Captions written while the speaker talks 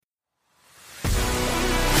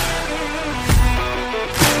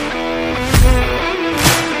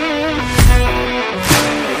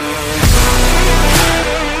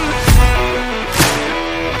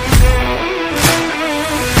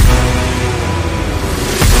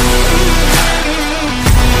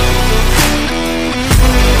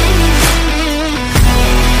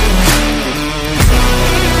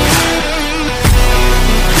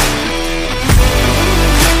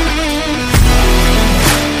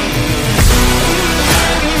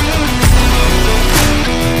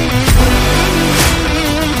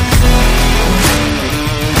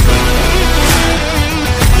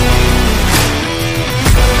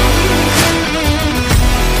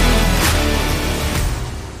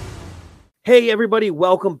Hey, everybody,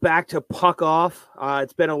 welcome back to Puck Off.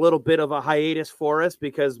 It's been a little bit of a hiatus for us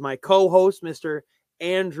because my co-host, Mr.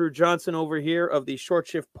 Andrew Johnson over here of the Short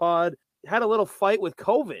Shift Pod, had a little fight with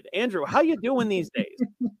COVID. Andrew, how you doing these days?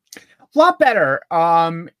 A lot better.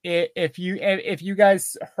 If you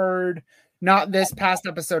guys heard not this past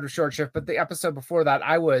episode of Short Shift, but the episode before that,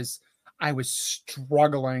 I was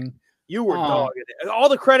struggling. You were dogging it. All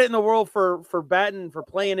the credit in the world for batting, for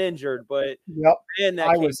playing injured, but man,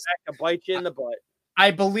 that came back to bite you in the butt.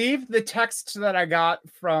 I believe the text that I got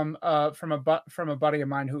from a buddy of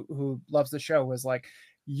mine who loves the show was like,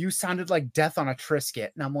 "You sounded like death on a Triscuit,"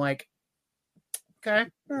 and I'm like, "Okay,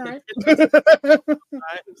 all right."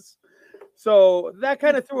 So that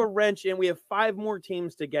kind of threw a wrench in. We have 5 more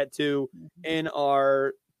teams to get to in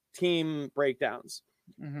our team breakdowns.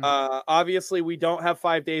 Mm-hmm. Obviously, we don't have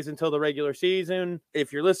 5 days until the regular season.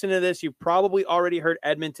 If you're listening to this, you probably already heard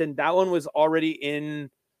Edmonton. That one was already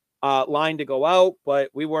in line to go out,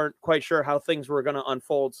 but we weren't quite sure how things were going to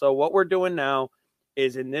unfold. So what we're doing now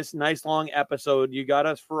is in this nice long episode, you got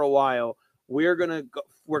us for a while. We're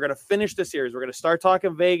gonna finish the series. We're gonna start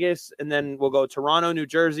talking Vegas, and then we'll go Toronto, New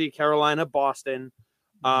Jersey, Carolina, Boston,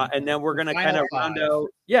 and then we're gonna kind of round out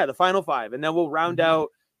the final 5, and then we'll round out.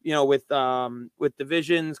 With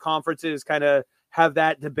divisions, conferences, kind of have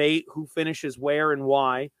that debate who finishes where and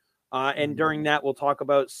why. And during that, we'll talk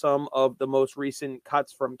about some of the most recent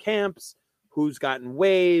cuts from camps, who's gotten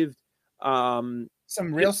waived. Some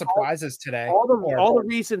real surprises today. All the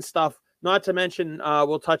recent stuff, not to mention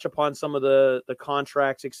we'll touch upon some of the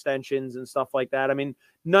contracts, extensions, and stuff like that. I mean,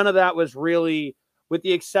 none of that was really, with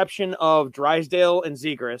the exception of Drysdale and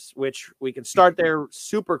Zegras, which we can start there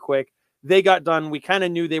super quick. They got done. We kind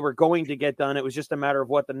of knew they were going to get done. It was just a matter of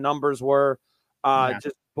what the numbers were.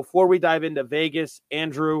 Just before we dive into Vegas,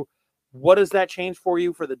 Andrew, what does that change for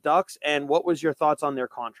you for the Ducks? And what was your thoughts on their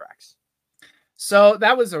contracts? So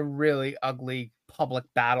that was a really ugly public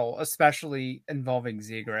battle, especially involving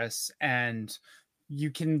Zegras. And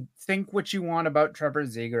you can think what you want about Trevor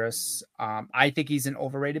Zegras. I think he's an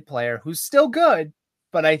overrated player who's still good.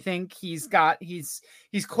 But I think he's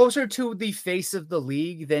closer to the face of the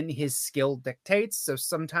league than his skill dictates. So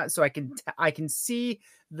sometimes, I can see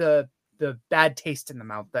the bad taste in the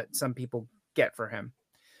mouth that some people get for him.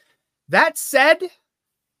 That said,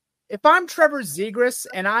 if I'm Trevor Zegras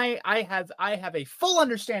and I have a full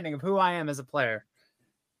understanding of who I am as a player,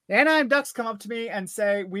 the Anaheim Ducks come up to me and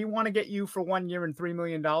say, "We want to get you for 1 year and $3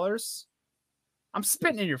 million." I'm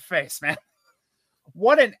spitting in your face, man.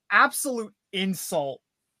 What an absolute insult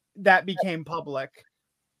that became public.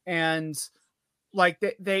 And like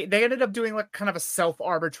they ended up doing like kind of a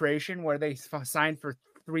self-arbitration where they signed for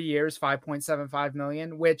 3 years, $5.75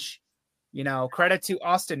 million, which, credit to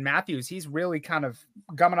Austin Matthews. He's really kind of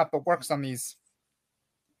gumming up the works on these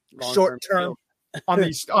short-term on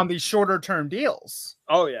these shorter term deals.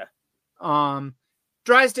 Oh yeah.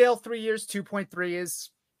 Drysdale 3 years, 2.3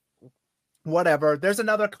 is whatever. There's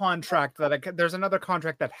another contract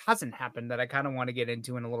that hasn't happened that I kind of want to get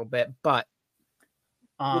into in a little bit, but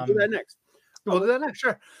we'll do that next.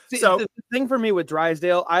 Sure. See, so the thing for me with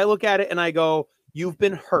Drysdale, I look at it and I go, "You've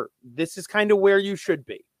been hurt. This is kind of where you should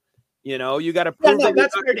be. You got to prove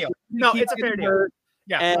that's a fair deal. No, it's a fair deal.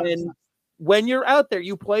 Yeah, and 100%. When you're out there,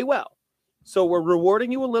 you play well. So we're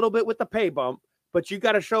rewarding you a little bit with the pay bump, but you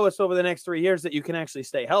got to show us over the next 3 years that you can actually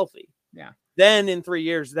stay healthy. Yeah. Then in 3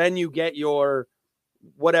 years, then you get your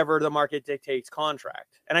whatever the market dictates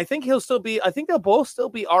contract. And I think they'll both still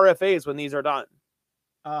be RFAs when these are done.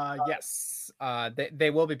 Yes. They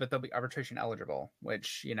will be, but they'll be arbitration eligible,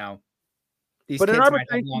 which, these but kids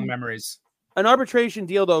might have long memories. An arbitration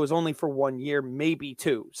deal, though, is only for 1 year, maybe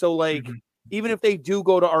 2. So, even if they do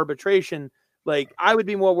go to arbitration, I would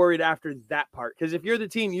be more worried after that part. Because if you're the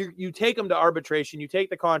team, you take them to arbitration, you take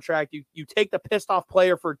the contract, you take the pissed off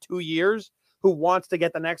player for 2 years who wants to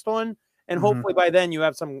get the next one. And hopefully by then you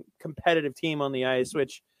have some competitive team on the ice,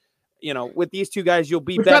 which, with these 2 guys, you'll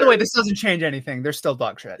be better. By the way, this doesn't change anything. They're still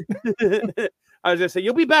dog shit. I was going to say,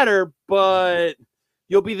 you'll be better, but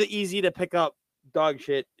you'll be the easy to pick up dog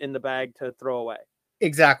shit in the bag to throw away.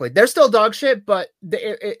 Exactly. They're still dog shit, but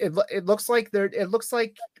it looks like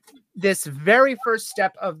this very first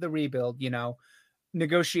step of the rebuild,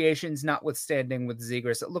 negotiations notwithstanding with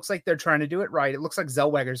Zegras, it looks like they're trying to do it right. It looks like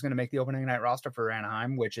Zellweger is going to make the opening night roster for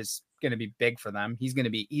Anaheim, which is going to be big for them. He's going to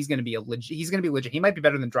be legit. He might be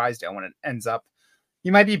better than Drysdale when it ends up. He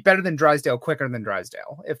might be better than Drysdale quicker than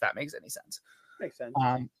Drysdale, if that makes any sense. Makes sense.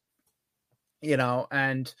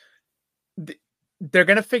 And they're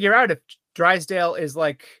going to figure out if Drysdale is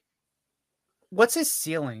what's his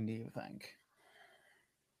ceiling, do you think?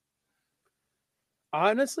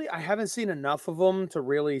 Honestly, I haven't seen enough of him to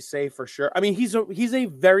really say for sure. I mean, he's a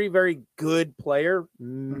very, very good player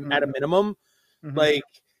at a minimum. Like,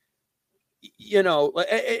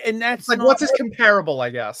 and that's like, what's his comparable, I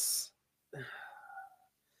guess?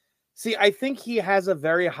 See, I think he has a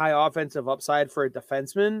very high offensive upside for a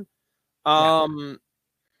defenseman.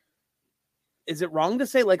 Is it wrong to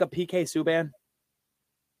say like a PK Subban?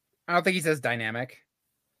 I don't think he's as dynamic.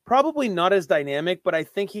 Probably not as dynamic, but I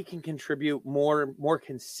think he can contribute more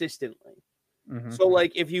consistently. So,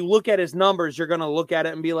 like, if you look at his numbers, you're going to look at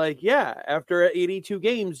it and be like, yeah, after 82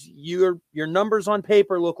 games, your numbers on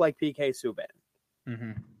paper look like PK Subban.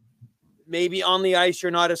 Maybe on the ice,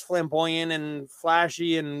 you're not as flamboyant and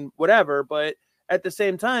flashy and whatever, but at the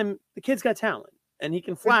same time, the kid's got talent and he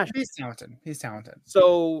can flash. He's talented.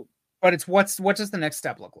 So, but it's what does the next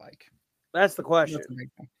step look like? That's the question.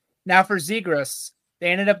 Now for Zegras,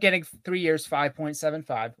 they ended up getting 3 years,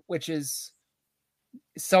 5.75, which is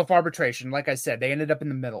self-arbitration. Like I said, they ended up in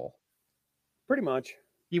the middle. Pretty much.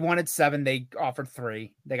 He wanted 7, they offered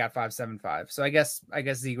 3. They got 5.75. So I guess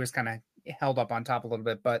Zegras kind of held up on top a little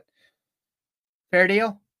bit, but fair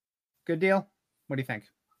deal? Good deal? What do you think?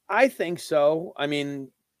 I think so. I mean,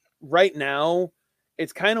 right now,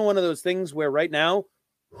 it's kind of one of those things where right now,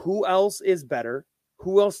 who else is better?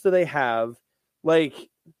 Who else do they have? Like,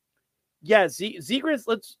 yeah, Zegras,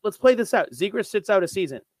 let's play this out. Zegras sits out a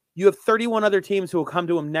season. You have 31 other teams who will come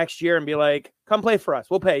to him next year and be like, come play for us.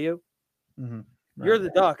 We'll pay you. Right. You're the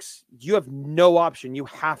Ducks. You have no option. You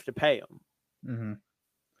have to pay them.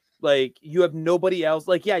 Like, you have nobody else.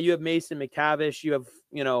 Like, yeah, you have Mason McTavish. You have,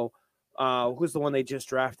 who's the one they just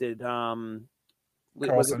drafted? Carlson.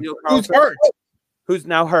 Who's hurt? Who's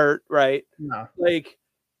now hurt, right? No. Like,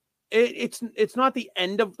 it's not the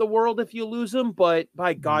end of the world if you lose him, but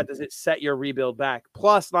by God, does it set your rebuild back?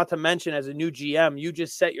 Plus, not to mention, as a new GM, you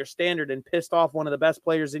just set your standard and pissed off one of the best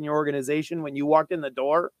players in your organization when you walked in the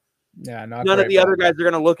door. Yeah, none of the other guys are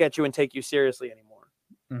going to look at you and take you seriously anymore.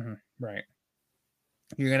 Right.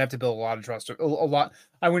 You're going to have to build a lot of trust. A lot.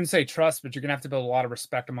 I wouldn't say trust, but you're going to have to build a lot of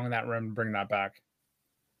respect among that room and bring that back.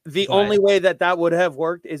 The only way that would have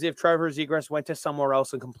worked is if Trevor Zegras went to somewhere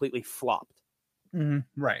else and completely flopped.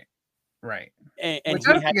 Right. And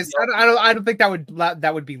I don't think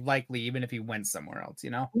that would be likely, even if he went somewhere else.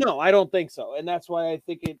 No, I don't think so, and that's why I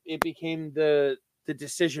think it became the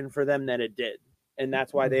decision for them that it did, and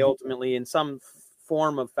that's why they ultimately, in some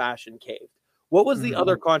form of fashion, caved. What was the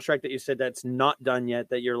other contract that you said that's not done yet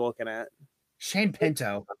that you're looking at? Shane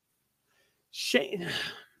Pinto.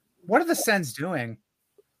 What are the Sens doing?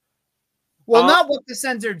 Well, not what the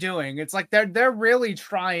Sens are doing. It's like they're really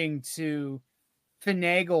trying to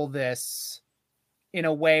finagle this in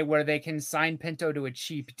a way where they can sign Pinto to a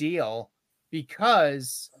cheap deal,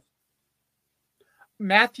 because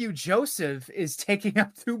Matthew Joseph is taking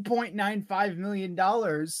up $2.95 million.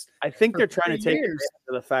 I think they're trying to take advantage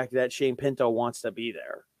of the fact that Shane Pinto wants to be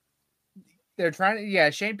there. They're trying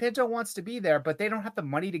to, Shane Pinto wants to be there, but they don't have the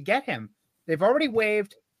money to get him. They've already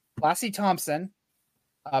waived Lassie Thompson,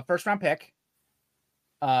 first round pick,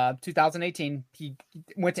 2018. He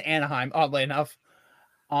went to Anaheim, oddly enough.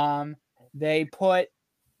 They put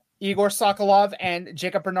Igor Sokolov and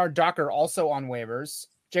Jacob Bernard-Docker also on waivers.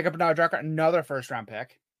 Jacob Bernard-Docker, another first round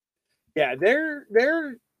pick. Yeah, they're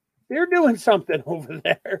doing something over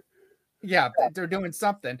there. Yeah, they're doing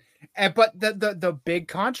something. But the big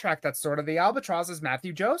contract that's sort of the albatross is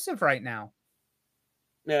Matthew Joseph right now.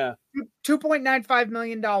 Yeah. $2.95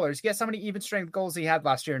 million. Guess how many even strength goals he had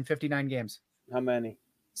last year in 59 games? How many?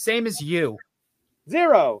 Same as you.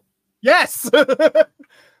 0. Yes.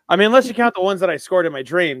 I mean, unless you count the ones that I scored in my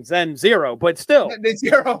dreams, then 0, but still.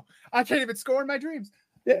 0. I can't even score in my dreams.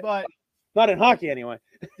 Yeah. But not in hockey anyway.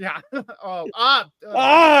 Yeah.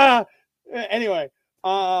 Anyway.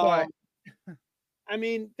 But I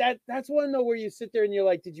mean, that's one though where you sit there and you're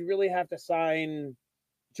like, did you really have to sign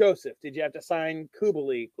Joseph? Did you have to sign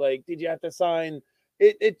Kubalik? Like, did you have to sign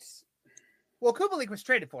it's well, Kubalik was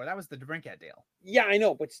traded for. That was the DeBrincat deal. Yeah, I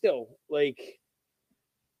know, but still, like,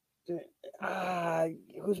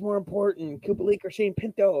 who's more important, Kubalik or Shane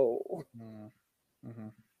Pinto?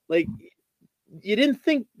 Like, you didn't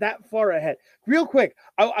think that far ahead. Real quick,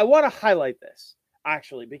 I want to highlight this,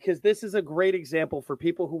 actually, because this is a great example for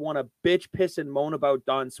people who want to bitch, piss, and moan about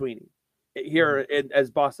Don Sweeney here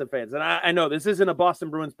as Boston fans. And I know this isn't a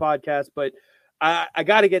Boston Bruins podcast, but I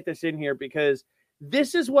got to get this in here because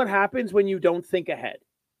this is what happens when you don't think ahead.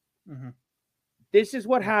 This is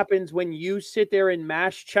what happens when you sit there and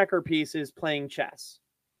mash checker pieces playing chess.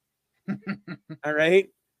 All right.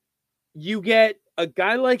 You get a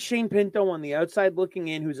guy like Shane Pinto on the outside looking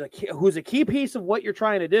in, who's a key piece of what you're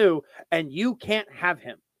trying to do, and you can't have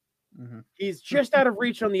him. Mm-hmm. He's just out of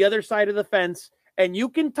reach on the other side of the fence, and you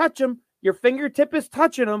can touch him. Your fingertip is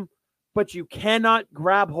touching him, but you cannot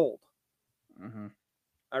grab hold. Mm-hmm.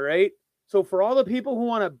 All right? So for all the people who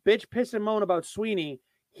want to bitch, piss, and moan about Sweeney,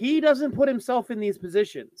 he doesn't put himself in these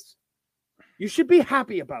positions. You should be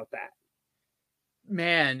happy about that.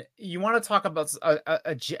 Man, you want to talk about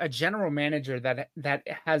a general manager that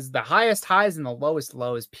has the highest highs and the lowest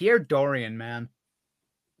lows. Pierre Dorian, man.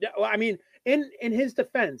 Yeah, well, I mean, in his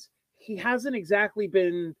defense, he hasn't exactly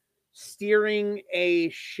been steering a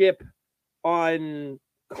ship on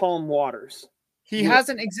calm waters. He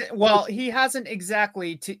hasn't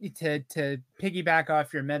exactly to piggyback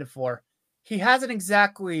off your metaphor. He hasn't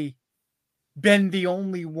exactly been the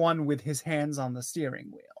only one with his hands on the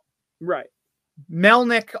steering wheel. Right.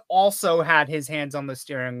 Melnick also had his hands on the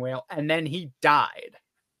steering wheel, and then he died.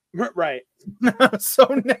 Right.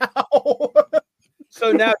 So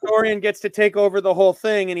now Dorian gets to take over the whole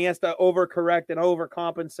thing, and he has to overcorrect and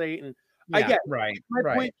overcompensate. And yeah, I get right.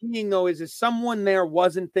 My point being, though, is someone there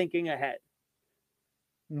wasn't thinking ahead.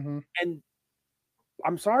 Mm-hmm. And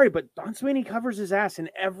I'm sorry, but Don Sweeney covers his ass in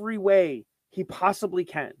every way he possibly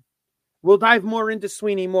can. We'll dive more into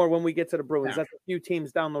Sweeney when we get to the Bruins. Yeah. That's a few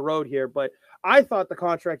teams down the road here. But I thought the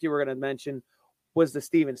contract you were going to mention was the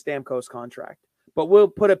Steven Stamkos contract. But we'll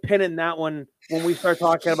put a pin in that one when we start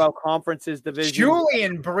talking about conferences, divisions.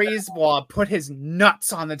 Julien Brisebois put his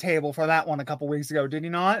nuts on the table for that one a couple weeks ago, did he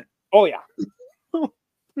not? Oh, yeah.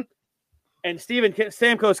 And Steven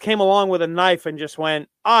Stamkos came along with a knife and just went,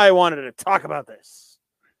 I wanted to talk about this.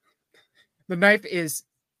 The knife is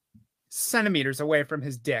centimeters away from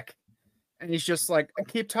his dick. And he's just like,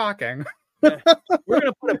 keep talking. We're going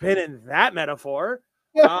to put a pin in that metaphor.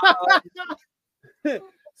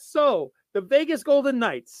 So, the Vegas Golden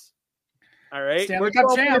Knights. All right. Stanley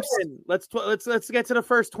Cup champs. Let's get to the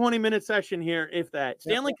first 20-minute session here, if that.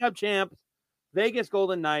 Stanley Cup champs, Vegas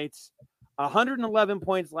Golden Knights, 111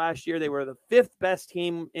 points last year. They were the 5th best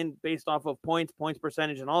team based off of points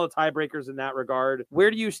percentage, and all the tiebreakers in that regard. Where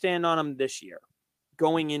do you stand on them this year,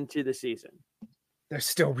 going into the season? They're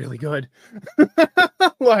still really good.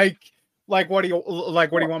 like what do you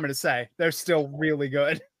want me to say? They're still really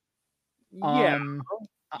good. Yeah.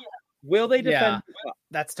 Will they defend? Yeah,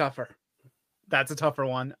 that's tougher. That's a tougher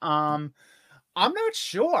one. I'm not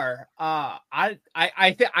sure. I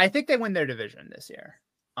think they win their division this year.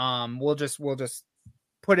 We'll just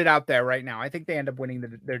put it out there right now. I think they end up winning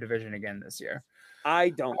their division again this year. I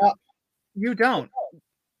don't. You don't.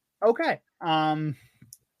 Okay.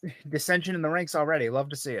 Dissension in the ranks already. Love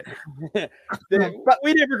to see it. But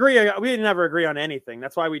we never agree. We never agree on anything.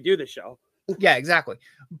 That's why we do the show. Yeah, exactly.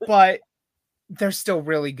 But they're still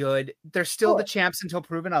really good. They're still the champs until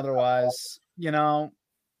proven otherwise. You know.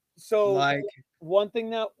 So, one thing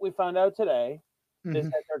that we found out today is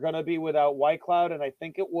that they're going to be without Whitecloud, and I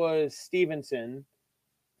think it was Stevenson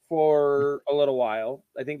for a little while.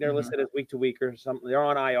 I think they're listed as week to week or something. They're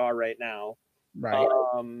on IR right now. Right.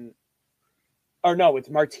 Or no, it's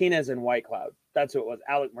Martinez and Whitecloud. That's who it was.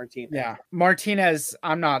 Alec Martinez. Yeah. Martinez,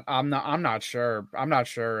 I'm not sure. I'm not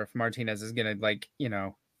sure if Martinez is gonna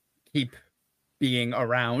keep being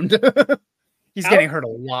around. He's getting hurt a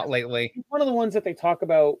lot lately. One of the ones that they talk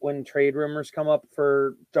about when trade rumors come up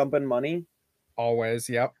for dumping money. Always,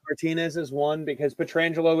 yep. Martinez is one because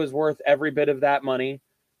Pietrangelo is worth every bit of that money.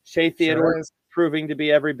 Shea Theodore is proving to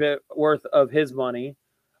be every bit worth of his money.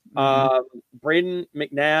 Braden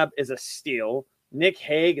McNabb is a steal. Nick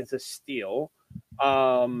Hague is a steal.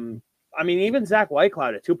 Even Zach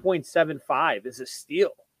Whitecloud at 2.75 is a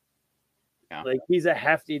steal. Yeah. Like, he's a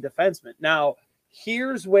hefty defenseman. Now,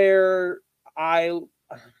 here's where I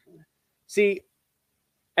see,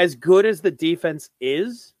 as good as the defense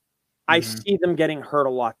is, I see them getting hurt a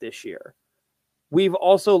lot this year. We've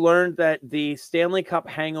also learned that the Stanley Cup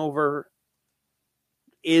hangover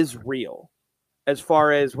is real. As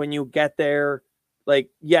far as when you get there, like,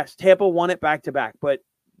 yes, Tampa won it back-to-back, but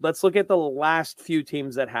let's look at the last few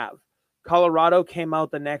teams that have. Colorado came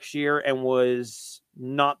out the next year and was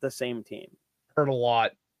not the same team. Hurt a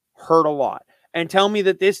lot. And tell me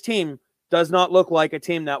that this team does not look like a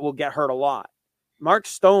team that will get hurt a lot. Mark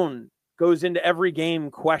Stone goes into every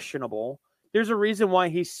game questionable. There's a reason why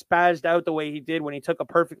he spazzed out the way he did when he took a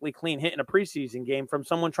perfectly clean hit in a preseason game from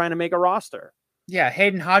someone trying to make a roster. Yeah,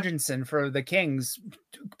 Hayden Hodgkinson for the Kings.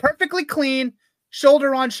 Perfectly clean,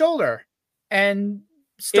 shoulder on shoulder. And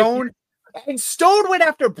Stone went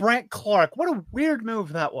after Brent Clark. What a weird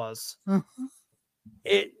move that was.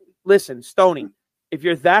 Listen, Stoney, if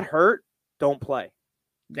you're that hurt, don't play.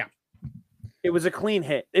 Yeah. It was a clean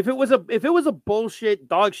hit. If it was a bullshit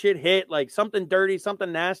dog shit hit, like something dirty,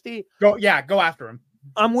 something nasty, go after him.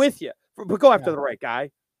 I'm with you. But go after the right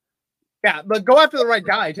guy. Yeah, but go after the right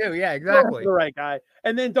guy too. Yeah, exactly. The right guy.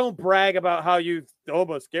 And then don't brag about how you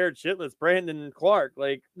almost scared shitless Brandon Clark.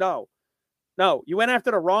 Like, no, you went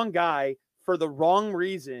after the wrong guy for the wrong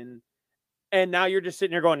reason. And now you're just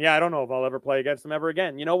sitting here going, yeah, I don't know if I'll ever play against him ever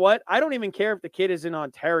again. You know what? I don't even care if the kid is in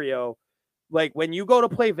Ontario. Like, when you go to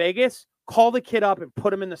play Vegas, call the kid up and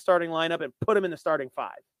put him in the starting lineup and put him in the starting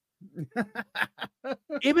 5.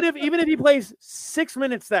 even if he plays 6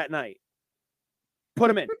 minutes that night,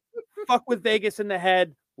 put him in. Fuck with Vegas in the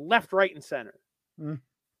head, left, right, and center.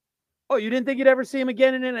 Oh, you didn't think you'd ever see him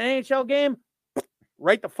again in an NHL game?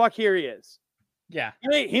 Right the fuck here he is. Yeah.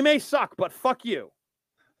 He may suck, but fuck you.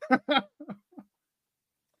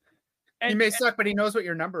 He may suck, but he knows what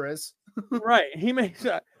your number is. Right. He may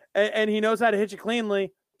suck. And he knows how to hit you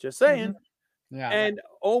cleanly. Just saying. Yeah. And,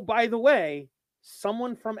 oh, by the way,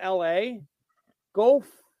 someone from LA, go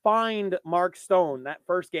find Mark Stone that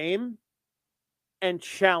first game and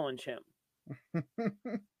challenge him.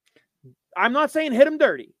 I'm not saying hit him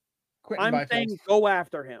dirty. I'm saying go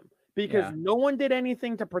after him, because no one did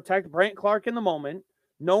anything to protect Brant Clark in the moment.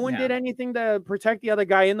 No one did anything to protect the other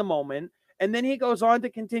guy in the moment. And then he goes on to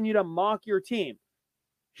continue to mock your team.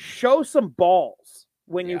 Show some balls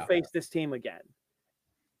when you face this team again.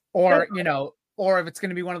 Or, or if it's going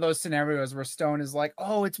to be one of those scenarios where Stone is like,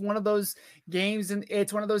 oh, it's one of those games in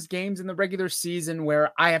the regular season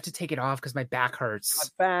where I have to take it off because my back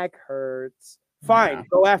hurts. My back hurts. Fine.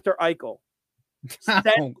 Go after Eichel.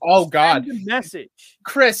 God. Send a message.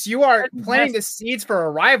 Chris, you are planting the seeds for a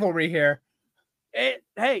rivalry here.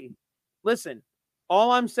 Hey, listen.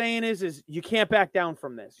 All I'm saying is you can't back down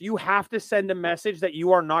from this. You have to send a message that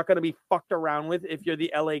you are not going to be fucked around with if you're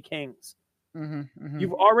the LA Kings.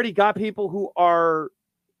 You've already got people who are,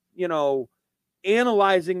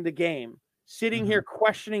 analyzing the game, sitting here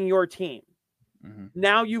questioning your team.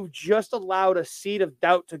 Now you've just allowed a seed of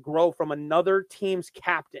doubt to grow from another team's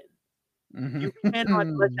captain. You cannot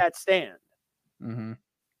let that stand.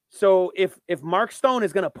 So if Mark Stone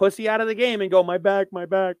is going to pussy out of the game and go, my back,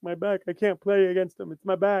 I can't play against him, it's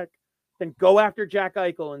my back, then go after Jack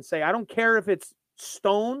Eichel and say, I don't care if it's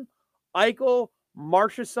Stone, Eichel,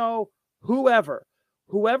 Marchessault, whoever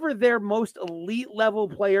their most elite level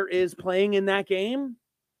player is playing in that game,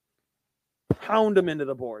 pound them into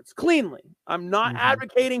the boards cleanly. I'm not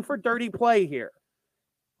advocating for dirty play here,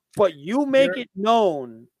 but you make it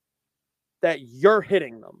known that you're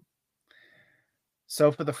hitting them.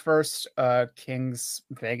 So for the first Kings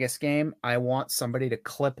Vegas game, I want somebody to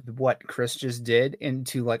clip what Chris just did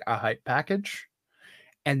into like a hype package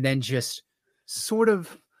and then just sort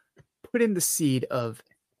of put in the seed of,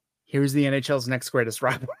 here's the NHL's next greatest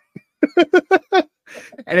rivalry.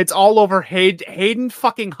 And it's all over Hayden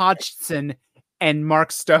fucking Hodgson and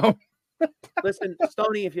Mark Stone. Listen,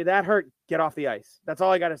 Stoney, if you're that hurt, get off the ice. That's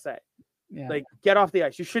all I got to say. Yeah. Like, get off the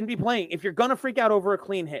ice. You shouldn't be playing. If you're going to freak out over a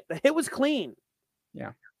clean hit, the hit was clean.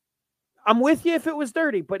 Yeah. I'm with you if it was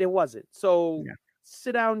dirty, but it wasn't. So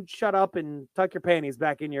sit down, shut up, and tuck your panties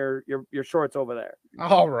back in your shorts over there.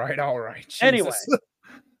 All right. Jesus. Anyway,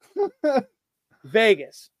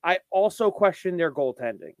 Vegas. I also question their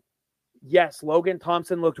goaltending. Yes, Logan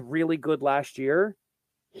Thompson looked really good last year.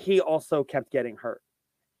 He also kept getting hurt.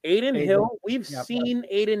 Aiden Hill, we've seen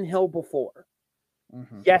Aiden Hill before.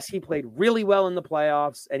 Yes, he played really well in the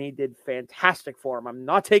playoffs, and he did fantastic for him. I'm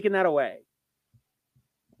not taking that away.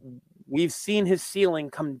 We've seen his ceiling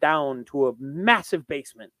come down to a massive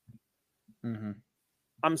basement.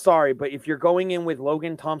 I'm sorry, but if you're going in with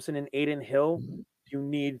Logan Thompson and Aiden Hill, you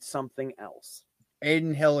need something else.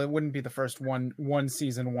 Aiden Hill, it wouldn't be the first one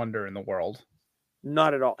season wonder in the world.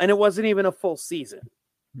 Not at all. And it wasn't even a full season.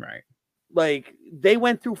 Right. Like, they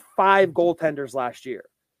went through 5 goaltenders last year.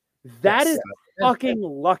 That is fucking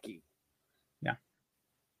lucky.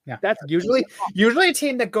 Yeah. That's usually a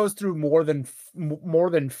team that goes through more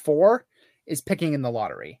than 4 is picking in the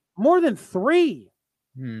lottery. More than 3.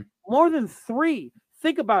 More than 3.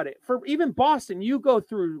 Think about it. For even Boston, you go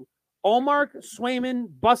through Allmark, Swayman,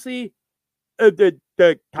 Bussy, the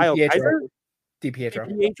Kyle Kaiser,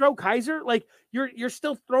 DiPietro, Kaiser. Like, you're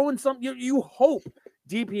still throwing some. You hope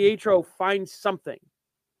DiPietro finds something.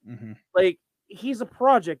 Like, he's a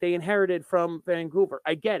project they inherited from Vancouver.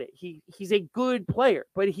 I get it. He's a good player,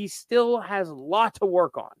 but he still has a lot to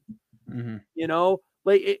work on.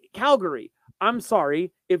 Calgary. I'm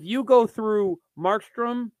sorry. If you go through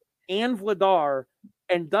Markstrom and Vladar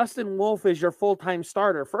and Dustin Wolf is your full-time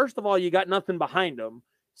starter, first of all, you got nothing behind him.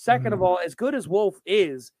 Second of all, as good as Wolf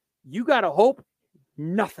is, you got to hope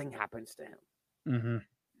nothing happens to him. Mm-hmm.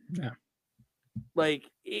 Yeah. Like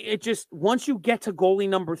it just once you get to goalie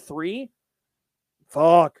number 3,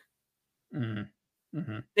 fuck. Mm-hmm.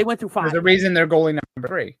 Mm-hmm. They went through 5. There's a reason they're goalie number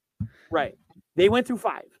 3. Right. They went through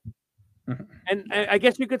 5. Mm-hmm. And I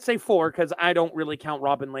guess you could say 4 because I don't really count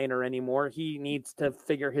Robin Lehner anymore. He needs to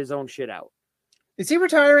figure his own shit out. Is he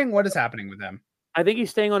retiring? What is happening with him? I think he's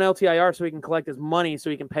staying on LTIR so he can collect his money so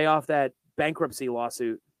he can pay off that bankruptcy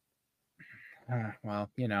lawsuit. Well,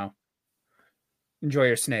 enjoy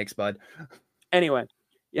your snakes, bud. Anyway,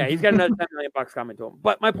 yeah, he's got another $10 million coming to him.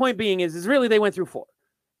 But my point being is really they went through 4.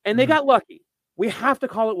 And they got lucky. We have to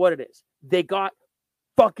call it what it is. They got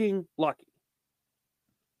fucking lucky.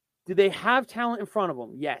 Do they have talent in front of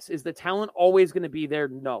them? Yes. Is the talent always going to be there?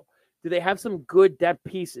 No. Do they have some good depth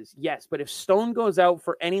pieces? Yes. But if Stone goes out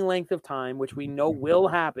for any length of time, which we know will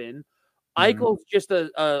happen, Eichel's just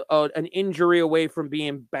an injury away from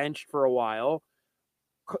being benched for a while.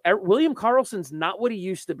 William Karlsson's not what he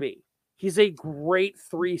used to be. He's a great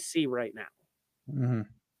 3C right now.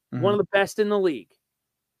 One of the best in the league.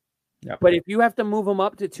 Yep. But if you have to move him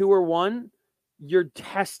up to 2 or 1, you're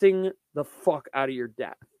testing the fuck out of your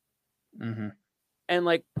depth. And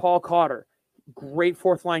like Paul Cotter, great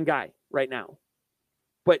 4th line guy right now,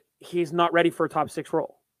 but he's not ready for a top 6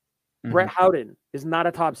 role. Brett Howden is not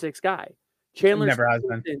a top 6 guy. Chandler never has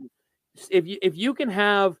been. If you can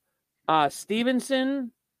have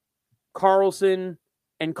Stevenson, Karlsson,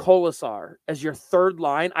 and Kolesar as your 3rd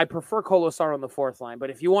line, I prefer Kolesar on the 4th line. But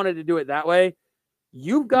if you wanted to do it that way,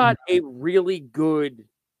 you've got a really good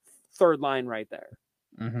 3rd line right there.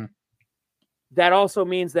 That also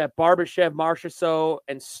means that Barbashev, Marchessault,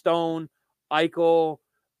 and Stone, Eichel,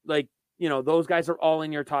 those guys are all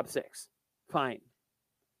in your top 6. Fine.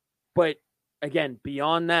 But again,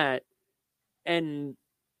 beyond that, and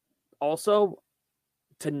also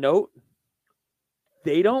to note,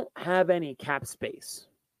 they don't have any cap space.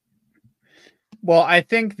 Well, I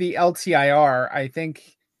think the LTIR, I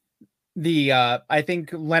think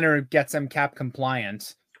Leonard gets them cap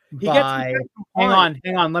compliant by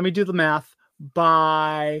hang on, let me do the math.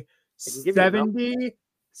 By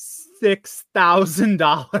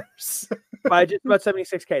 $76,000. By just about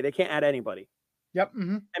 $76K. They can't add anybody. Yep.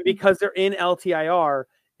 And because they're in LTIR,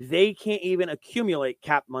 they can't even accumulate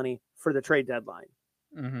cap money for the trade deadline.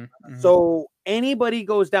 So anybody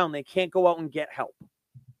goes down, they can't go out and get help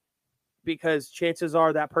because chances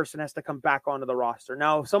are that person has to come back onto the roster.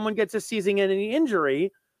 Now, if someone gets a season-ending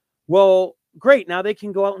injury, well, great. Now they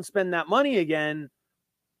can go out and spend that money again.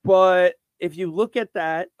 But if you look at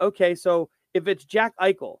that, okay, so if it's Jack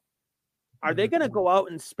Eichel, are they going to go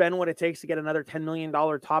out and spend what it takes to get another $10 million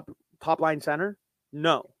top line center?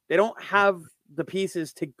 No, they don't have the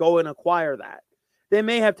pieces to go and acquire that. They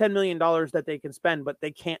may have $10 million that they can spend, but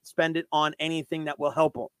they can't spend it on anything that will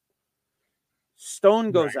help them.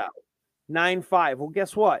 Stone goes out 9-5. Well,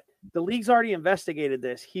 guess what? The league's already investigated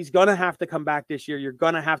this. He's going to have to come back this year. You're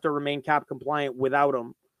going to have to remain cap compliant without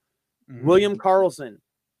him. William Karlsson,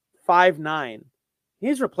 5-9.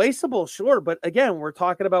 He's replaceable, sure. But again, we're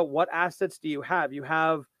talking about what assets do you have? You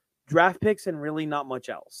have draft picks and really not much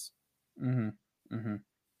else. And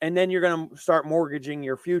then you're going to start mortgaging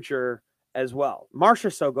your future as well.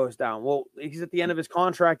 Marchessault goes down. Well, he's at the end of his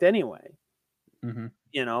contract anyway.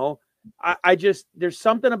 I just, there's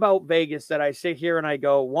something about Vegas that I sit here and I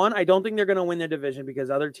go, 1, I don't think they're going to win their division because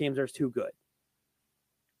other teams are too good.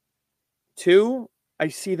 2, I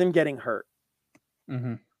see them getting hurt.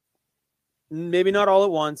 Maybe not all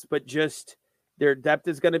at once, but just their depth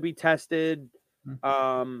is going to be tested.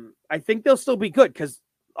 I think they'll still be good because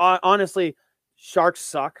honestly, Sharks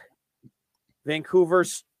suck.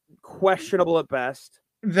 Vancouver's questionable at best.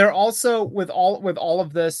 They're also with all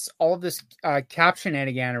of this cap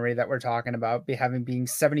shenaniganery that we're talking about, being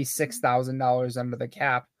 $76,000 under the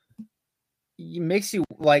cap. It makes you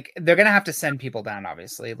like they're gonna have to send people down,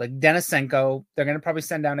 obviously. Like Denisenko, they're gonna probably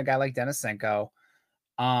send down a guy like Denisenko.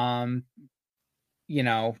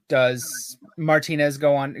 Does Martinez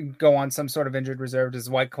go on some sort of injured reserve? Does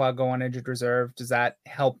White Claw go on injured reserve? Does that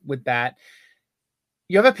help with that?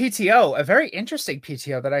 You have a PTO, a very interesting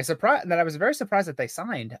PTO that I was very surprised that they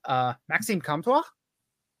signed. Maxime Comtois.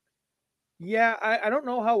 Yeah, I don't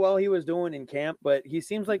know how well he was doing in camp, but he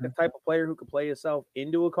seems like the type of player who could play himself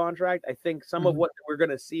into a contract. I think some of what we're going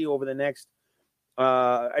to see over the next,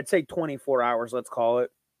 I'd say 24 hours, let's call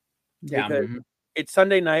it. Yeah. Because it's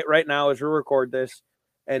Sunday night right now as we record this,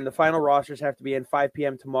 and the final rosters have to be in 5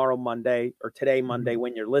 p.m. tomorrow, Monday, or today, Monday,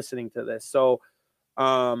 when you're listening to this. So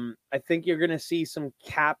I think you're going to see some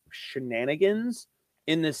cap shenanigans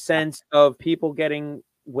in the sense of people getting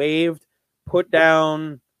waived, put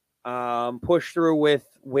down, push through with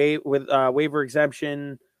waiver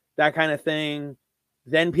exemption, that kind of thing.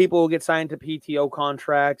 Then people will get signed to PTO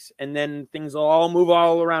contracts, and then things will all move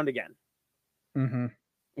all around again. Mm-hmm.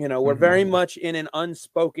 We're very much in an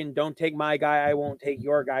unspoken "don't take my guy, I won't take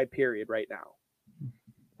your guy" period right now.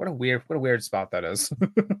 What a weird spot that is.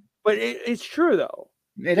 But it's true though.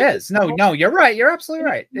 It is. No, you're right. You're absolutely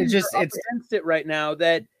right. It's against it right now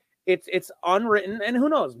that it's unwritten, and who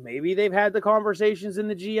knows? Maybe they've had the conversations in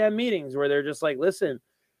the GM meetings where they're just like, listen,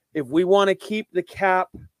 if we want to keep the cap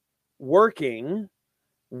working,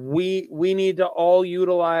 we need to all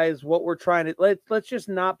utilize what we're trying to let's just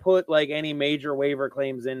not put like any major waiver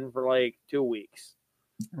claims in for like 2 weeks.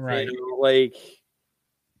 Right.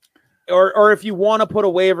 Or if you want to put a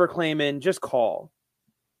waiver claim in, just call.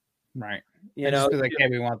 Right. Just be like, hey,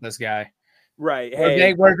 we want this guy. Right.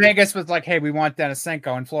 Hey, where Vegas was like, hey, we want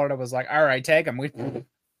Denisenko, and Florida was like, all right, take him.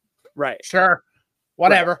 Right. Sure.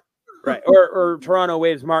 Whatever. Right. Or Toronto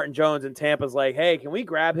waves Martin Jones, and Tampa's like, hey, can we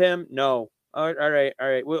grab him? No. All right.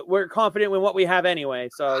 We're confident in what we have anyway.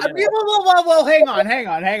 So well, hang on.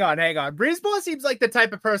 Breezeball seems like the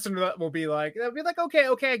type of person that will be like,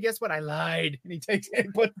 okay, guess what? I lied. And he takes it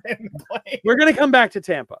and puts it in the play. We're gonna come back to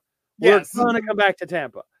Tampa. Yes. We're gonna come back to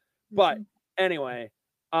Tampa. But anyway,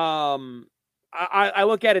 I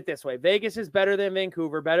look at it this way. Vegas is better than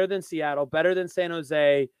Vancouver, better than Seattle, better than San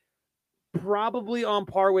Jose, probably on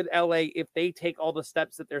par with LA if they take all the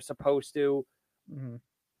steps that they're supposed to. Mm-hmm.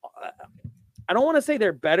 I don't want to say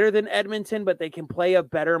they're better than Edmonton, but they can play a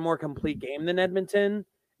better, more complete game than Edmonton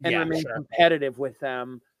and remain competitive with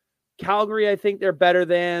them. Calgary, I think they're better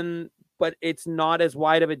than, but it's not as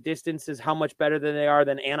wide of a distance as how much better than they are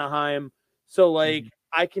than Anaheim. So,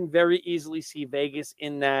 I can very easily see Vegas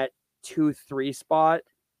in that 2-3 spot.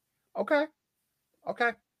 Okay.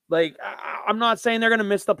 I'm not saying they're going to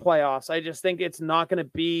miss the playoffs. I just think it's not going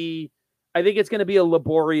to be – I think it's going to be a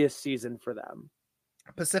laborious season for them.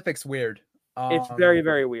 Pacific's weird. It's very,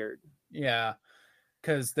 very weird. Yeah,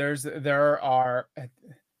 because there are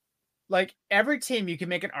like every team you can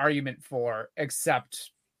make an argument for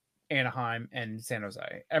except Anaheim and San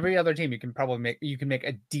Jose. Every other team you can make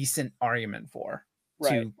a decent argument for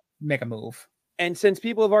to make a move. And since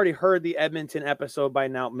people have already heard the Edmonton episode by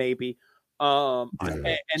now, maybe, and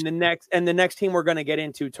the next team we're going to get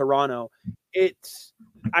into, Toronto,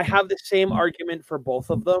 I have the same argument for both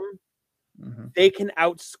of them. Mm-hmm. They can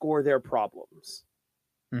outscore their problems.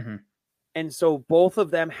 Mm-hmm. And so both of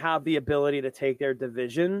them have the ability to take their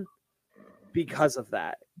division because of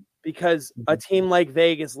that. Because a team like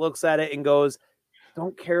Vegas looks at it and goes,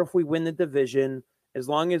 don't care if we win the division. As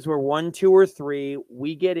long as we're 1, 2, or 3,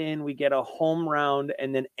 we get in, we get a home round,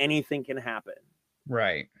 and then anything can happen.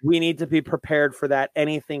 Right. We need to be prepared for that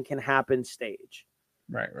anything can happen stage.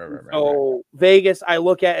 Right. So Vegas, I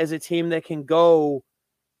look at as a team that can go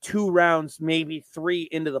 2 rounds, maybe 3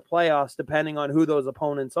 into the playoffs, depending on who those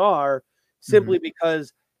opponents are, simply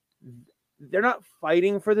because they're not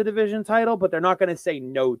fighting for the division title, but they're not going to say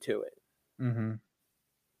no to it. Mm-hmm.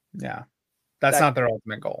 Yeah. That's not their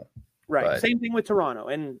ultimate goal. Right. But same thing with Toronto.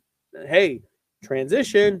 And hey,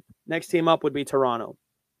 transition, next team up would be Toronto.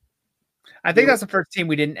 I think that's the first team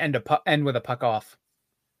we didn't end with a puck off.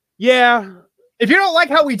 Yeah. If you don't like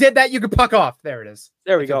how we did that, you can puck off. There it is.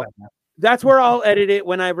 There we go. That's where I'll edit it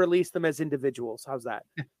when I release them as individuals. How's that?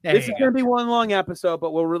 This is going to be one long episode,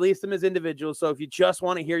 but we'll release them as individuals. So if you just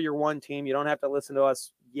want to hear your one team, you don't have to listen to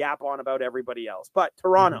us yap on about everybody else. But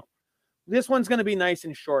Toronto, this one's going to be nice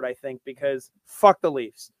and short, I think, because fuck the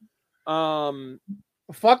Leafs.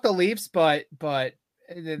 Fuck the Leafs, but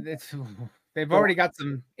they've already got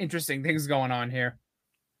some interesting things going on here.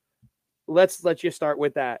 Let's let you start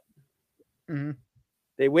with that. Mm-hmm.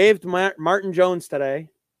 They waived Martin Jones today.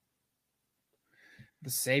 The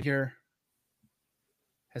savior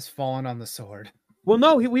has fallen on the sword. Well,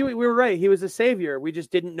 no, we were right. He was a savior. We just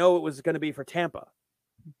didn't know it was going to be for Tampa.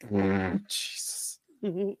 Jesus.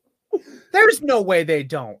 There's no way they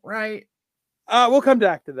don't, right? We'll come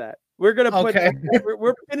back to that. We're gonna put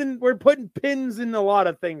we're putting pins in a lot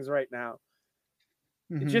of things right now.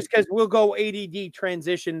 Mm-hmm. Just because we'll go ADD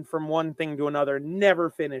transition from one thing to another, never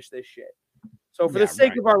finish this shit. So for the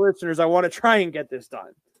sake of our listeners, I want to try and get this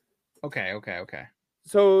done. Okay.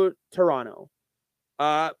 So Toronto,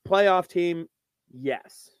 playoff team,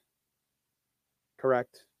 yes,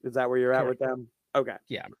 correct. Is that where you're at with them? Okay.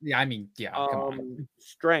 Yeah. I mean, yeah. Come on.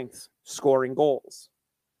 Strengths: scoring goals,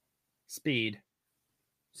 speed.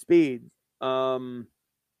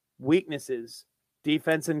 Weaknesses: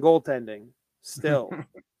 defense and goaltending. Still,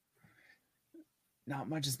 not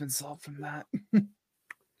much has been solved from that.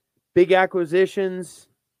 Big acquisitions: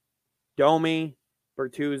 Domi,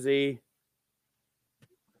 Bertuzzi.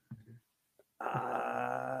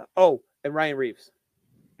 And Ryan Reeves.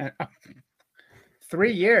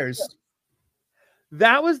 3 years.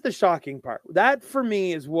 That was the shocking part. That for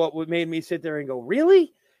me is what made me sit there and go,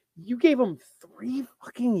 really? You gave him 3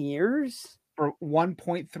 fucking years? For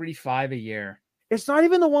 1.35 a year. It's not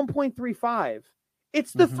even the 1.35.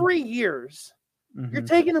 It's the 3 years. You're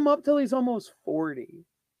taking him up till he's almost 40.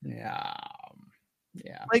 Yeah.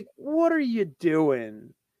 Like, what are you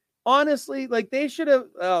doing? Honestly, like they should have.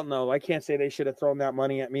 Oh no, I can't say they should have thrown that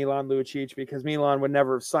money at Milan Lucic because Milan would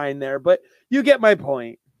never have signed there. But you get my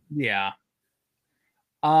point. Yeah.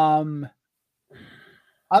 Other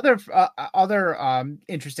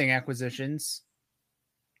interesting acquisitions.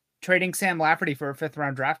 Trading Sam Lafferty for a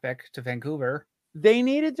 5th-round draft pick to Vancouver. They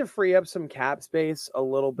needed to free up some cap space a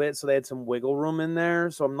little bit, so they had some wiggle room in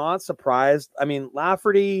there. So I'm not surprised. I mean,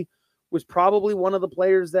 Lafferty was probably one of the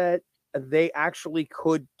players that they actually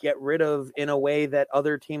could get rid of in a way that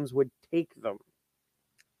other teams would take them.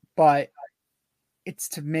 But it's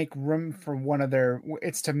to make room for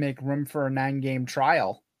it's to make room for a 9-game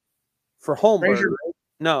trial. For Holmberg. Fraser, right?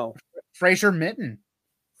 No. Fraser Minton.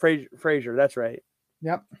 Fraser, that's right.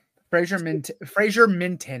 Yep. Fraser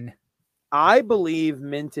Minton. I believe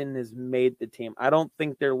Minton has made the team. I don't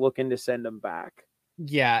think they're looking to send him back.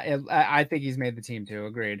 Yeah, I think he's made the team too.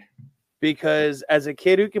 Agreed. Because as a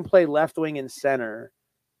kid who can play left wing and center,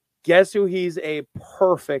 guess who he's a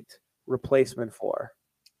perfect replacement for?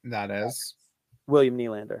 That is William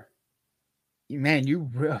Nylander. Man,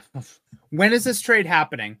 when is this trade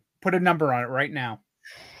happening? Put a number on it right now.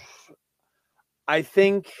 I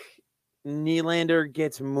think Nylander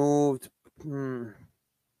gets moved.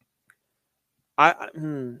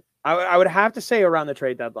 I would have to say around the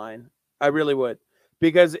trade deadline. I really would.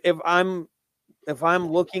 Because if I'm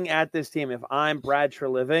looking at this team, if I'm Brad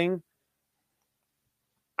Treliving,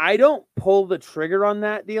 I don't pull the trigger on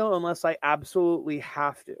that deal unless I absolutely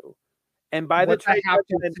have to. And by what's the have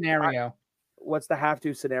to scenario? What's the have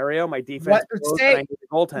to scenario? My defense goes and I need a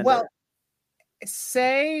goaltender. Well,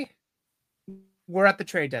 say we're at the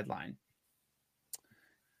trade deadline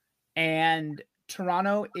and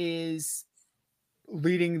Toronto is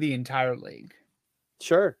leading the entire league.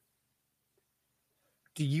 Sure.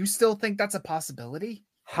 Do you still think that's a possibility?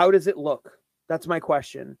 How does it look? That's my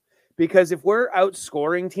question. Because if we're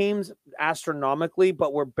outscoring teams astronomically,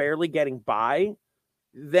 but we're barely getting by,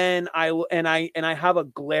 then I have a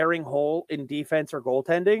glaring hole in defense or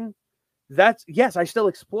goaltending. Yes, I still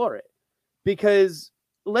explore it. Because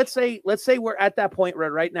let's say we're at that point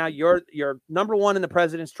where right now you're number 1 in the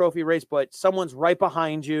President's Trophy race, but someone's right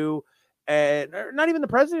behind you, and not even the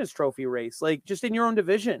President's Trophy race, like just in your own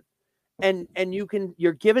division. And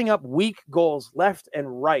you're giving up weak goals left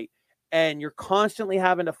and right, and you're constantly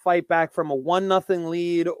having to fight back from a 1-0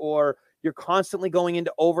 lead, or you're constantly going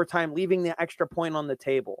into overtime, leaving the extra point on the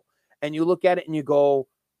table. And you look at it and you go,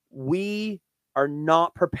 we are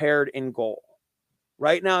not prepared in goal.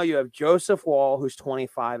 Right now you have Joseph Woll, who's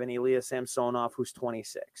 25, and Ilya Samsonov, who's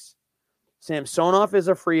 26. Samsonov is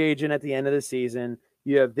a free agent at the end of the season.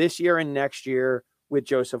 You have this year and next year with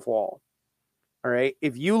Joseph Woll. All right.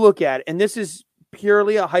 If you look at it, and this is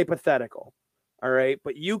purely a hypothetical, all right,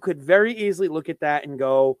 but you could very easily look at that and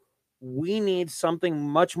go, we need something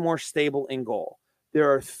much more stable in goal.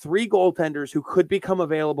 There are 3 goaltenders who could become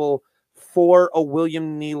available for a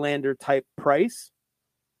William Nylander type price: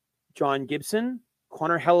 John Gibson,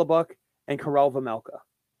 Connor Hellebuck, and Karel Vejmelka.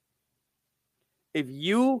 If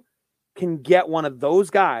you can get one of those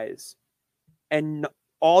guys and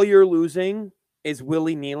all you're losing is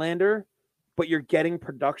Willie Nylander, but you're getting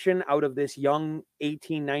production out of this young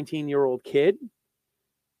 18, 19-year-old kid,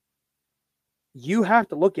 you have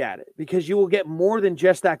to look at it because you will get more than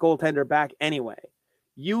just that goaltender back anyway.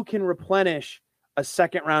 You can replenish a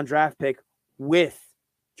 2nd-round draft pick with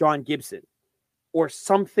John Gibson or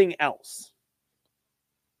something else.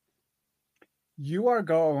 You are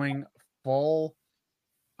going full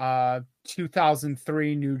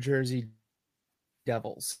 2003 New Jersey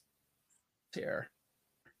Devils here.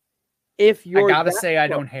 If you're, I gotta say, I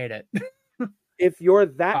don't hate it. If you're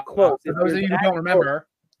that close, for those of you who don't remember,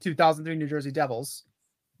 2003 New Jersey Devils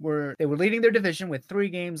were leading their division with 3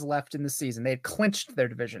 games left in the season. They had clinched their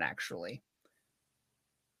division, actually.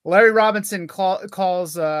 Larry Robinson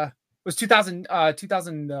calls was 2000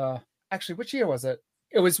 actually, which year was it?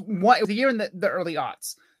 It was a year in the early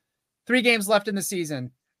aughts. 3 games left in the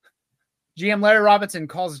season. GM Larry Robinson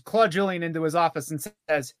calls Claude Julien into his office and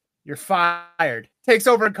says, "You're fired." Takes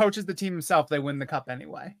over and coaches the team himself. They win the cup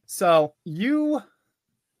anyway. So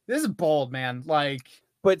this is bold, man. Like,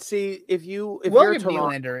 but see, if William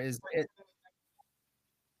Nylander is it.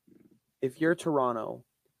 if you're Toronto,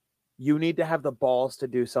 you need to have the balls to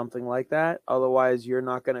do something like that. Otherwise, you're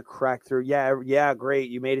not going to crack through. Yeah, great.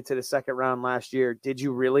 You made it to the second round last year. Did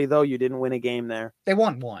you really, though? You didn't win a game there. They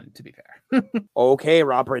won one, to be fair. Okay,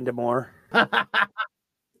 Rob Brindamore.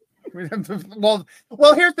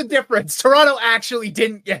 well, here's the difference. Toronto actually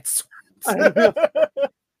didn't get swept.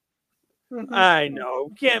 I know.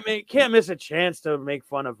 Can't miss a chance to make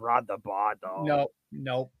fun of Rod the Bod, though.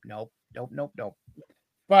 Nope.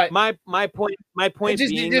 But my point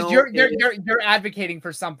being, you're advocating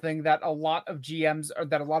for something that a lot of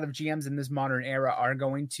GMs in this modern era are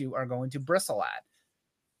going to bristle at.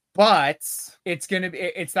 But it's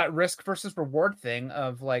that risk versus reward thing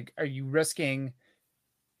of like, are you risking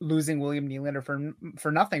losing William Nylander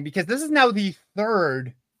for nothing? Because this is now the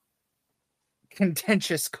third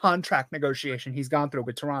contentious contract negotiation he's gone through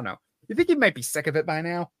with Toronto. You think he might be sick of it by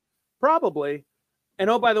now? Probably. And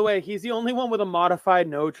oh, by the way, he's the only one with a modified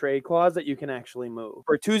no trade clause that you can actually move.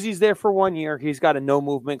 Bertuzzi's there for 1 year. He's got a no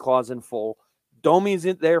movement clause in full. Domi's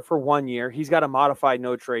in there for 1 year. He's got a modified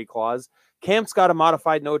no trade clause. Camp's got a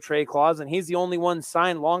modified no trade clause, and he's the only one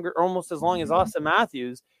signed longer, almost as long as Austin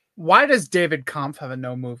Matthews. Why does David Kampf have a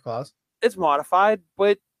no move clause? It's modified,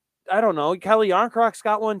 but I don't know. Kelly Yarncrocs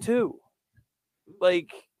got one too. But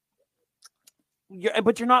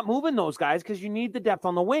you're not moving those guys because you need the depth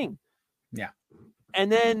on the wing. Yeah. And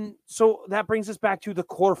then, so that brings us back to the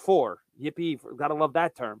core four. Yippee. Gotta love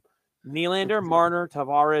that term. Nylander, Marner,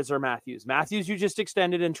 Tavares, or Matthews. Matthews, you just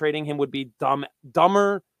extended, and trading him would be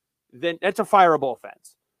dumber than, that's a fireable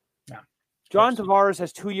offense. Yeah. John Tavares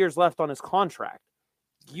has 2 years left on his contract.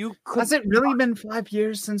 Has it really been 5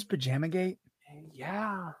 years since Pajamagate?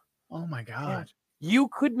 Yeah. Oh my God. Yeah. You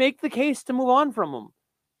could make the case to move on from him,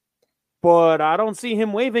 but I don't see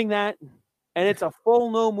him waiving that. And it's a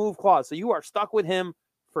full no move clause. So you are stuck with him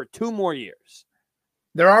for 2 more years.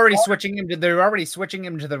 They're already switching him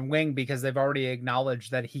to the wing because they've already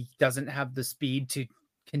acknowledged that he doesn't have the speed to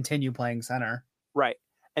continue playing center. Right.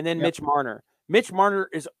 And then Mitch Marner. Mitch Marner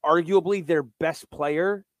is arguably their best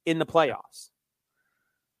player in the playoffs.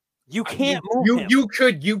 You can't move him.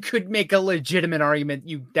 You could make a legitimate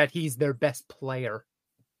argument that he's their best player.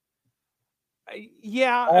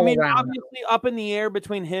 Yeah, all I mean, around. obviously up in the air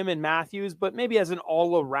between him and Matthews, but maybe as an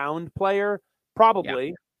all-around player,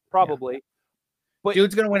 probably. But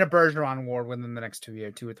dude's going to win a Bergeron award within the next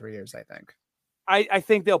 2 or 3 years, I think. I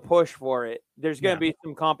think they'll push for it. There's going to be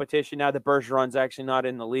some competition now that Bergeron's actually not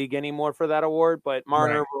in the league anymore for that award, but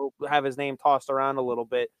Marner will have his name tossed around a little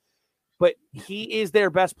bit. But he is their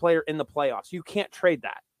best player in the playoffs. You can't trade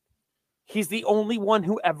that. He's the only one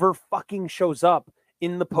who ever fucking shows up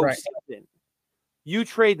in the postseason. Right. You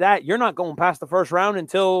trade that, you're not going past the first round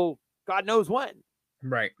until God knows when.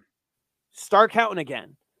 Right. Start counting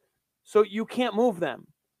again. So you can't move them.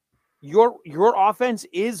 Your offense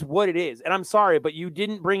is what it is. And I'm sorry, but you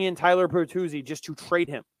didn't bring in Tyler Bertuzzi just to trade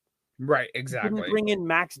him. Right, exactly. You didn't bring in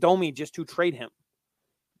Max Domi just to trade him.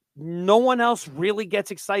 No one else really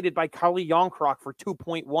gets excited by Kelly Yarncroc for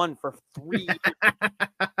 2.1 for 3 years.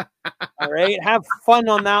 All right? Have fun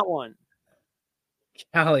on that one.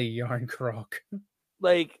 Kelly Yarncroc.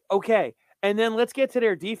 Okay. And then let's get to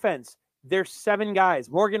their defense. There's 7 guys.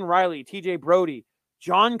 Morgan Rielly, TJ Brody,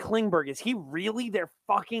 John Klingberg. Is he really their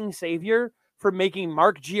fucking savior for making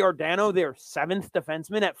Mark Giordano their 7th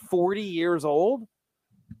defenseman at 40 years old?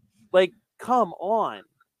 Come on.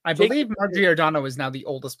 I believe Mark Giordano is now the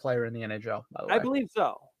oldest player in the NHL, by the way. I believe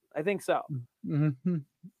so. I think so. Mm-hmm.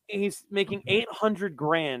 He's making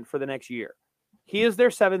 $800,000 for the next year. He is their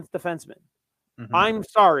 7th defenseman. Mm-hmm. I'm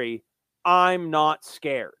sorry. I'm not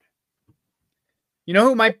scared. You know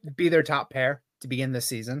who might be their top pair to begin this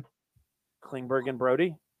season? Klingberg and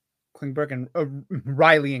Brody? Klingberg and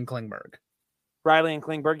Rielly and Klingberg. Rielly and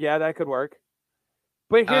Klingberg, yeah, that could work.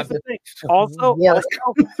 But here's the thing. Also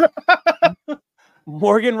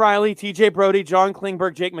Morgan Rielly, TJ Brody, John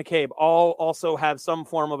Klingberg, Jake McCabe all also have some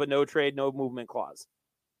form of a no trade, no movement clause.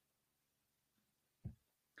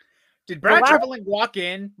 Did Brad Treliving walk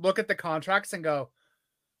in, look at the contracts, and go,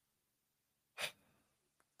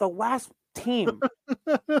 the last team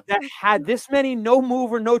that had this many no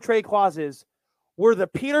move or no trade clauses were the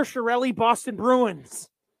Peter Chiarelli Boston Bruins.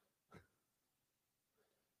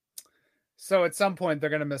 So at some point they're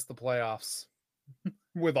going to miss the playoffs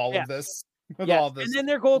with all of this. All this. And then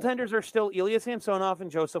their goaltenders are still Ilya Samsonov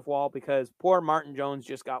and Joseph Woll because poor Martin Jones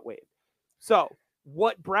just got waived. So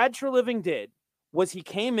what Brad Treliving did was he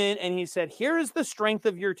came in and he said, here is the strength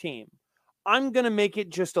of your team. I'm going to make it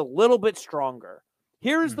just a little bit stronger.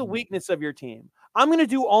 Here is the weakness of your team. I'm going to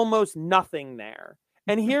do almost nothing there.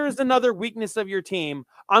 And here's another weakness of your team.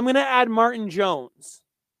 I'm going to add Martin Jones.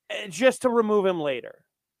 just to remove him later.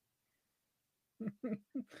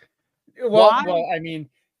 Well, I mean,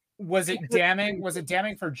 was it damning? Was it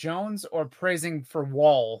damning for Jones or praising for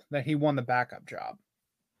Wall that he won the backup job?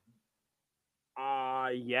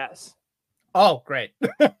 Yes. Oh, great.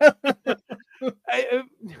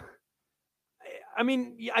 I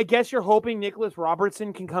mean, I guess you're hoping Nicholas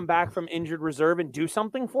Robertson can come back from injured reserve and do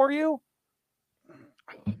something for you.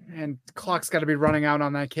 And clock's got to be running out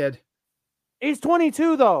on that kid. He's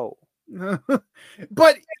 22, though.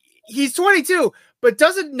 But he's 22, but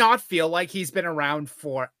does it not feel like he's been around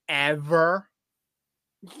forever?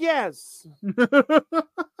 Yes.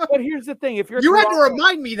 But here's the thing. If you Toronto, had to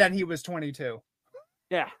remind me that he was 22.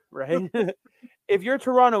 Yeah, right. If you're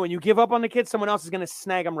Toronto and you give up on the kid, someone else is going to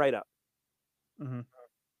snag him right up. Mm-hmm.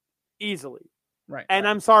 Easily. Right. And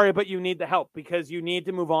I'm sorry, but you need the help because you need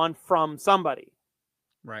to move on from somebody.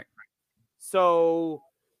 Right. So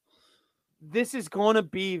this is going to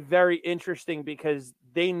be very interesting because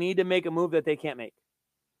they need to make a move that they can't make.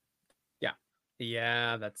 Yeah.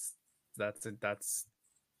 Yeah, that's a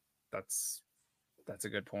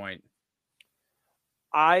good point.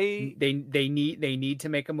 They need to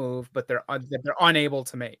make a move, but they're unable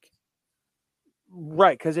to make.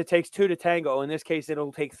 Right, because it takes 2 to tango. In this case,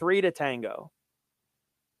 it'll take 3 to tango.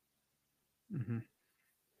 Mm-hmm.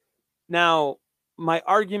 Now, my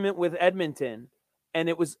argument with Edmonton, and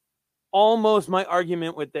it was almost my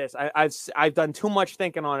argument with this. I've done too much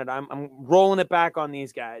thinking on it. I'm rolling it back on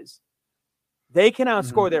these guys. They can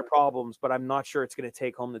outscore their problems, but I'm not sure it's going to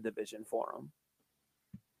take home the division for them.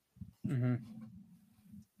 Mm-hmm.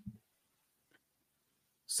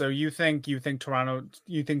 So you think Toronto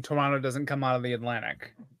doesn't come out of the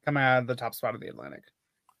Atlantic, come out of the top spot of the Atlantic?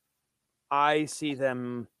 I see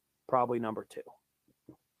them probably number 2.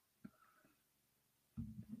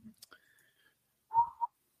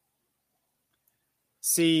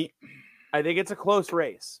 See, I think it's a close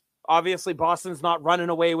race. Obviously, Boston's not running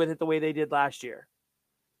away with it the way they did last year.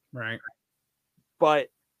 Right. But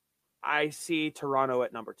I see Toronto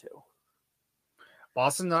at number 2.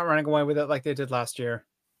 Boston not running away with it like they did last year.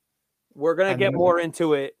 We're gonna get more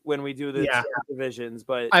into it when we do the divisions,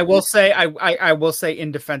 but I will say, I will say,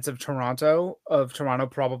 in defense of Toronto,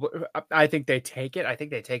 probably, I think they take it. I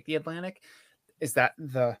think they take the Atlantic. Is that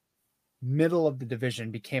the middle of the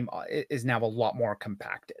division is now a lot more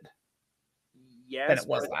compacted? Yes, than it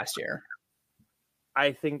was last year.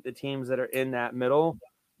 I think the teams that are in that middle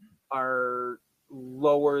are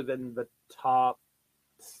lower than the top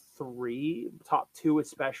 3, top 2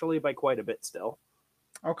 especially, by quite a bit still.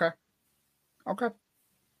 Okay.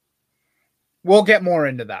 We'll get more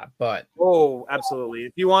into that, but absolutely.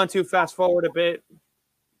 If you want to fast forward a bit,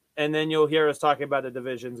 and then you'll hear us talking about the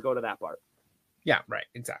divisions, go to that part. Yeah, right,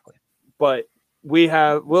 exactly. But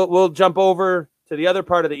we'll jump over to the other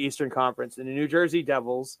part of the Eastern Conference, the New Jersey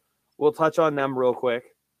Devils. We'll touch on them real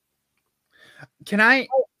quick. Can I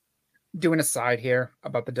do an aside here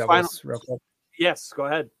about the Devils real quick? Yes, go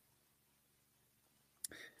ahead.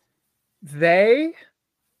 They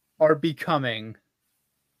are becoming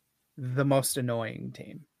the most annoying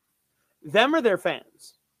team. Them or their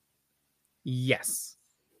fans? Yes.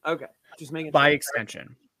 Okay. Just making by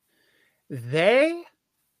extension. They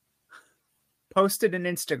posted an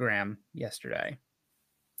Instagram yesterday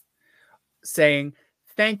saying,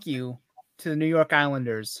 "Thank you to the New York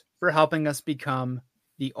Islanders for helping us become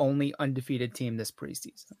the only undefeated team this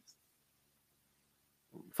preseason."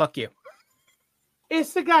 Fuck you.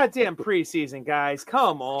 It's the goddamn preseason, guys.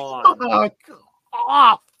 Come on.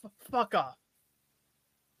 Fuck off.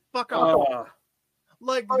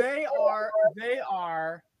 Like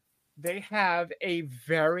they have a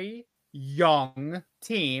very young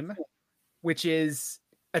team, which is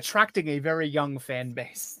attracting a very young fan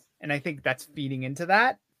base. And I think that's feeding into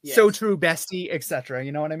that. Yes. So true, bestie, etc.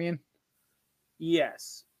 You know what I mean?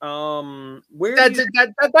 Yes. That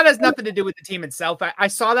has nothing to do with the team itself. I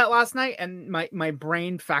saw that last night and my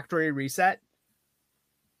brain factory reset.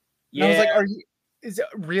 Yeah. And I was like, is it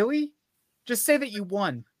really? Just say that you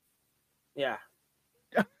won. Yeah.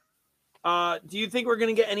 Do you think we're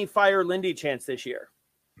going to get any Fire Lindy chance this year?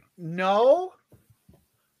 No.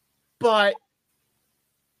 But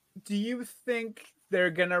do you think they're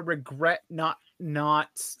going to regret not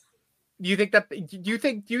do you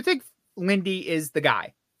think Lindy is the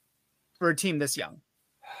guy for a team this young?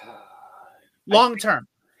 Long term.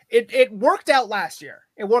 It worked out last year.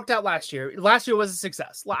 Last year was a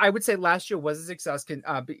success. I would say last year was a success,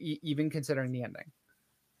 even considering the ending.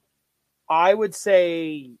 I would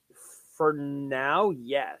say for now,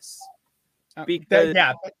 yes. Because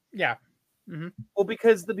yeah. Mm-hmm. Well,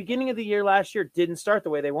 because the beginning of the year last year didn't start the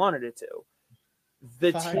way they wanted it to.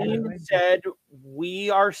 The team said we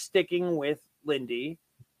are sticking with Lindy,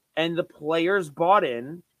 and the players bought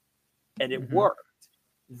in, and it worked.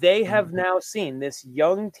 They have now seen this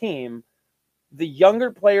young team. The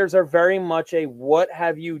younger players are very much a "what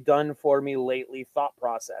have you done for me lately" thought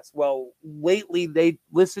process. Well, lately they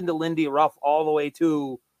listened to Lindy Ruff all the way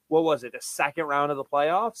to, what was it, the second round of the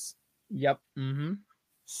playoffs? Yep.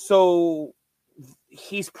 So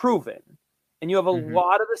he's proven, and you have a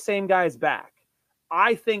lot of the same guys back.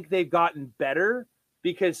 I think they've gotten better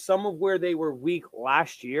because some of where they were weak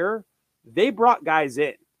last year, they brought guys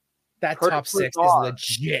in. That Curtis top six Lazar is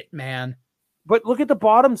legit, man. But look at the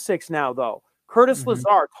bottom six now, though. Curtis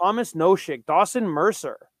Lazar, Thomas Nosek, Dawson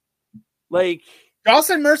Mercer. Like,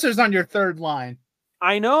 Dawson Mercer's on your third line.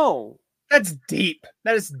 I know. That's deep.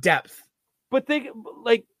 That is depth. But they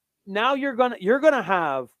like now you're gonna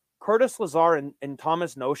have Curtis Lazar and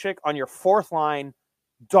Thomas Nosek on your fourth line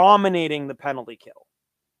dominating the penalty kill.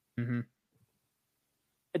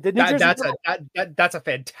 That's a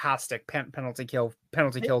fantastic penalty kill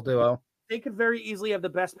duo. They could very easily have the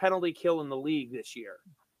best penalty kill in the league this year.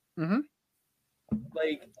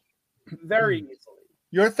 Like, very easily.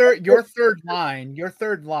 Your third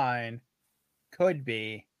line could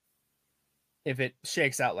be, if it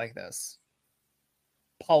shakes out like this,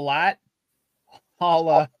 Palat,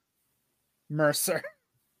 Holla, Mercer.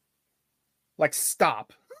 Like,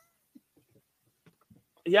 stop.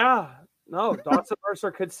 Yeah. No, Dawson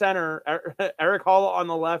Mercer could center Erik Haula on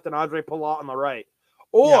the left and Andre Palat on the right.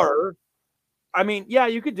 Or, I mean, yeah,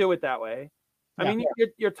 you could do it that way. I mean,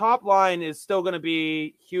 your top line is still going to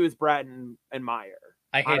be Hughes, Bratton, and Meyer.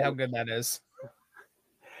 I hate how good that is.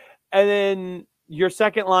 And then your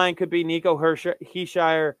second line could be Nico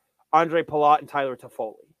Hischier, Andre Palat, and Tyler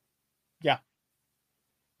Toffoli. Yeah.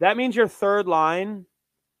 That means your third line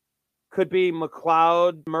could be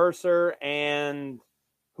McLeod, Mercer, and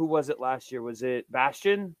who was it last year? Was it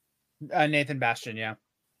Bastian? Nathan Bastian, yeah.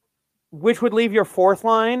 Which would leave your fourth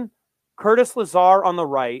line Curtis Lazar on the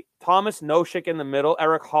right, Thomas Nosek in the middle,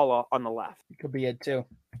 Erik Haula on the left. Could be it too.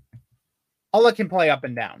 Haula can play up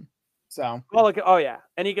and down. So oh yeah,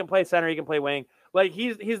 and he can play center, he can play wing. Like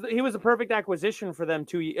he was a perfect acquisition for them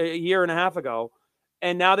a year and a half ago,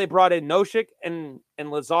 and now they brought in Nosek and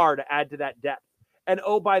Lazar to add to that depth. And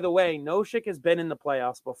oh, by the way, Nosek has been in the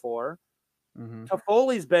playoffs before.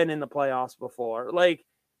 Toffoli's been in the playoffs before. Like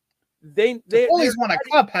Toffoli's won a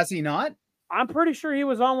cup, has he not? I'm pretty sure he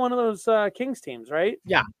was on one of those Kings teams, right?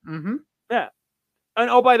 Yeah. Yeah. And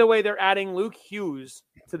oh, by the way, they're adding Luke Hughes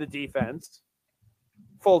to the defense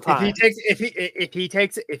full time. If he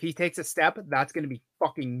takes a step, that's going to be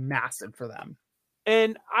fucking massive for them.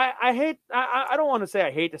 And I don't want to say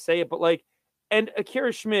I hate to say it, but like, and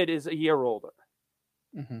Akira Schmid is a year older.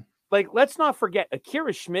 Like, let's not forget,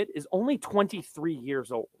 Akira Schmid is only 23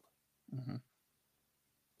 years old.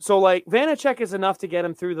 So like, Vanacek is enough to get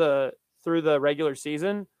him through the regular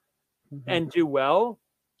season and do well.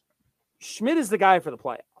 Schmid is the guy for the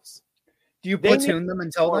playoffs. Do you platoon them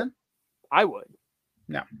until then? I would.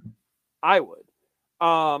 No. I would.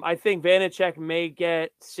 I think Vanacek may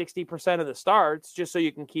get 60% of the starts just so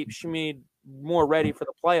you can keep Schmid more ready for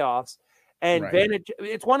the playoffs. And Vanacek,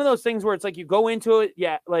 it's one of those things where it's like you go into it,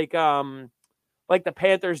 like the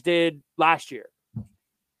Panthers did last year.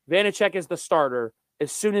 Vanacek is the starter.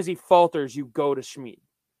 As soon as he falters, you go to Schmid.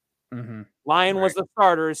 Lyon was the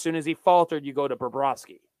starter. As soon as he faltered, you go to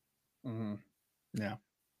Bobrovsky. Yeah.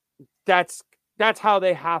 That's how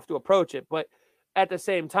they have to approach it. But at the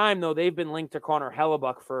same time, though, they've been linked to Connor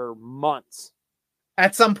Hellebuck for months.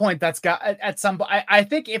 At some point, I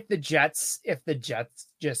think if the Jets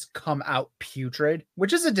just come out putrid,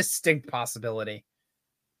 which is a distinct possibility,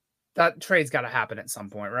 that trade's got to happen at some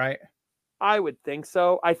point, right? I would think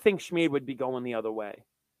so. I think Schmid would be going the other way.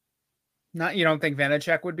 You don't think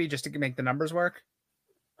Vanacek would be, just to make the numbers work?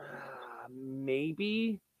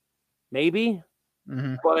 Maybe.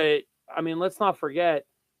 But I mean, let's not forget,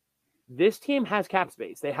 this team has cap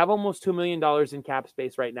space. They have almost $2 million in cap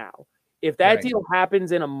space right now. If that deal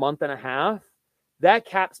happens in a month and a half, that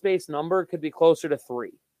cap space number could be closer to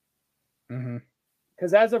 3.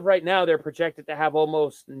 Because as of right now, they're projected to have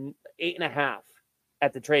almost 8.5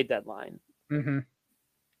 at the trade deadline.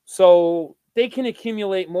 So they can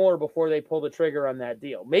accumulate more before they pull the trigger on that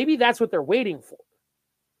deal. Maybe that's what they're waiting for.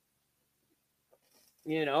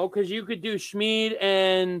 You know, because you could do Schmid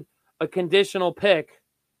and a conditional pick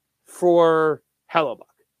for Hellebuck.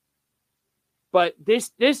 But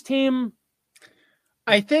this team,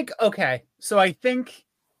 I think, okay. So I think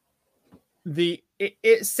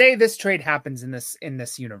say this trade happens in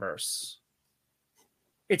this universe.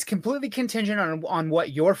 It's completely contingent on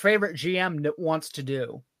what your favorite GM wants to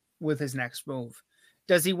do with his next move.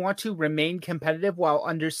 Does he want to remain competitive while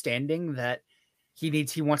understanding that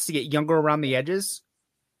he wants to get younger around the edges?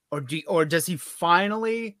 Or does he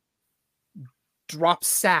finally drop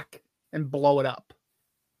sack and blow it up?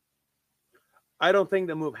 I don't think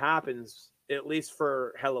the move happens, at least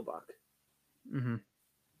for Hellebuck. Mm-hmm.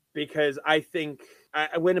 Because I think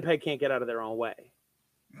Winnipeg can't get out of their own way.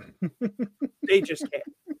 They just can't.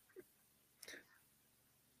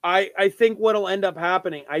 I think what'll end up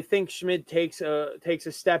happening, I think Schmid takes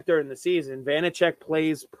a step during the season. Vanacek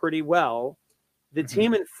plays pretty well. The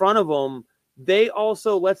team in front of them, they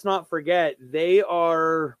also, let's not forget, they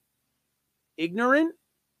are ignorant,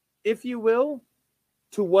 if you will,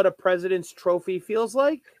 to what a President's Trophy feels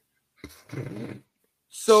like.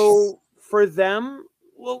 So for them,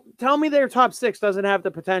 well, tell me their top six doesn't have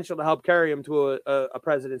the potential to help carry them to a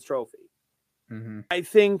President's Trophy. Mm-hmm. I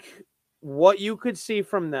think what you could see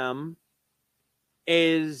from them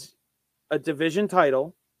is a division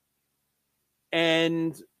title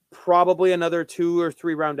and probably another 2 or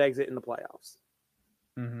 3 round exit in the playoffs.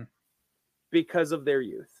 Mm-hmm. Because of their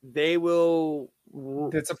youth. They will.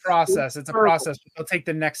 It's a process. It's a process. They'll take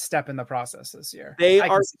the next step in the process this year. They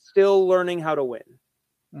are still learning how to win.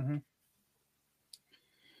 Mm-hmm.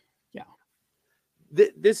 Yeah.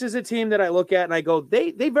 This is a team that I look at and I go,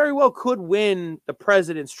 they very well could win the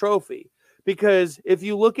President's Trophy. Because if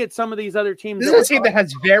you look at some of these other teams, this is a team that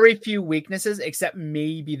has very few weaknesses, except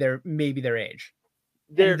maybe their age.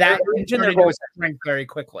 Their age and their strength very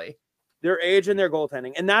quickly. Their age and their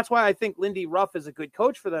goaltending. And that's why I think Lindy Ruff is a good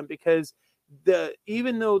coach for them, because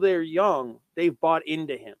even though they're young, they've bought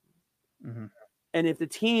into him. Mm-hmm. And if the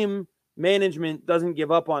team management doesn't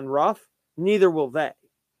give up on Ruff, neither will they.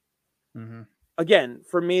 Mm-hmm. Again,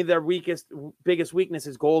 for me, their biggest weakness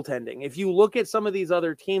is goaltending. If you look at some of these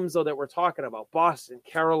other teams, though, that we're talking about, Boston,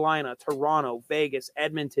 Carolina, Toronto, Vegas,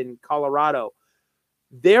 Edmonton, Colorado,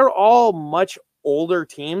 they're all much older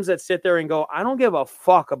teams that sit there and go, I don't give a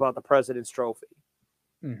fuck about the President's Trophy.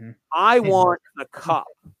 Mm-hmm. I want the cup.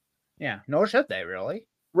 Yeah, nor should they, really.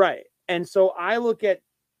 Right. And so I look at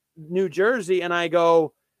New Jersey and I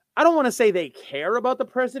go, I don't want to say they care about the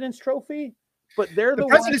President's Trophy, but they're the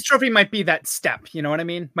President's Trophy might be that step. You know what I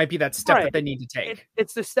mean? Might be that step that they need to take.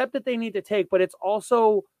 It's the step that they need to take, but it's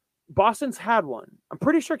also Boston's had one. I'm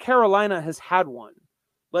pretty sure Carolina has had one.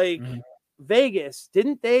 Like, Vegas,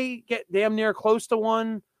 didn't they get damn near close to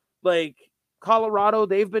one? Like Colorado,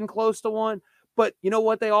 they've been close to one. But you know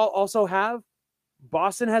what they all also have?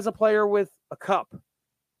 Boston has a player with a cup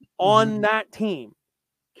on that team.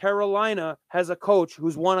 Carolina has a coach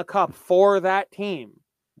who's won a cup for that team.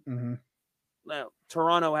 Mm-hmm. Now,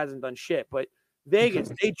 Toronto hasn't done shit, but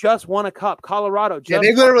Vegas, they just won a cup. Colorado just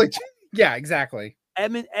they literally yeah, exactly.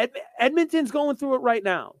 Edmonton's going through it right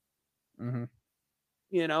now. Mm-hmm.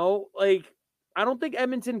 You know, like, I don't think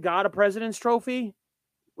Edmonton got a President's Trophy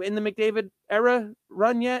in the McDavid era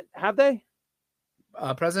run yet. Have they?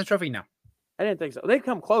 President's Trophy? No. I didn't think so. They've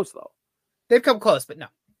come close, though. They've come close, but no.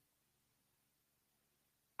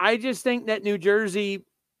 I just think that New Jersey,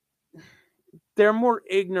 they're more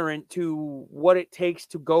ignorant to what it takes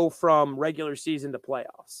to go from regular season to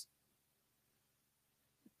playoffs.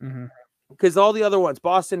 Because all the other ones,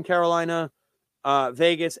 Boston, Carolina,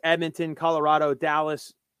 Vegas, Edmonton, Colorado,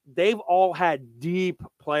 Dallas, they've all had deep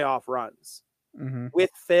playoff runs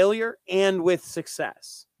with failure and with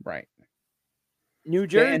success. Right. New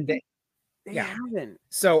Jersey, they haven't.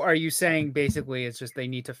 So are you saying basically it's just they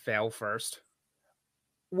need to fail first?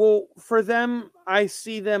 Well, for them, I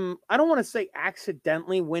see them, I don't want to say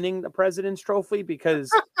accidentally winning the President's Trophy, because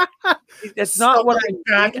it's not what I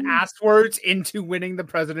back asswards into winning the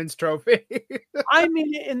President's Trophy. I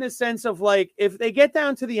mean it in the sense of, like, if they get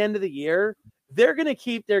down to the end of the year, they're going to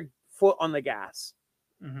keep their foot on the gas.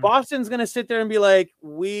 Boston's going to sit there and be like,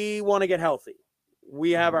 we want to get healthy.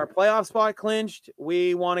 We have our playoff spot clinched.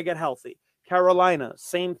 We want to get healthy. Carolina,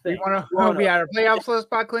 same thing. We want to be our playoff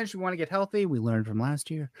spot clinched. We want to get healthy. We learned from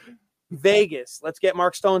last year. Vegas, let's get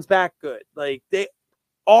Mark Stone's back good. Like,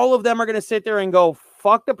 all of them are going to sit there and go,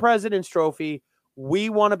 fuck the President's Trophy. We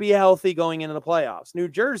want to be healthy going into the playoffs. New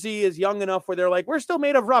Jersey is young enough where they're like, we're still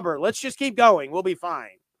made of rubber. Let's just keep going. We'll be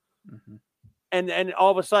fine. And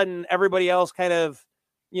all of a sudden, everybody else kind of,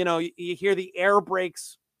 you know, you hear the air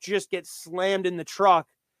brakes just get slammed in the truck.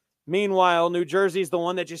 Meanwhile, New Jersey's the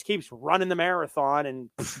one that just keeps running the marathon and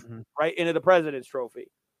right into the President's Trophy.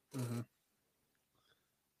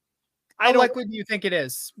 How likely do you think it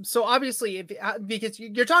is? So obviously, because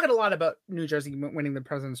you're talking a lot about New Jersey winning the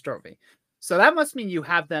President's Trophy, so that must mean you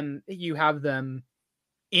have them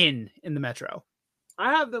in the Metro.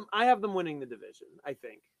 I have them winning the division, I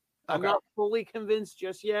think. Okay. I'm not fully convinced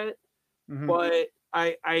just yet, but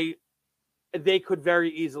they could very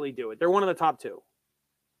easily do it. They're one of the top 2.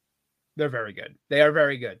 They're very good. They are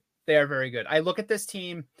very good. They are very good. I look at this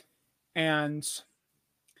team and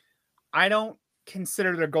I don't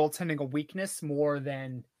consider their goaltending a weakness more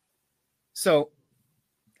than, so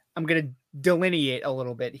I'm going to delineate a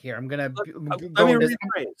little bit here. I'm going to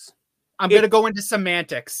go into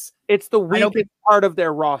semantics. It's the weakest part of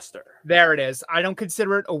their roster. There it is. I don't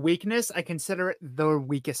consider it a weakness. I consider it the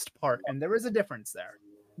weakest part. And there is a difference there.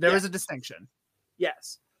 There is a distinction.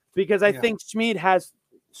 Yes. Because I think Schmid has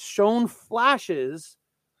shown flashes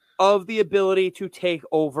of the ability to take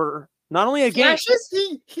over not only a game,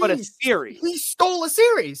 but a series. He stole a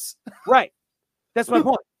series. Right. That's my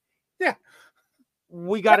point. Yeah.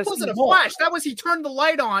 We got to see. That wasn't a flash. That was he turned the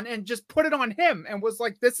light on and just put it on him and was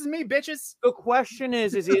like, "This is me, bitches." The question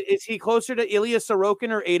is he closer to Ilya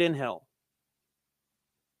Sorokin or Adin Hill?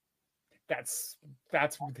 That's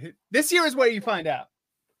this year is where you find out.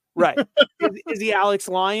 Right. Is he Alex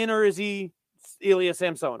Lyon or is he Ilya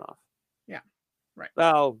Samsonov? Yeah. Right.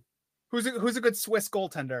 Oh, who's a good Swiss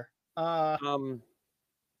goaltender? Because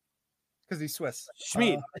he's Swiss.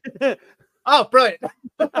 Schmid. Oh, brilliant.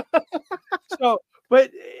 So, but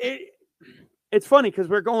it's funny because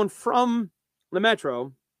we're going from the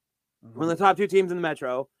Metro, one of the top 2 teams in the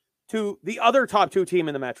Metro, to the other top 2 team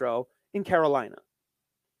in the Metro in Carolina.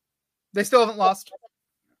 They still haven't lost.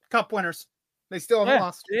 Cup winners. They still haven't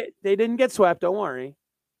lost. They didn't get swept. Don't worry.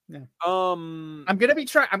 Yeah. I'm gonna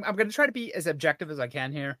try to be as objective as I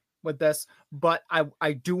can here with this, but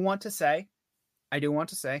I do want to say,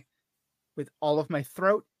 with all of my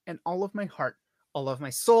throat and all of my heart, all of my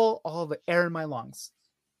soul, all of the air in my lungs,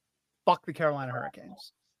 fuck the Carolina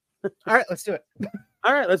Hurricanes. All right, let's do it.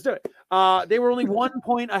 All right, let's do it. They were only 1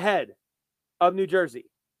 point ahead of New Jersey.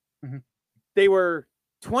 They were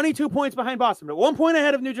 22 points behind Boston, but 1 point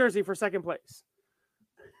ahead of New Jersey for second place.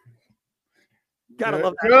 Gotta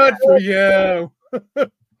love that. Good for you.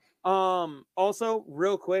 Also,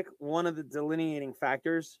 real quick, one of the delineating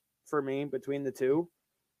factors for me between the two.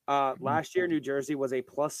 Last year, New Jersey was a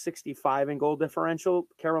plus 65 in goal differential.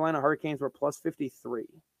 Carolina Hurricanes were plus 53.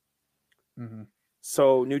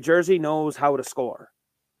 So New Jersey knows how to score.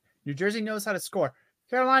 New Jersey knows how to score.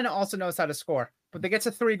 Carolina also knows how to score, but they get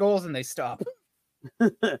to 3 goals and they stop.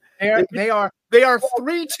 They are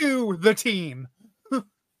 3-2 the team.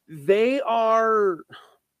 They are.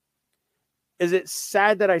 Is it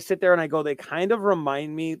sad that I sit there and I go, they kind of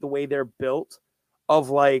remind me the way they're built of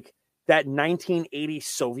like that 1980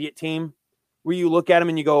 Soviet team where you look at them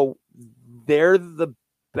and you go, they're the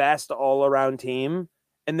best all around team.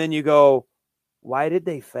 And then you go, why did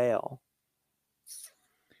they fail?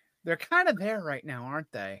 They're kind of there right now,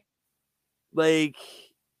 aren't they? Like,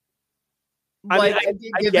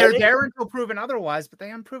 they're there until proven otherwise, but they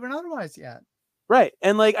haven't proven otherwise yet. Right.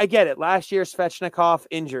 And like, I get it. Last year, Svechnikov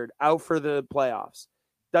injured, out for the playoffs.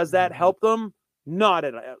 Does that help them? Not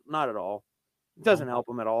at all. It doesn't help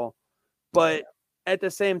them at all. But at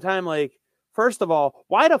the same time, like, first of all,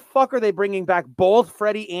 why the fuck are they bringing back both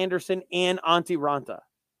Freddie Anderson and Antti Ranta?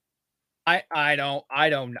 I don't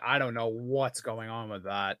know what's going on with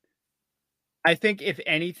that. I think if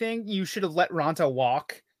anything, you should have let Ranta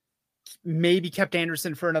walk, maybe kept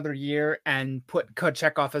Anderson for another year and put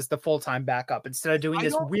Kochetkov as the full-time backup instead of doing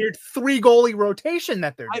this weird 3 goalie rotation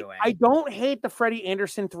that they're doing. I don't hate the Freddie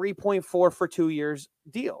Anderson 3.4 for 2 years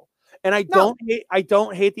deal. And I don't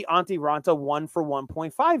hate the Antti Ranta 1 for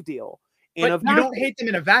 1.5 deal. But you don't hate them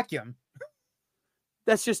in a vacuum.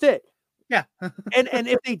 That's just it. Yeah. and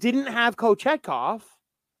if they didn't have Kochetkov,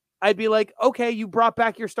 I'd be like, okay, you brought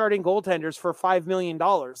back your starting goaltenders for $5 million.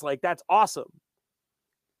 Like, that's awesome.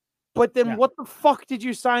 But then what the fuck did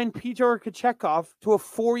you sign Peter Kochetkov to a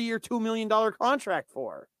 4-year, $2 million contract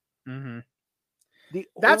for?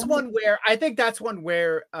 That's one where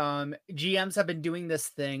GMs have been doing this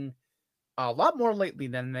thing a lot more lately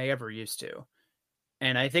than they ever used to.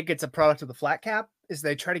 And I think it's a product of the flat cap is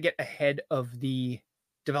they try to get ahead of the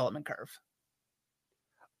development curve.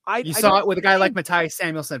 You saw it with a guy like Matthias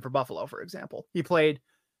Samuelsson for Buffalo, for example. He played,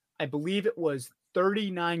 I believe it was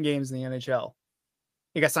 39 games in the NHL.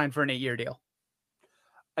 He got signed for an 8-year deal.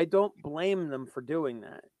 I don't blame them for doing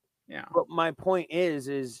that. Yeah. But my point is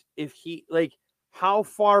if he, like, how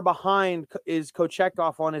far behind is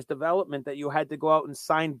Kochetkov on his development that you had to go out and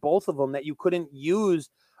sign both of them, that you couldn't use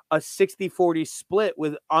a 60-40 split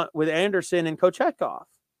with Anderson and Kochetkov?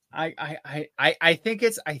 I think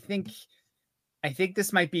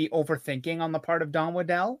this might be overthinking on the part of Don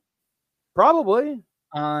Waddell. Probably.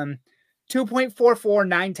 2.44,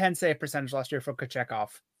 910 save percentage last year for Kochetkov.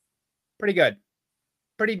 Pretty good.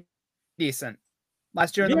 Pretty decent.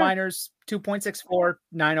 Last year in the minors, 2.64,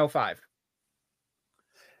 905.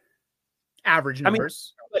 Average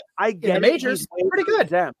numbers. I get in the majors, pretty good.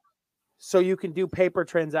 Them. So you can do paper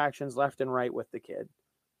transactions left and right with the kid.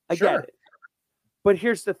 I get it. But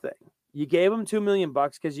here's the thing. You gave him $2 million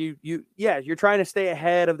because you're trying to stay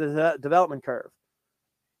ahead of the development curve.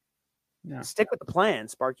 Yeah. Stick with the plan,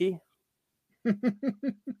 Sparky.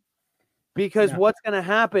 Because what's going to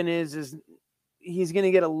happen is he's going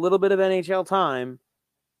to get a little bit of NHL time,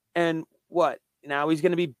 and what? Now he's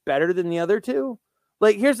going to be better than the other two?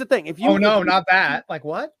 Like, here's the thing. Not that. Like,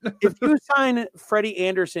 what? If you sign Freddie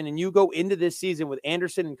Anderson and you go into this season with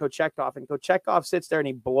Anderson and Kochetkov sits there and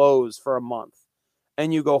he blows for a month,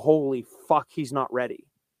 and you go, holy fuck, he's not ready.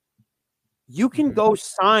 You can go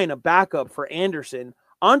sign a backup for Anderson.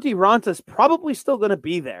 Antti Ranta's probably still going to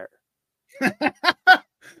be there.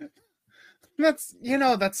 That's and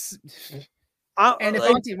if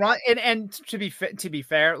Antti Ranta, and to be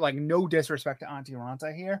fair, like, no disrespect to Antti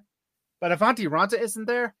Ranta here, but if Antti Ranta isn't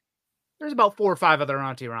there, there's about 4 or 5 other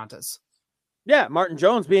Antti Rantas. Yeah, Martin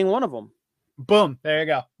Jones being one of them. Boom, there you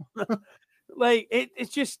go. Like,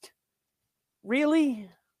 it's just really,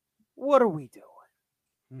 what are we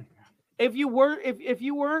doing? If you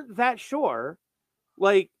weren't that sure,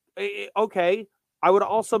 like, okay, I would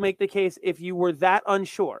also make the case if you were that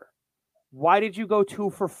unsure, why did you go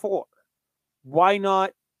 2 for 4? Why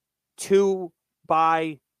not 2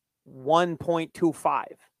 by 1.25?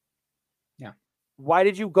 Yeah. Why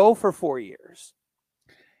did you go for 4 years?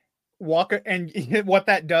 Walker, and what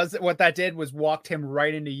that did was walked him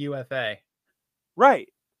right into UFA. Right.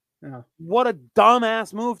 Yeah. What a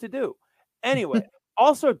dumbass move to do. Anyway,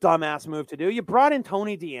 also dumbass move to do. You brought in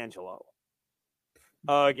Tony DeAngelo.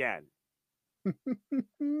 Again.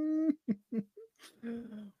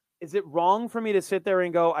 Is it wrong for me to sit there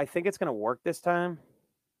and go, I think it's going to work this time?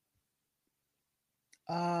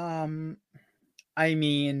 I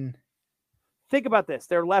mean, think about this.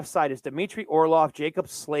 Their left side is Dmitry Orlov, Jacob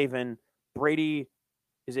Slavin, Brady.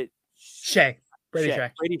 Is it Shea?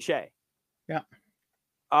 Brady Shea. Yeah.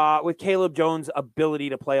 With Caleb Jones' ability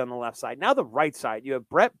to play on the left side. Now the right side, you have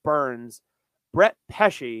Brett Burns, Brett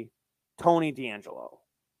Pesce, Tony DeAngelo.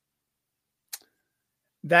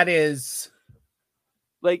 That is,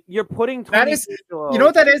 like, you're putting Tony that is, DeAngelo. You know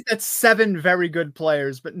what that is? That's 7 very good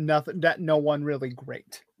players, but no one really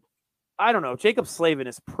great. I don't know. Jacob Slavin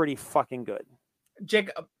is pretty fucking good.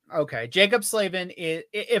 Jacob Slavin is,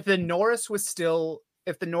 if the Norris was still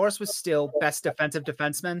best defensive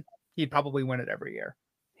defenseman, he'd probably win it every year.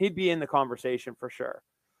 He'd be in the conversation for sure.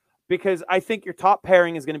 Because I think your top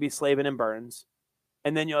pairing is going to be Slavin and Burns.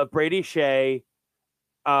 And then you'll have Brady Shea,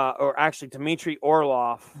 or actually Dmitry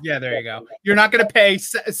Orlov. Yeah, there you go. You're not going to pay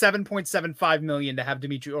 $7.75 million to have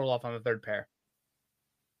Dmitry Orlov on the third pair.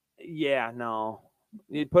 Yeah, no.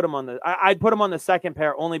 You'd put him on I'd put him on the second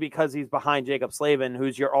pair only because he's behind Jacob Slavin,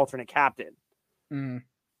 who's your alternate captain. Mm.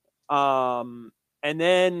 And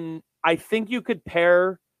then I think you could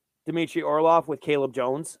pair Dmitry Orlov with Caleb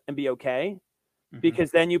Jones and be okay. Mm-hmm. Because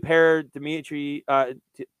then you pair Tony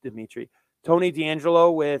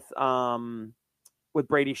DeAngelo with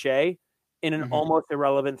Brady Shea in an almost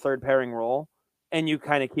irrelevant third pairing role, and you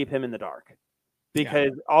kind of keep him in the dark.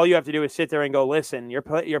 Because all you have to do is sit there and go, listen, you're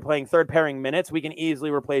playing third pairing minutes. We can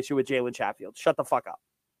easily replace you with Jalen Chatfield. Shut the fuck up.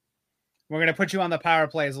 We're going to put you on the power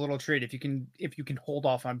play as a little treat if you can hold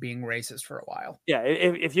off on being racist for a while. Yeah,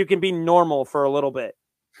 if you can be normal for a little bit.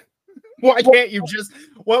 Why can't you just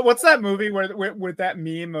what's that movie with that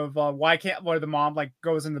meme of where the mom like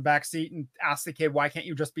goes in the back seat and asks the kid, why can't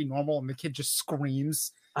you just be normal? And the kid just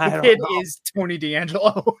screams. The kid is Tony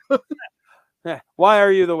DeAngelo. Why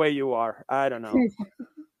are you the way you are? I don't know.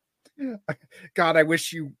 God, I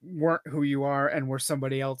wish you weren't who you are and were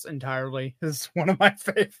somebody else entirely. This is one of my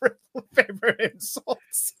favorite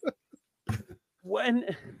insults. When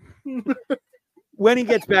he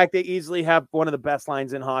gets back, they easily have one of the best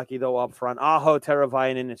lines in hockey, though, up front. Aho,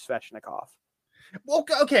 Teravainen, and Svechnikov. Well,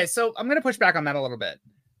 okay, so I'm going to push back on that a little bit.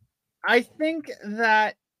 I think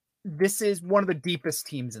that this is one of the deepest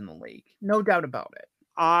teams in the league. No doubt about it.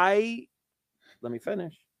 Let me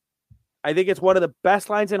finish. I think it's one of the best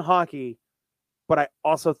lines in hockey, but I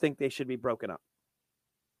also think they should be broken up.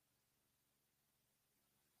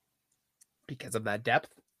 Because of that depth?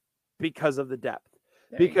 Because of the depth.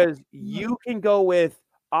 Because you can go with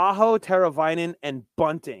Aho, Teravainen, and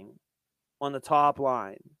Bunting on the top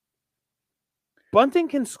line. Bunting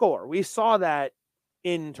can score. We saw that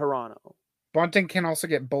in Toronto. Bunting can also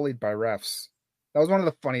get bullied by refs. That was one of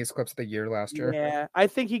the funniest clips of the year last year. Yeah, I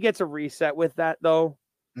think he gets a reset with that though.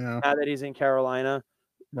 Yeah. Now that he's in Carolina,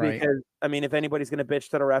 Right. because I mean, if anybody's going to bitch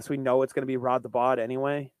to the refs, we know it's going to be Rod the Bod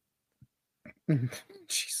anyway.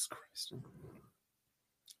 Jesus Christ.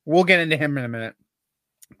 We'll get into him in a minute,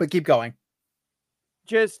 but keep going.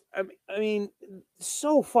 Just, I mean,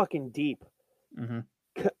 so fucking deep. Mm-hmm.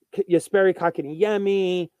 Jesperi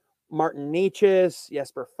Kotkaniemi, Martin Necas,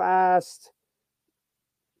 Jesper Fast,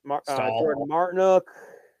 Jordan Martinook,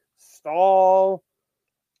 Stahl,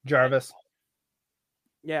 Jarvis.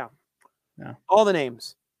 Yeah. Yeah. All the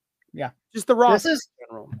names. Yeah. Just the roster.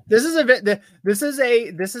 This is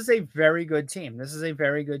a very good team. This is a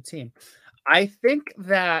very good team. I think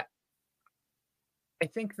that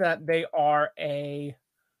they are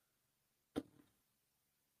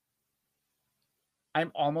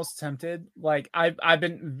I'm almost tempted. Like I've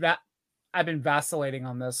been vacillating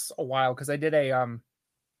on this a while because I did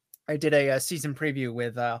a season preview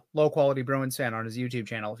with Low Quality Bruins fan on his YouTube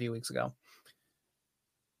channel a few weeks ago.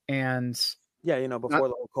 And yeah, before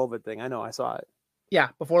the whole COVID thing. I know, I saw it. Yeah,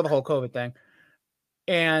 before the whole COVID thing.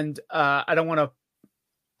 And I don't want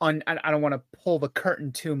to pull the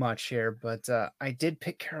curtain too much here, but I did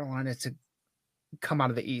pick Carolina to come out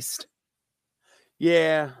of the East.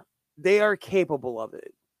 Yeah, they are capable of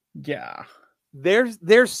it. Yeah.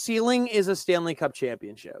 Their ceiling is a Stanley Cup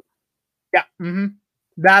championship. Yeah. Mm-hmm.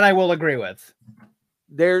 That I will agree with.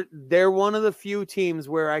 They're one of the few teams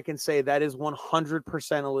where I can say that is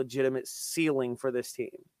 100% a legitimate ceiling for this team.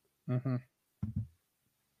 Mm-hmm.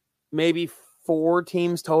 Maybe 4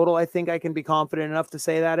 teams total, I think I can be confident enough to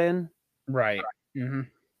say that in. Right. Mm-hmm.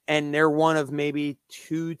 And they're one of maybe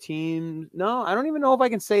 2 teams. No, I don't even know if I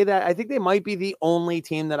can say that. I think they might be the only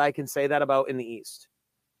team that I can say that about in the East.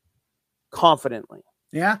 Confidently.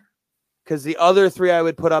 Yeah. Because the other 3 I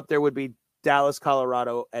would put up there would be Dallas,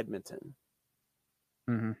 Colorado, Edmonton.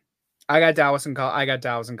 Mm-hmm. I got Dallas in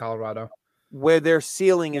Colorado. Where their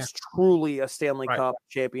ceiling is truly a Stanley Cup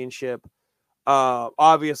championship.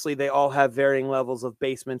 Obviously, they all have varying levels of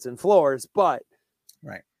basements and floors, but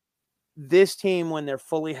this team, when they're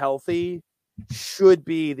fully healthy, should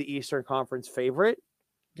be the Eastern Conference favorite.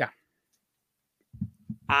 Yeah.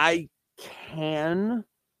 I can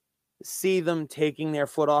see them taking their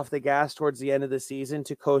foot off the gas towards the end of the season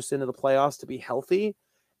to coast into the playoffs to be healthy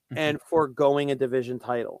and foregoing a division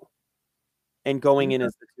title and going in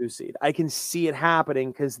as the 2 seed. I can see it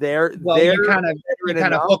happening because they're you kind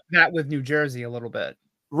of hook that with New Jersey a little bit.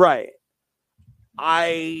 Right.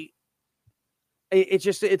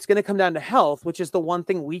 It's going to come down to health, which is the one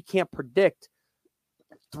thing we can't predict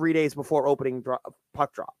 3 days before opening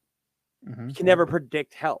puck drop. Mm-hmm. You can never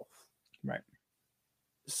predict health. Right.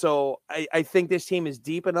 So I think this team is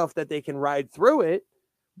deep enough that they can ride through it.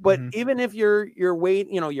 But even if you're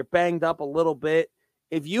you're banged up a little bit,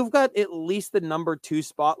 if you've got at least the number 2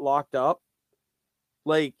 spot locked up,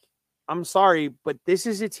 like, I'm sorry, but this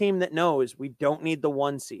is a team that knows we don't need the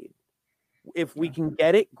 1 seed. If we can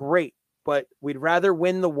get it, great. But we'd rather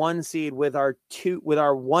win the 1 seed with our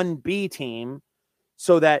 1B team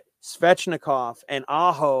so that Svechnikov and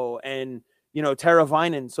Aho and,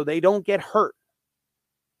 Teravainen, so they don't get hurt.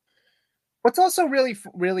 What's also really,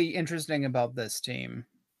 really interesting about this team,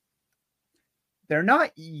 they're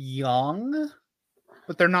not young,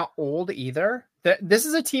 but they're not old either. This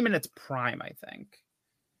is a team in its prime, I think.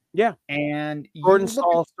 Yeah. And Gordon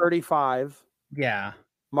Stahl's 35. Yeah.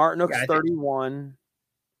 Martinook's 31.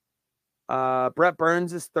 Brett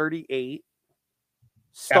Burns is 38.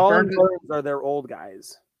 Stahl and Burns are their old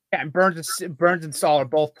guys. Yeah, and Burns and Stahl are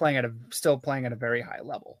both still playing at a very high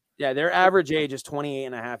level. Yeah, their average age is 28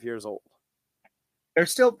 and a half years old.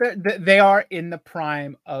 They are in the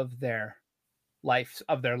prime of their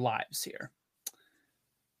lives here.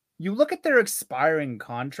 You look at their expiring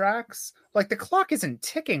contracts, like the clock isn't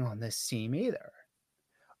ticking on this team either.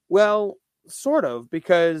 Well, sort of,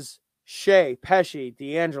 because Shea, Pesce,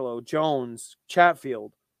 D'Angelo, Jones,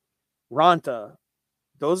 Chatfield, Ronta,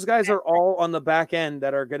 those guys are all on the back end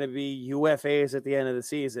that are going to be UFAs at the end of the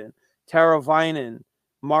season. Teravainen,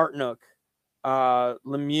 Martinook,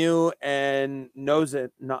 Lemieux, and Notion.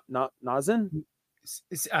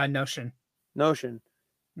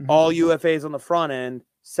 Mm-hmm. All UFAs on the front end.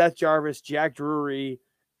 Seth Jarvis, Jack Drury,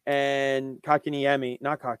 and Kotkaniemi.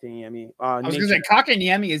 Not Kotkaniemi. I was going to say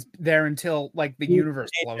Kotkaniemi is there until the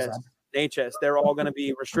universe blows up. Necas. They're all going to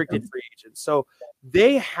be restricted free agents. So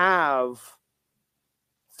they have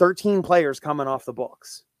 13 players coming off the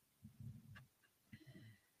books.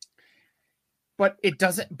 But it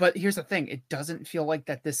doesn't. But here's the thing: it doesn't feel like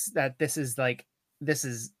that. This is like this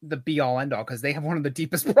is the be all end all because they have one of the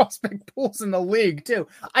deepest prospect pools in the league too.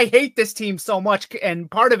 I hate this team so much, and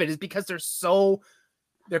part of it is because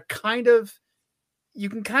they're kind of, you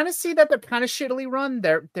can kind of see that they're kind of shittily run.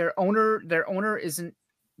 Their owner isn't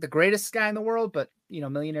the greatest guy in the world, but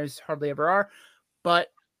millionaires hardly ever are.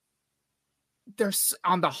 But there's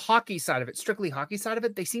on the hockey side of it, strictly hockey side of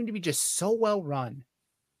it, they seem to be just so well run.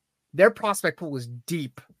 Their prospect pool is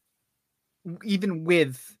deep, even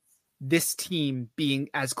with this team being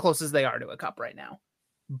as close as they are to a cup right now.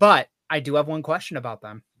 But I do have one question about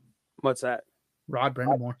them. What's that? Rod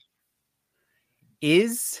Brind'Amour.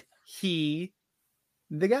 Is he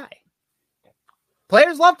the guy?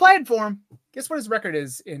 Players love playing for him. Guess what his record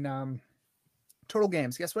is in total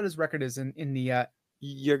games? Guess what his record is in the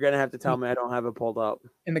You're gonna have to tell me. I don't have it pulled up.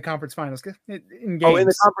 In the conference finals. In games. Oh, in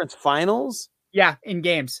the conference finals? Yeah, in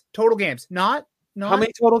games. Total games. Not How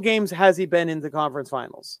many total games has he been in the conference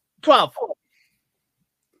finals? 12.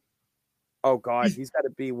 Oh God, he's got to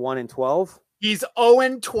be 1-12. He's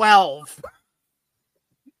 0-12.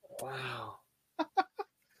 Wow.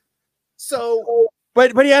 So,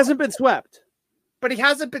 but he hasn't been swept. But he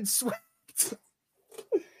hasn't been swept.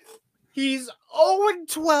 He's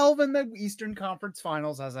 0-12 in the Eastern Conference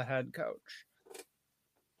Finals as a head coach.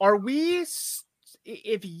 Are we,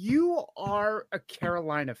 if you are a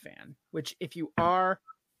Carolina fan, which if you are,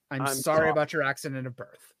 I'm sorry about your accident of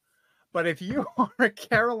birth. But if you are a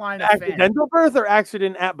Carolina fan. Accidental birth or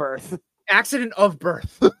accident at birth? Accident of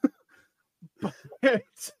birth.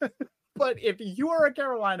 But if you are a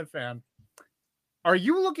Carolina fan, are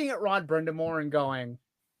you looking at Rod Brind'Amour and going,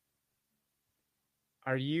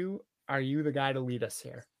 are you the guy to lead us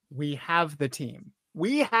here? We have the team.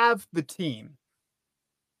 We have the team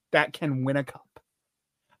that can win a cup.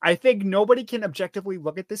 I think nobody can objectively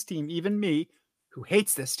look at this team, even me, who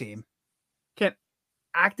hates this team, can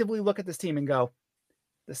actively look at this team and go,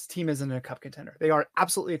 this team isn't a cup contender. They are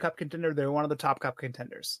absolutely a cup contender. They're one of the top cup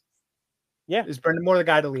contenders. Yeah. Is Brind'Amour the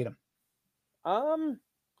guy to lead them?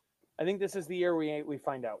 I think this is the year we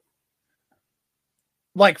find out.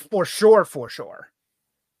 Like for sure.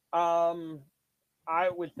 I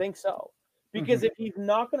would think so. Because if he's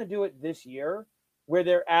not going to do it this year, where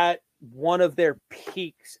they're at one of their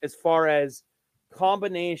peaks as far as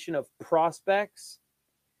combination of prospects,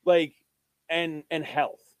 like and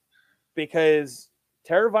health, because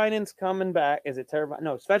Teravainen's coming back. Is it Teravainen?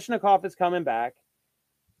 No, Svechnikov is coming back.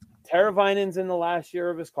 Teravainen's in the last year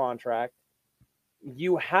of his contract.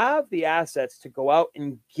 You have the assets to go out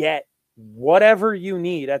and get whatever you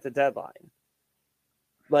need at the deadline.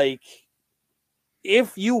 Like,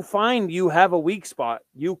 if you find you have a weak spot,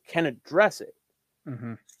 you can address it.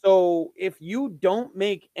 Mm-hmm. So if you don't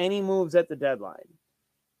make any moves at the deadline,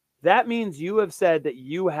 that means you have said that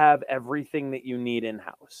you have everything that you need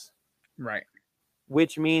in-house. Right.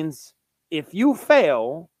 Which means if you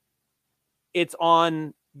fail, it's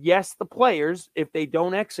on, yes, the players, if they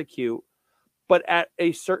don't execute, but at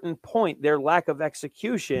a certain point, their lack of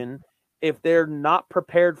execution, if they're not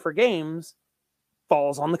prepared for games,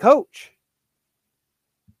 falls on the coach.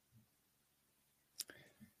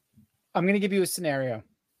 I'm going to give you a scenario.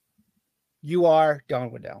 You are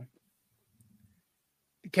Don Waddell.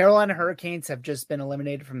 The Carolina Hurricanes have just been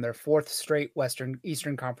eliminated from their fourth straight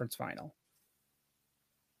Eastern Conference final.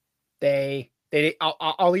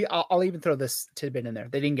 I'll even throw this tidbit in there.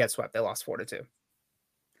 They didn't get swept. They lost 4-2.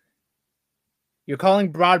 You're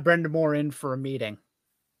calling Rod Brind'Amour in for a meeting.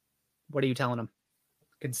 What are you telling him?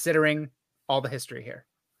 Considering all the history here.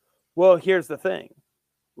 Well, here's the thing.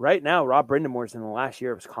 Right now, Rod Brind'Amour's in the last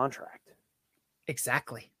year of his contract.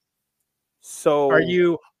 Exactly. So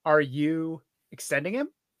are you extending him,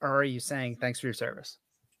 or are you saying thanks for your service?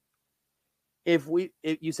 If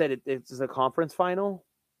you said it's a conference final.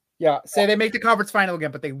 Yeah. Say they make the conference final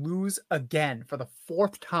again, but they lose again for the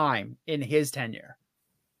fourth time in his tenure.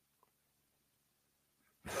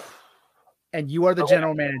 And you are the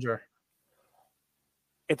general manager.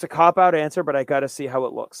 It's a cop-out answer, but I got to see how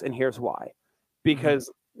it looks. And here's why.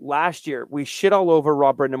 Because last year we shit all over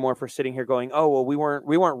Rod Brind'Amour for sitting here going, oh, well, we weren't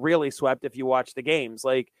really swept if you watch the games.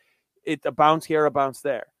 Like, it's a bounce here, a bounce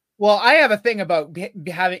there. Well, I have a thing about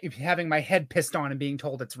having my head pissed on and being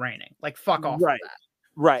told it's raining. Like, fuck off. Right.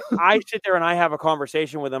 Right. I sit there and I have a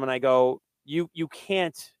conversation with them and I go, you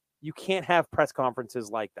can't have press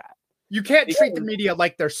conferences like that. You can't treat the media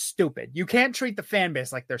like they're stupid. You can't treat the fan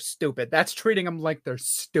base like they're stupid. That's treating them like they're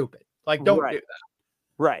stupid. Like, don't do that.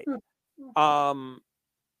 Right.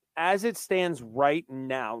 As it stands right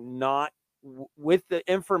now, not with the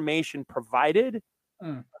information provided,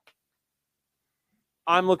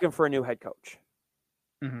 I'm looking for a new head coach.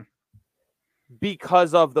 Mm-hmm.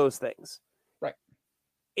 Because of those things. Right.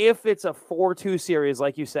 if it's a 4-2 series,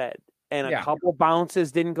 like you said, and a Yeah. couple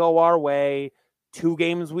bounces didn't go our way, 2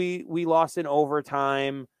 games we lost in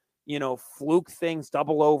overtime, fluke things,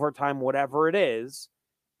 double overtime, whatever it is,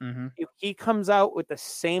 if he comes out with the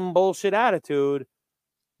same bullshit attitude,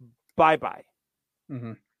 bye-bye.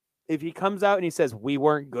 If he comes out and he says, we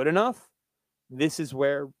weren't good enough, this is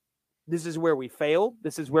where we failed,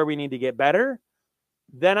 this is where we need to get better,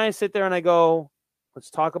 then I sit there and I go, let's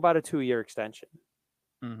talk about a 2-year extension.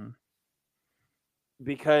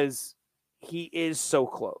 Because he is so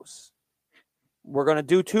close. We're going to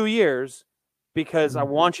do 2 years because I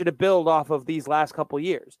want you to build off of these last couple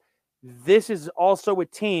years. This is also a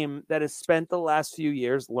team that has spent the last few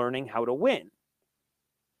years learning how to win.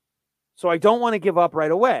 So I don't want to give up right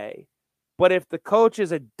away. But if the coach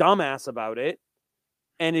is a dumbass about it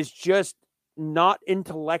and is just not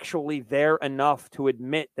intellectually there enough to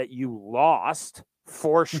admit that you lost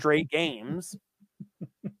 4 straight games,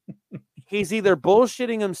 he's either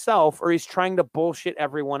bullshitting himself or he's trying to bullshit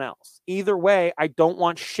everyone else. Either way, I don't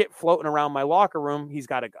want shit floating around my locker room. He's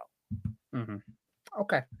got to go.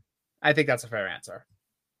 Okay. I think that's a fair answer.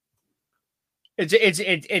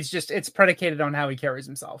 It's predicated on how he carries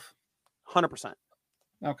himself. 100%.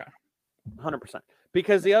 Okay. 100%.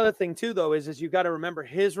 Because the other thing too, though, is you got to remember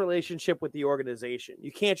his relationship with the organization.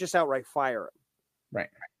 You can't just outright fire him. Right.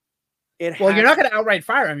 You're not going to outright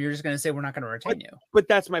fire him. You're just going to say we're not going to retain you. But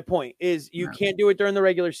that's my point. Is you can't do it during the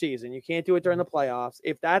regular season. You can't do it during the playoffs.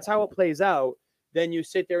 If that's how it plays out, then you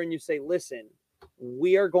sit there and you say, "Listen,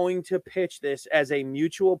 we are going to pitch this as a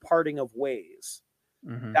mutual parting of ways.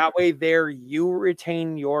 That way, you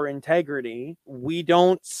retain your integrity. We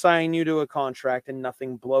don't sign you to a contract and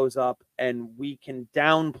nothing blows up, and we can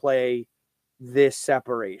downplay this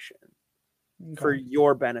separation for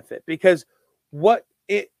your benefit." Because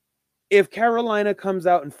if Carolina comes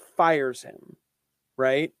out and fires him,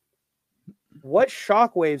 right? What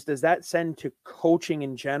shockwaves does that send to coaching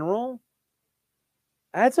in general?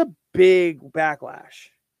 That's a big backlash.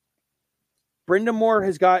 Brenda Moore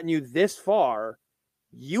has gotten you this far.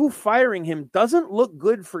 You firing him doesn't look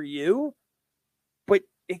good for you, but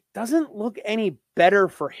it doesn't look any better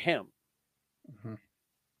for him.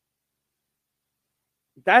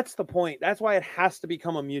 That's the point. That's why it has to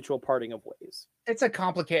become a mutual parting of ways. It's a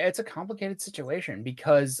complicated situation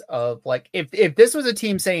because of like if this was a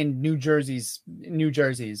team saying New Jersey's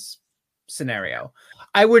scenario,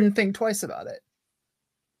 I wouldn't think twice about it.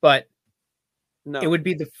 But it would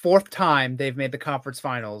be the 4th time they've made the conference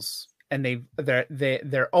finals, and they're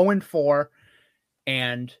 0-4,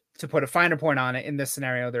 and to put a finer point on it, in this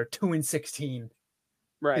scenario, they're 2-16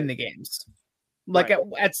 in the games. Like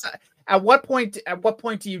at what point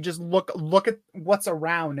do you just look at what's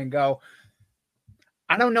around and go,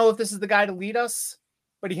 I don't know if this is the guy to lead us,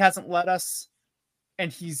 but he hasn't led us,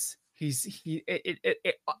 and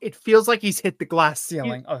it feels like he's hit the glass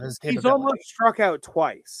ceiling of his capability. He's almost struck out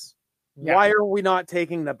twice. Yeah. Why are we not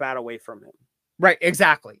taking the bat away from him? Right,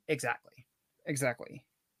 exactly.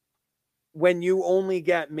 When you only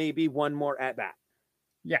get maybe one more at bat.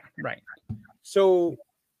 Yeah, right. So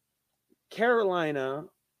Carolina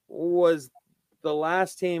was the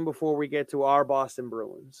last team before we get to our Boston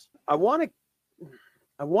Bruins. I want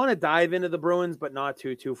to dive into the Bruins, but not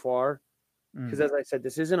too far. Because as I said,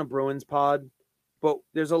 this isn't a Bruins pod, but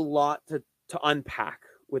there's a lot to unpack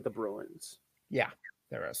with the Bruins. Yeah,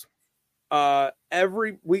 there is.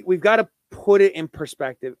 We've got to put it in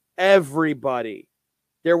perspective. Everybody,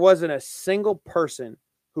 there wasn't a single person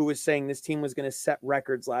who was saying this team was going to set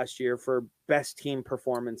records last year for best team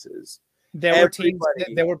performances. There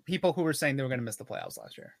were people who were saying they were going to miss the playoffs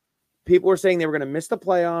last year. People were saying they were going to miss the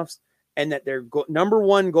playoffs, and that their number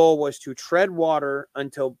one goal was to tread water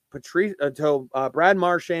until Brad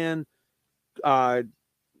Marchand, Matt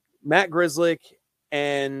Grzelcyk,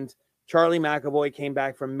 and Charlie McAvoy came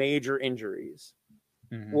back from major injuries.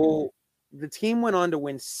 Well, the team went on to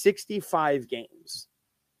win 65 games,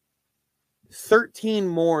 13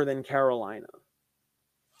 more than Carolina.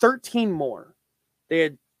 13 more. They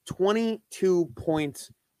had 22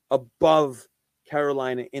 points above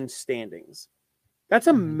Carolina in standings. That's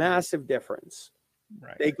a massive difference.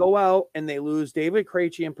 Right. They go out and they lose David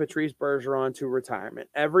Krejci and Patrice Bergeron to retirement.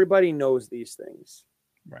 Everybody knows these things.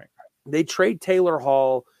 Right. They trade Taylor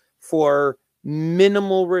Hall for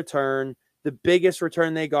minimal return. The biggest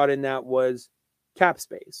return they got in that was cap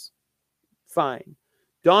space. Fine.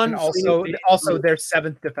 Also their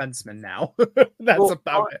 7th defenseman now. That's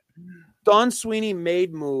about it. Don Sweeney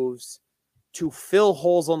made moves to fill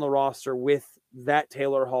holes on the roster with that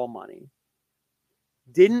Taylor Hall money.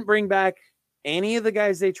 Didn't bring back any of the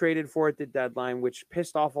guys they traded for at the deadline, which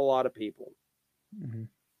pissed off a lot of people.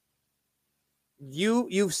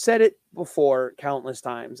 you've said it before countless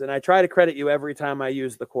times, and I try to credit you every time I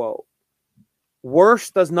use the quote. Worse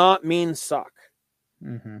does not mean suck.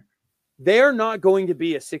 Mm-hmm. They're not going to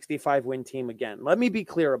be a 65-win team again. Let me be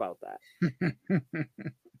clear about that.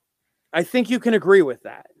 I think you can agree with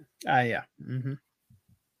that. Yeah. Mm-hmm.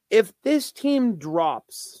 If this team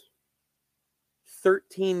drops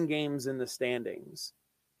 13 games in the standings,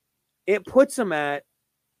 it puts them at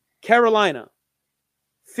Carolina,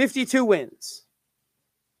 52 wins,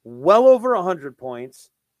 well over 100 points,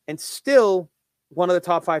 and still one of the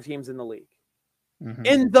top 5 teams in the league. Mm-hmm.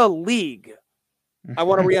 In the league. I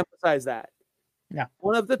want to reemphasize that. Yeah.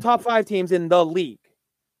 One of the top 5 teams in the league.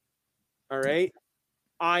 All right.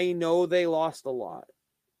 I know they lost a lot,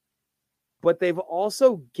 but they've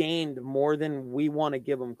also gained more than we want to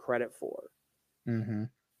give them credit for. Mm-hmm.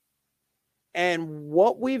 And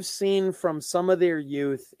what we've seen from some of their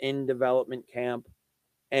youth in development camp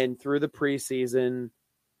and through the preseason,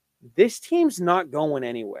 this team's not going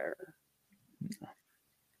anywhere.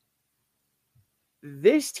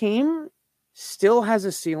 This team still has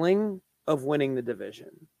a ceiling of winning the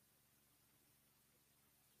division.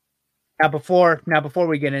 Now before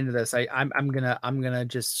we get into this, I'm gonna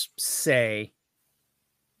just say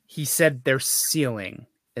he said their ceiling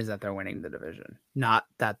is that they're winning the division, not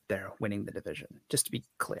that they're winning the division. Just to be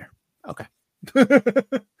clear. Okay.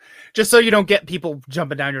 Just so you don't get people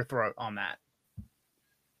jumping down your throat on that.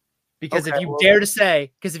 Because if you dare to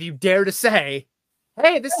say,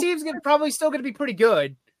 hey, this team's probably still gonna be pretty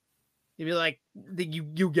good, you'd be like,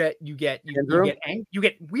 you get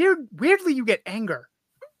anger.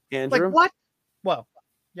 Andrew? Like what? Well,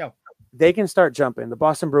 yo. They can start jumping. The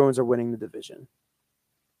Boston Bruins are winning the division.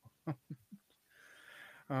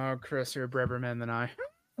 Oh, Chris, you're a braver man than I.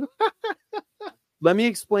 Let me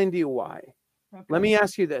explain to you why. Okay. Let me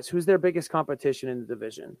ask you this. Who's their biggest competition in the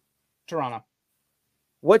division? Toronto.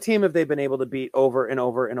 What team have they been able to beat over and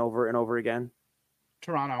over and over and over again?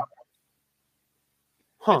 Toronto.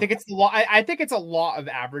 Huh. I think it's a law of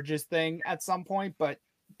averages thing at some point, but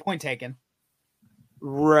point taken.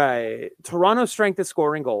 Right. Toronto's strength is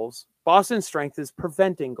scoring goals. Boston's strength is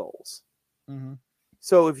preventing goals. Mm-hmm.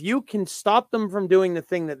 So if you can stop them from doing the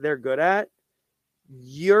thing that they're good at,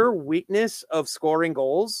 your weakness of scoring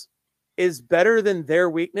goals is better than their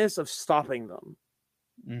weakness of stopping them.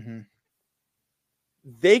 Mm-hmm.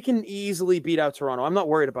 They can easily beat out Toronto. I'm not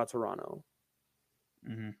worried about Toronto.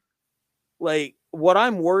 Mm-hmm. Like, what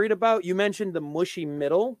I'm worried about, you mentioned the mushy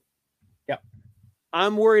middle. Yep.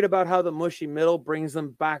 I'm worried about how the mushy middle brings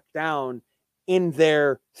them back down in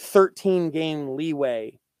their 13-game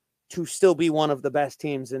leeway to still be one of the best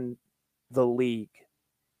teams in the league.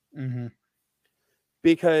 Mm-hmm.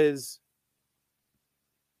 Because,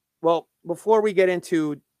 well, before we get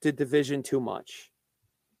into the division too much,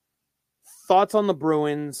 thoughts on the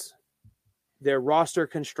Bruins, their roster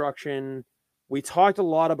construction. We talked a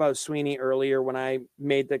lot about Sweeney earlier when I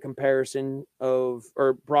made the comparison or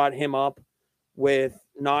brought him up with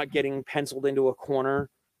not getting penciled into a corner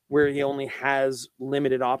where he only has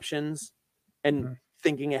limited options. And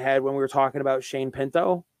thinking ahead when we were talking about Shane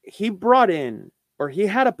Pinto, he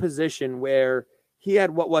had a position where he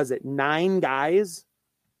had, 9 guys,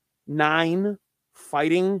 9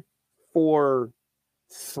 fighting for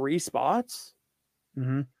 3 spots.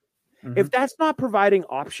 Mm-hmm. Mm-hmm. If that's not providing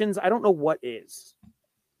options, I don't know what is.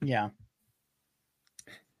 Yeah.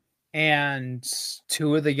 And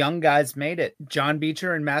 2 of the young guys made it. John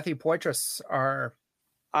Beecher and Matthew Poitras are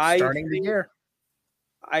starting the year.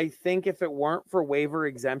 I think if it weren't for waiver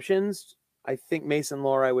exemptions, I think Mason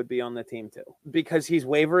Lohrei would be on the team too. Because he's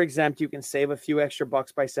waiver exempt, you can save a few extra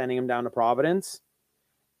bucks by sending him down to Providence.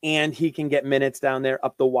 And he can get minutes down there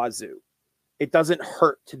up the wazoo. It doesn't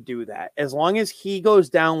hurt to do that. As long as he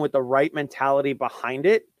goes down with the right mentality behind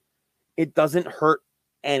it, it doesn't hurt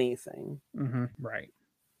anything. Mm-hmm. Right.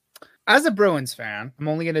 As a Bruins fan, I'm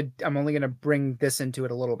only gonna bring this into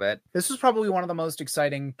it a little bit. This was probably one of the most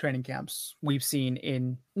exciting training camps we've seen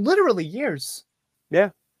in literally years. Yeah.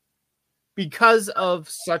 Because of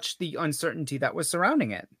such the uncertainty that was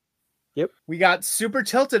surrounding it. Yep. We got super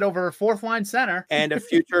tilted over a 4th line center. And a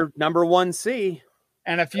future number 1C.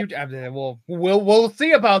 And a future, we'll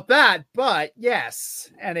see about that, but yes,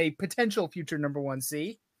 and a potential future number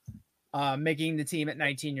 1C, making the team at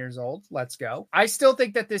 19 years old. Let's go. I still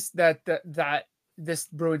think that this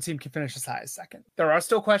Bruins team can finish as high as 2nd. There are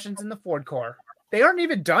still questions in the Ford core. They aren't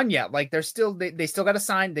even done yet. Like they still got to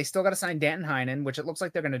sign. They still got to sign Danton Heinen, which it looks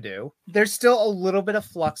like they're going to do. There's still a little bit of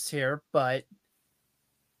flux here, but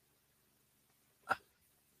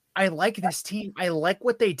I like this team. I like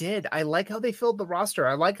what they did. I like how they filled the roster.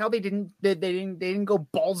 I like how they didn't go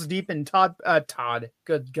balls deep in Todd.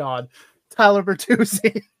 Good God, Tyler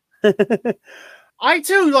Bertuzzi. I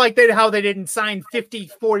too like how they didn't sign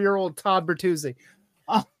 54-year-old Todd Bertuzzi.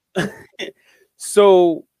 Oh.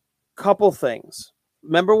 So, couple things.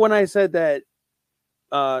 Remember when I said that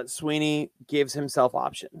Sweeney gives himself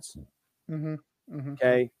options? Mm-hmm. Mm-hmm.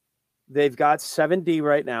 Okay. They've got 7D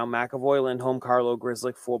right now: McAvoy, Lindholm, Carlo,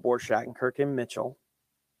 Grizzly, Forbort, Shattenkirk, and Mitchell.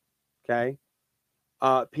 Okay.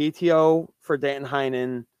 PTO for Danton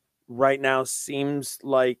Heinen right now seems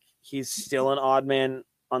like he's still an odd man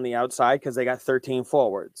on the outside because they got 13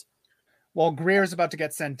 forwards. Well, Greer's about to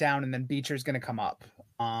get sent down, and then Beecher's going to come up.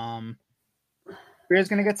 Greer's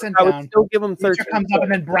going to get sent down. I would still give him 13. Beecher comes up,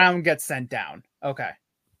 and then Brown gets sent down. Okay.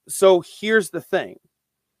 So here's the thing.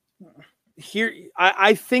 Here,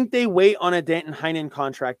 I think they wait on a Danton Heinen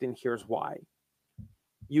contract, and here's why.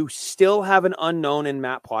 You still have an unknown in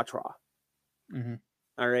Matt Poitras. Mm-hmm.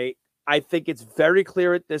 All right. I think it's very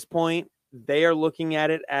clear at this point. They are looking at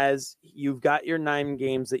it as you've got your 9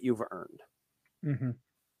 games that you've earned. Mm-hmm.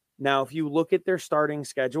 Now, if you look at their starting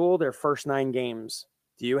schedule, their first 9 games,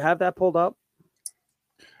 do you have that pulled up?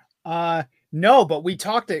 No, but we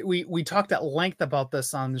talked at length about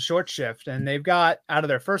this on the short shift, and they've got, out of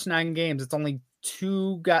their first 9 games, it's only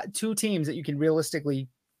two teams that you can realistically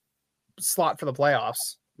slot for the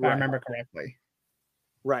playoffs. If I remember correctly.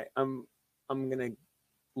 Right. I'm gonna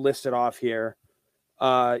list it off here.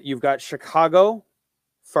 You've got Chicago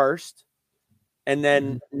first, and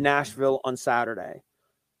then Nashville on Saturday.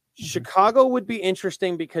 Mm-hmm. Chicago would be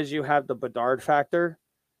interesting because you have the Bedard factor.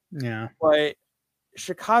 Yeah, but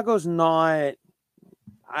Chicago's not.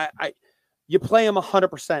 You play him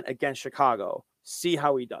 100% against Chicago. See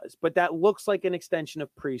how he does. But that looks like an extension of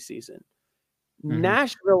preseason. Mm-hmm.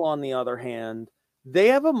 Nashville, on the other hand, they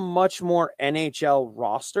have a much more NHL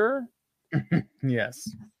roster. Yes.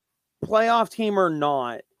 Playoff team or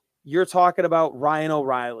not, you're talking about Ryan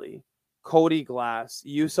O'Reilly, Cody Glass,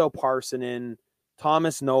 Juuso Parssinen,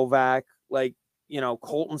 Thomas Novak,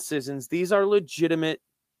 Colton Sissons. These are legitimate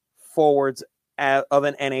forwards of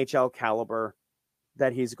an NHL caliber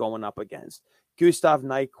that he's going up against. Gustav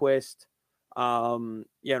Nyquist,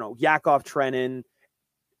 Yakov Trenin.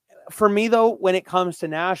 For me, though, when it comes to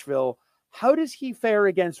Nashville, how does he fare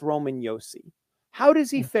against Roman Josi? How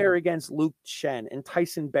does he fare against Luke Chen and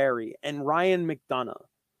Tyson Barrie and Ryan McDonough,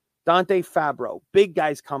 Dante Fabro, big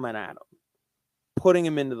guys coming at him, putting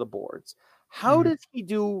him into the boards? How does he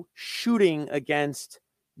do shooting against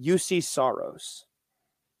UC Saros?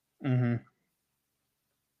 Mm-hmm.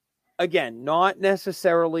 Again, not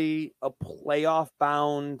necessarily a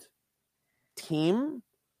playoff-bound team,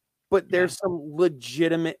 but there's some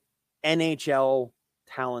legitimate NHL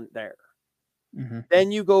talent there. Mm-hmm.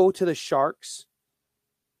 Then you go to the Sharks,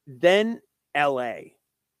 then LA.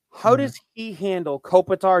 How does he handle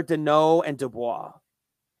Kopitar, Deneau, and Dubois?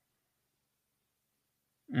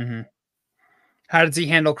 Mm-hmm. How does he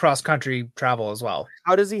handle cross-country travel as well?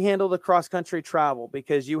 How does he handle the cross-country travel?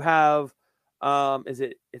 Because you have,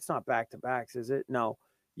 it's not back-to-backs, is it? No.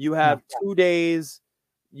 You have 2 days.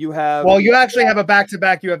 You have... Well, you actually have a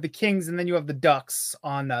back-to-back. You have the Kings, and then you have the Ducks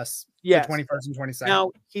on us. Yes. The 21st and 22nd.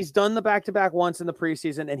 Now, he's done the back-to-back once in the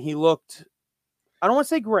preseason, and he looked, I don't want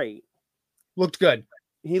to say great. Looked good.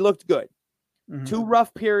 He looked good. Mm-hmm. 2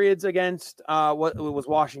 rough periods against what it was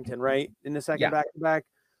Washington, right? In the second back-to-back.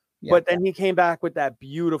 Yeah. But then he came back with that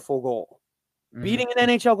beautiful goal. Mm-hmm. Beating an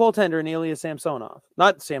NHL goaltender in Ilya Samsonov.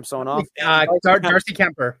 Not Samsonov. Darcy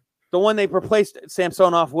Kemper. The one they replaced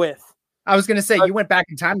Samsonov with. I was going to say, you went back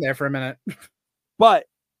in time there for a minute. But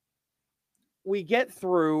we get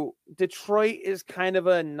through. Detroit is kind of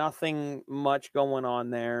a nothing much going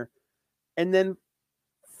on there. And then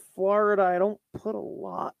Florida, I don't put a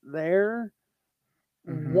lot there.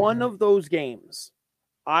 Mm-hmm. One of those games,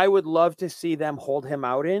 I would love to see them hold him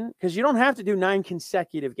out in, because you don't have to do 9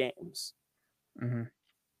 consecutive games. Mm-hmm.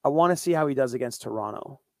 I want to see how he does against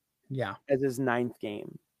Toronto. Yeah. As his 9th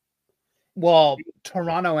game. Well,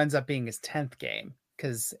 Toronto ends up being his 10th game.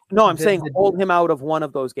 No, I'm saying hold him out of one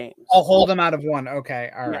of those games. I'll hold him out of one.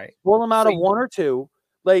 Okay. All right. Hold him out of 1 or 2.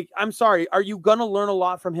 I'm sorry. Are you going to learn a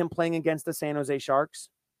lot from him playing against the San Jose Sharks?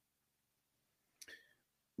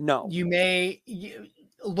 No. You may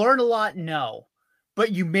learn a lot. No.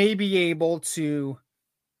 But you may be able to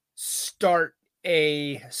start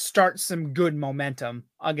some good momentum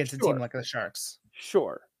against a team like the Sharks.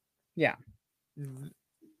 Sure. Yeah.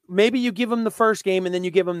 Maybe you give them the first game and then you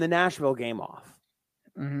give them the Nashville game off.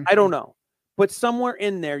 Mm-hmm. I don't know. But somewhere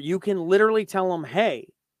in there, you can literally tell them, hey,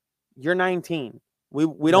 you're 19.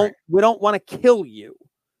 We don't want to kill you.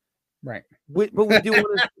 Right. But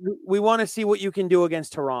we want to see what you can do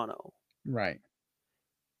against Toronto. Right.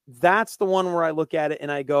 That's the one where I look at it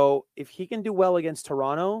and I go, if he can do well against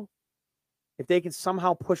Toronto, if they can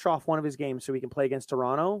somehow push off one of his games so he can play against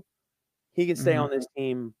Toronto, he can stay on this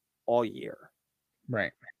team all year.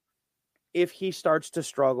 Right. If he starts to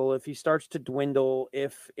struggle, if he starts to dwindle,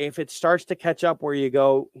 if it starts to catch up where you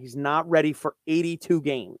go, he's not ready for 82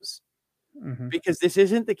 games. Because this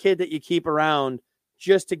isn't the kid that you keep around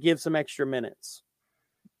just to give some extra minutes.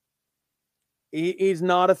 He's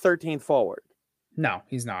not a 13th forward. No,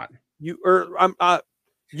 he's not. They're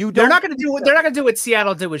not going to do what they're not going to do what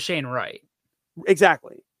Seattle did with Shane Wright.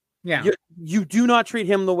 Exactly. Yeah. You do not treat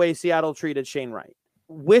him the way Seattle treated Shane Wright.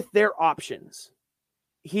 With their options,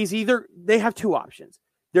 they have two options.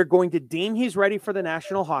 They're going to deem he's ready for the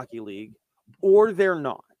National Hockey League, or they're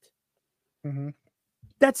not.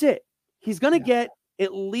 That's it. He's going to get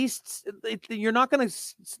at least, you're not going to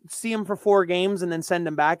see him for 4 games and then send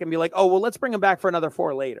him back and be like, oh, well, let's bring him back for another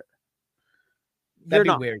 4 later. That'd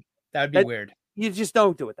be weird. That would be weird. You just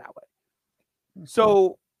don't do it that way.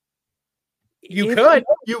 So you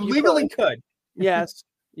legally could. Yes,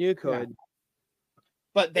 you could. Yeah.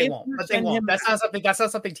 But they won't. That's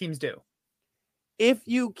not something teams do. If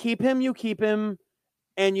you keep him, you keep him,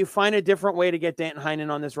 and you find a different way to get Danton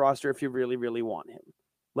Heinen on this roster if you really, really want him.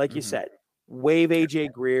 Like you said, waive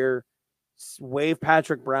AJ Greer, waive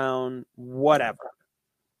Patrick Brown, whatever.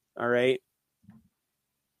 All right.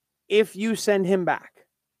 If you send him back,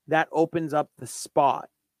 that opens up the spot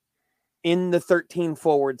in the 13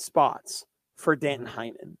 forward spots for Danton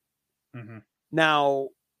Heinen. Now,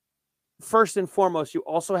 first and foremost, you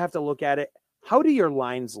also have to look at it. How do your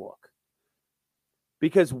lines look?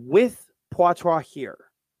 Because with Poitras here,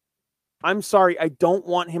 I'm sorry, I don't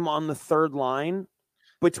want him on the third line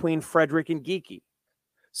between Frederic and Geekie.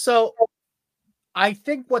 So I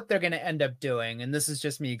think what they're going to end up doing, and this is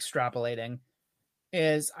just me extrapolating,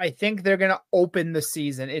 is I think they're going to open the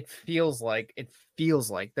season. It feels like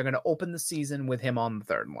they're going to open the season with him on the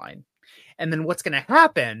third line. And then what's going to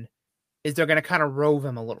happen is they're going to kind of rove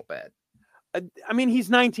him a little bit. I mean, he's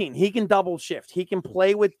 19. He can double shift. He can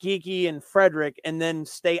play with Geekie and Frederic and then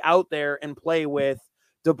stay out there and play with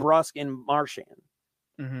DeBrusk and Marchand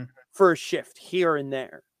for a shift here and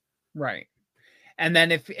there. Right. And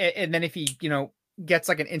then if he, gets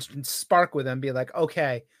like an instant spark with him, be like,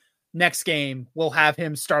 okay, next game, we'll have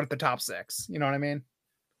him start at the top 6. You know what I mean?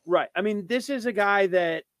 Right. I mean, this is a guy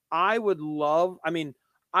that I would love. I mean,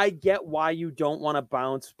 I get why you don't want to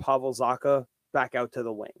bounce Pavel Zacha back out to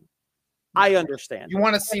the wing. I understand. You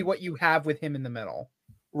want to see what you have with him in the middle.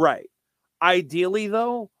 Right. Ideally,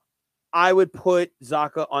 though, I would put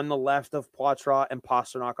Zacha on the left of Poitras and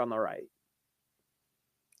Pastrnak on the right.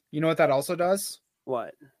 You know what that also does?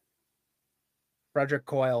 What? Frederick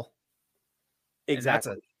Coyle.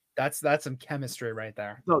 Exactly. And that's some chemistry right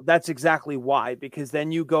there. No, that's exactly why. Because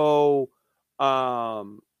then you go,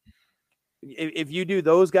 if you do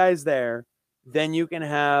those guys there, then you can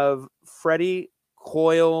have Freddie,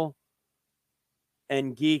 Coyle,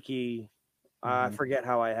 and Geekie. I forget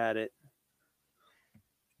how I had it.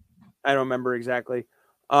 I don't remember exactly.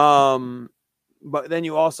 But then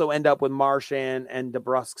you also end up with Marchand and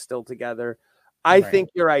DeBrusk still together. I think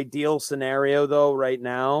your ideal scenario, though, right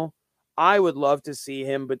now, I would love to see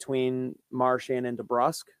him between Marchand and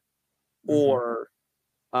DeBrusk. Or,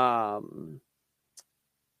 Pasta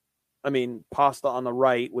on the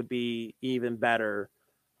right would be even better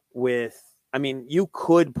you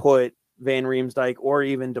could put Van Riemsdyk or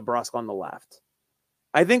even DeBrusk on the left.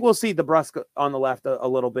 I think we'll see DeBrusk on the left a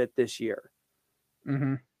little bit this year.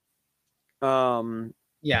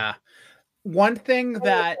 Yeah. One thing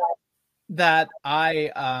that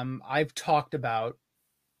I've talked about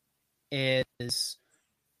is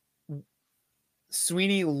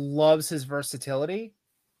Sweeney loves his versatility.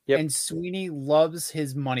 Yep. And Sweeney loves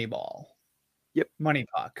his money ball. Yep. Money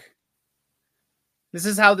puck. This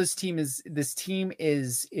is how this team is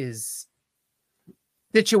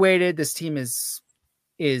situated. This team is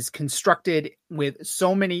constructed with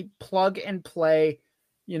so many plug and play,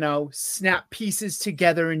 snap pieces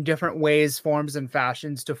together in different ways, forms, and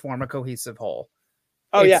fashions to form a cohesive whole.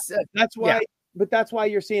 Oh, that's why. Yeah. But that's why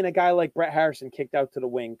you're seeing a guy like Brett Harrison kicked out to the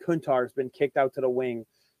wing. Kuntar's been kicked out to the wing.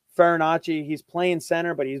 Farinacci, he's playing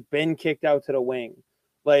center, but he's been kicked out to the wing.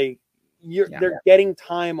 Like they're getting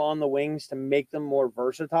time on the wings to make them more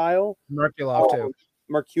versatile.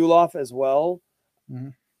 Merkulov as well.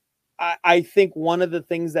 I think one of the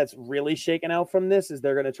things that's really shaken out from this is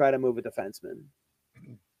they're going to try to move a defenseman.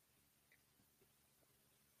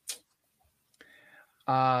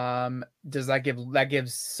 Does that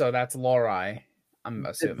gives so that's Lohrei. I'm to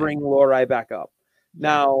assuming. bring Lorai back up. Yeah.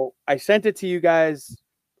 Now, I sent it to you guys.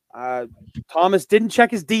 Thomas didn't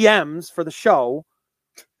check his DMs for the show.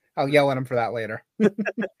 I'll yell at him for that later.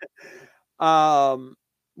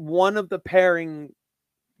 One of the pairing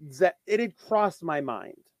that it had crossed my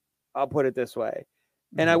mind. I'll put it this way.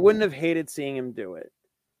 And I wouldn't have hated seeing him do it.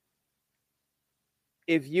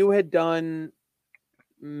 If you had done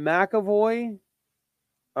McAvoy,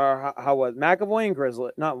 or how was McAvoy and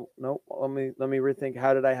Grizzly? No. Let me rethink.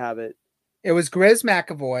 How did I have it? It was Grizz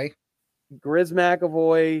McAvoy,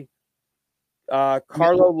 McAvoy,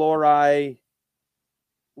 Carlo Lorai,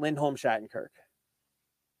 Lindholm Shattenkirk.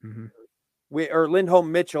 Or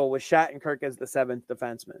Lindholm Mitchell with Shattenkirk as the 7th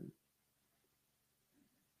defenseman.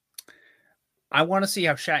 I want to see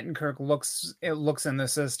how Shattenkirk looks in the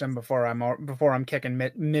system before I'm kicking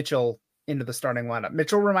Mitchell into the starting lineup.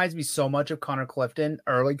 Mitchell reminds me so much of Connor Clifton,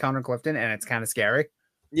 early Connor Clifton, and it's kind of scary.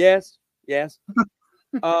 Yes.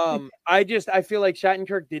 I feel like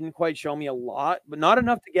Shattenkirk didn't quite show me a lot, but not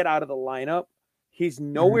enough to get out of the lineup. He's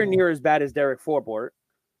nowhere near as bad as Derek Forbort.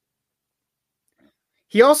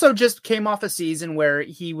 He also just came off a season where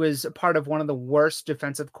he was a part of one of the worst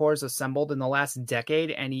defensive cores assembled in the last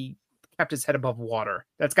decade, and he kept his head above water.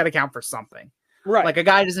 That's got to count for something. Right. Like a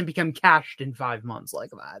guy doesn't become cashed in 5 months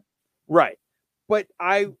like that. Right. But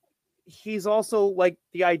he's also like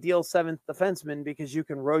the ideal 7th defenseman because you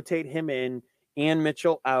can rotate him in and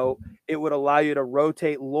Mitchell out. It would allow you to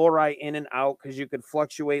rotate Lorai in and out because you could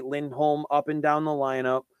fluctuate Lindholm up and down the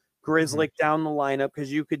lineup, Grizzly down the lineup,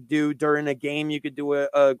 because you could do during a game, you could do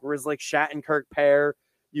a Grizzly Shattenkirk pair.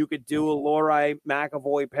 You could do a Lorai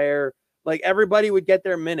McAvoy pair. Like everybody would get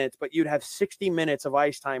their minutes, but you'd have 60 minutes of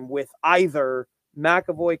ice time with either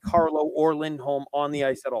McAvoy, Carlo, or Lindholm on the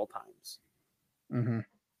ice at all times.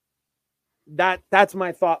 That's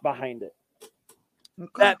my thought behind it.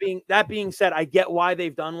 Okay. That being said, I get why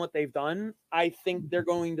they've done what they've done. I think they're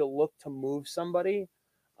going to look to move somebody.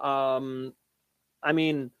 I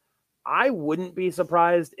mean, I wouldn't be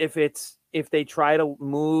surprised if they try to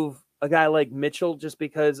move a guy like Mitchell just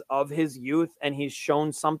because of his youth and he's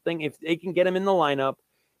shown something. If they can get him in the lineup,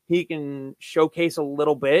 he can showcase a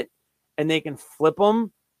little bit and they can flip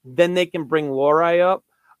him. Then they can bring Lorai up.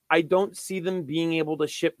 I don't see them being able to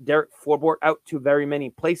ship Derek Forbort out to very many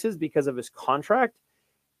places because of his contract.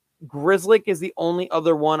 Grzelcyk is the only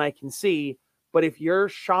other one I can see. But if you're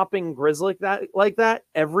shopping Grzelcyk like that,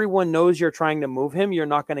 everyone knows you're trying to move him. You're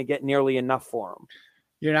not going to get nearly enough for him.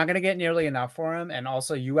 You're not going to get nearly enough for him. And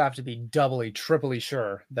also you have to be doubly, triply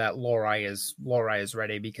sure that Lorai is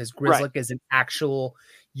ready because Grzelcyk is an actual,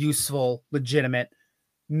 useful, legitimate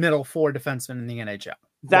middle 4 defenseman in the NHL.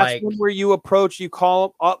 That's where you approach, you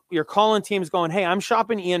call up, you're calling teams going, hey, I'm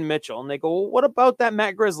shopping Ian Mitchell. And they go, well, what about that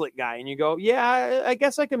Matt Grzelcyk guy? And you go, yeah, I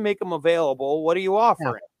guess I can make him available. What are you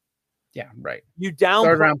offering? Yeah, right. You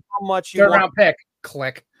downplay how much you want. Third round pick.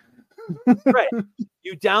 Click. Right.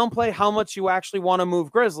 You downplay how much you actually want to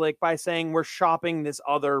move Grzelcyk by saying we're shopping this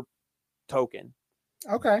other token.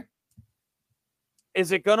 Okay.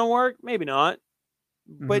 Is it going to work? Maybe not.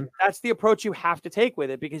 But that's the approach you have to take with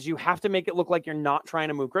it because you have to make it look like you're not trying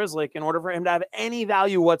to move Grzelcyk in order for him to have any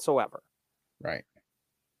value whatsoever. Right.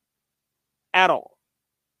 At all.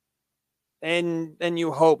 And then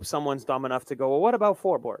you hope someone's dumb enough to go, well, what about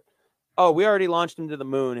Forbort? Oh, we already launched him to the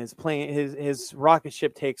moon. His rocket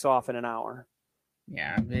ship takes off in an hour.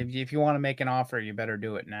 Yeah, if you want to make an offer, you better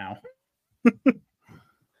do it now.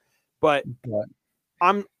 but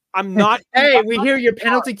I'm not. Hey, we hear your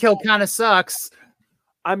penalty kill kind of sucks.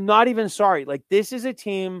 I'm not even sorry. Like, this is a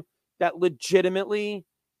team that legitimately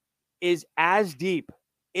is as deep,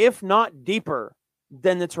 if not deeper,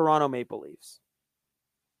 than the Toronto Maple Leafs.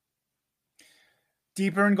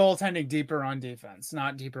 Deeper in goaltending, deeper on defense,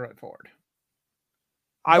 not deeper at forward.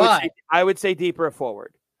 I would say deeper at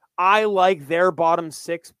forward. I like their bottom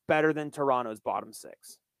 6 better than Toronto's bottom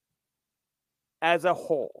 6 as a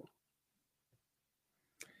whole.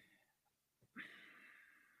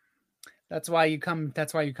 That's why you come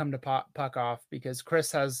to puck off because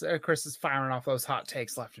Chris is firing off those hot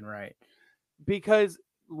takes left and right. Because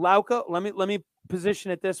Lauko, let me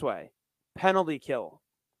position it this way: penalty kill,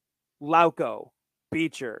 Lauko,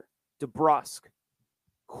 Beecher, DeBrusk,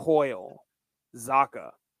 Coyle,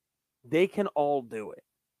 Zacha, they can all do it.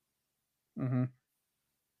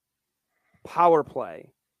 Power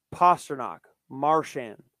play, Pastrnak,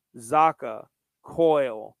 Marchand, Zacha,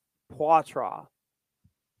 Coyle, Poitras.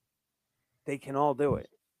 They can all do it.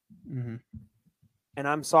 And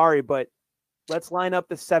I'm sorry, but let's line up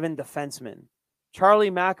the 7 defensemen. Charlie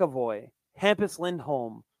McAvoy, Hampus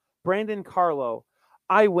Lindholm, Brandon Carlo.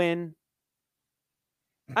 I win.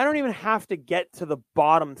 I don't even have to get to the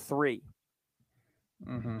bottom 3.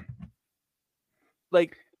 Mm-hmm.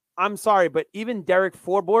 Like, I'm sorry, but even Derek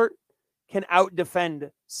Forbort can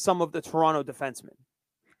out-defend some of the Toronto defensemen.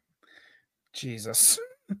 Jesus.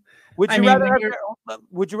 Would you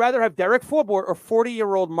rather have Derek Forbort or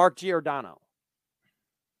 40-year-old Mark Giordano?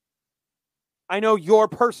 I know your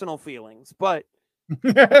personal feelings, but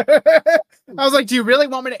I was like, do you really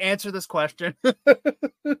want me to answer this question?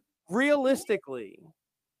 realistically,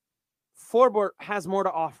 Forbort has more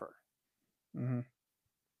to offer. Mm-hmm.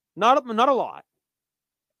 Not a lot.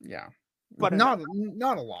 Yeah. But not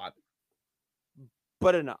a lot.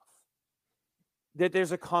 But enough. That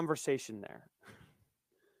there's a conversation there.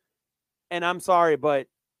 And I'm sorry, but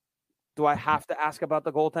do I have to ask about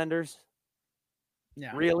the goaltenders?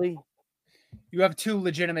 Yeah. Really? You have 2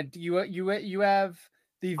 legitimate. You have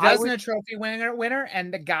the Vezina Trophy winner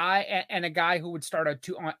and a guy who would start at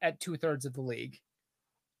 2/3 of the league.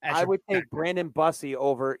 I would take Brandon Bussey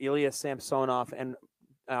over Ilya Samsonov and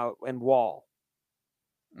Wall.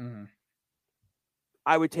 Mm-hmm.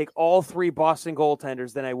 I would take all 3 Boston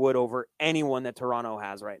goaltenders than I would over anyone that Toronto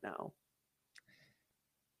has right now.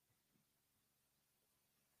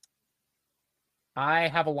 I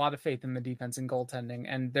have a lot of faith in the defense and goaltending,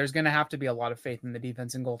 and there's going to have to be a lot of faith in the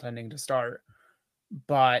defense and goaltending to start.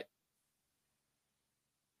 But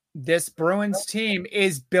this Bruins team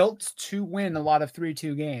is built to win a lot of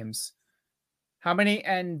 3-2 games. How many?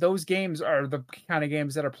 And those games are the kind of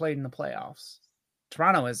games that are played in the playoffs.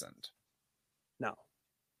 Toronto isn't. No.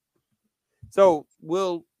 So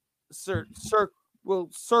we'll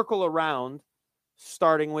circle around,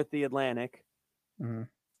 starting with the Atlantic. Mm-hmm.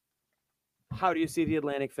 How do you see the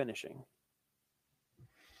Atlantic finishing?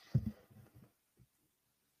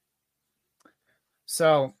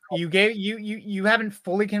 So you haven't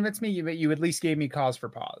fully convinced me. You at least gave me cause for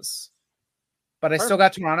pause. But I still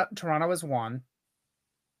got Toronto. Toronto as 1.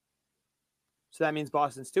 So that means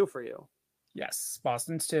Boston's 2 for you. Yes,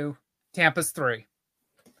 Boston's 2. Tampa's 3.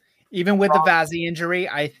 Even with the Vazzy injury,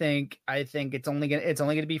 I think it's only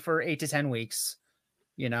gonna be for 8 to 10 weeks.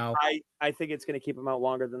 You know, I think it's gonna keep him out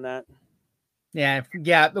longer than that. Yeah.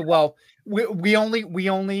 Well, we can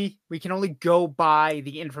only go by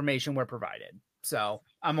the information we're provided. So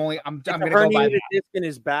I'm gonna go by that. Disc in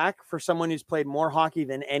his back for someone who's played more hockey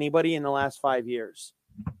than anybody in the last 5 years.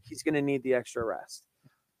 He's gonna need the extra rest.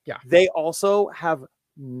 Yeah. They also have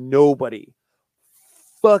nobody.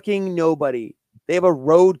 Fucking nobody. They have a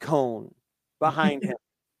road cone behind him.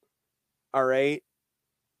 All right.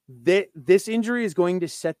 This injury is going to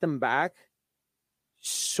set them back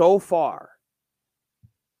so far.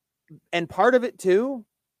 And part of it too,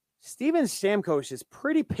 Steven Stamkos is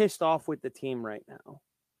pretty pissed off with the team right now.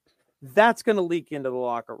 That's going to leak into the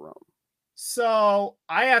locker room. So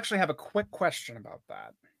I actually have a quick question about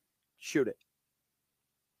that. Shoot it.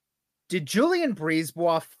 Did Julien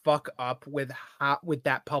Brisebois fuck up with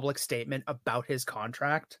that public statement about his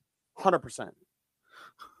contract? 100%.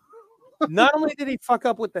 Not only did he fuck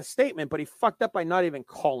up with the statement, but he fucked up by not even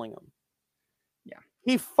calling him. Yeah.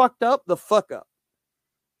 He fucked up the fuck up.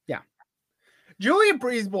 Yeah. Julien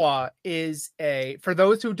Brisebois is for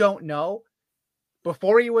those who don't know,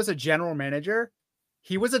 before he was a general manager,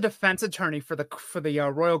 he was a defense attorney for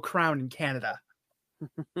the Royal Crown in Canada.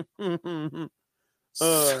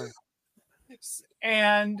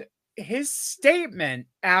 And his statement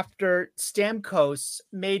after Stamkos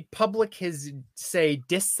made public his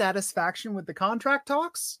dissatisfaction with the contract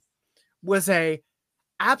talks was a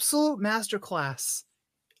absolute masterclass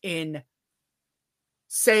in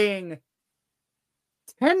saying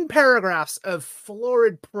 10 paragraphs of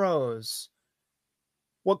florid prose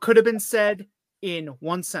what could have been said in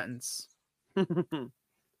one sentence.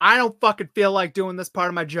 I don't fucking feel like doing this part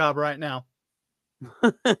of my job right now.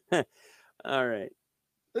 All right.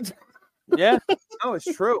 Yeah. No,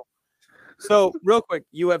 it's true. So real quick,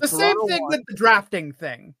 you have the Toronto same thing 1. with the drafting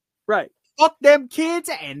thing. Right. Fuck them kids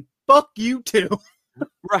and fuck you too.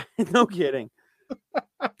 Right. No kidding.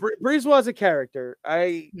 Brisebois is a character.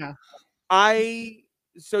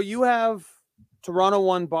 So you have Toronto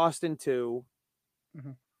 1, Boston 2,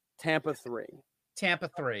 mm-hmm. Tampa 3. Tampa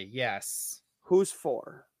 3, yes. Who's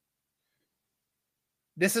 4?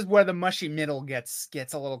 This is where the mushy middle gets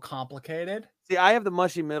a little complicated. See, I have the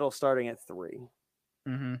mushy middle starting at 3.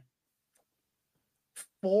 Mm-hmm.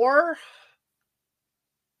 4?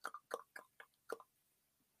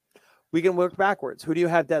 We can work backwards. Who do you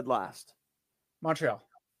have dead last? Montreal.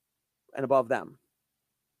 And above them?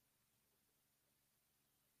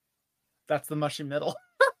 That's the mushy middle.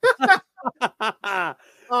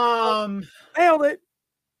 Nailed it.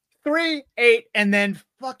 3, 8, and then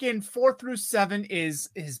fucking 4 through 7 is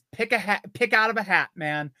pick out of a hat,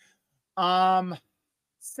 man. 7th.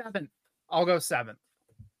 I'll go 7th.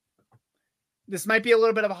 This might be a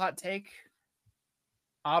little bit of a hot take.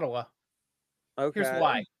 Ottawa. Okay.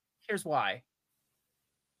 Here's why.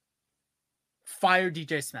 Fire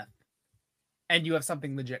DJ Smith. And you have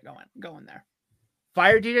something legit going there.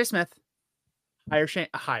 Fire DJ Smith.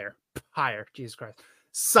 Hire. Jesus Christ.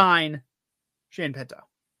 Sign Shane Pinto.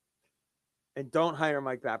 And don't hire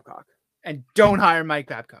Mike Babcock. And don't hire Mike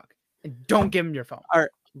Babcock. And don't give him your phone. All right.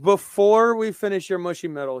 Before we finish your mushy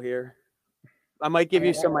middle here, I might give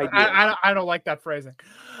you some ideas. I don't like that phrasing.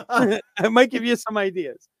 I might give you some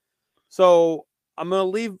ideas. So I'm going to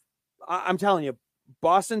leave. I'm telling you,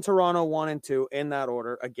 Boston, Toronto, 1 and 2 in that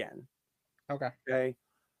order again. Okay.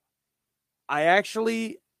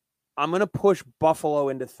 I'm going to push Buffalo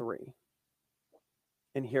into 3.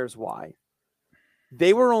 And here's why.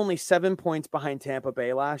 They were only 7 points behind Tampa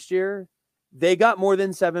Bay last year. They got more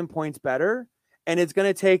than 7 points better. And it's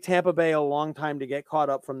going to take Tampa Bay a long time to get caught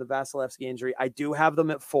up from the Vasilevsky injury. I do have them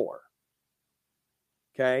at 4.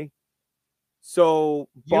 Okay. So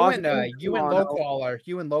Boston, you and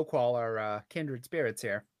Loqual are kindred spirits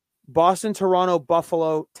here. Boston, Toronto,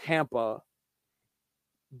 Buffalo, Tampa.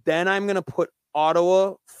 Then I'm going to put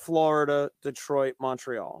Ottawa, Florida, Detroit,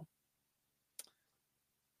 Montreal.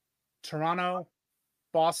 Toronto,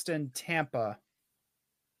 Boston, Tampa,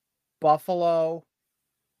 Buffalo,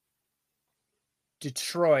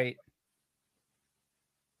 Detroit.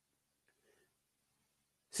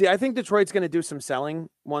 See, I think Detroit's going to do some selling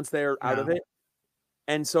once they're out of it.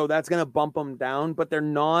 And so that's going to bump them down, but they're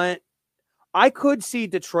not. I could see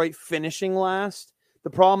Detroit finishing last. The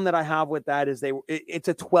problem that I have with that is it's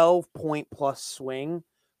a 12-point plus swing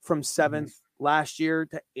from 7th last year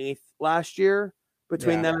to 8th last year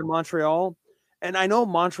between them and Montreal. And I know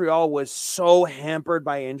Montreal was so hampered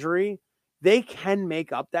by injury. They can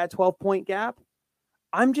make up that 12-point gap.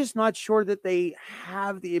 I'm just not sure that they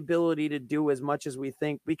have the ability to do as much as we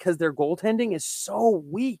think because their goaltending is so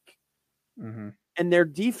weak and their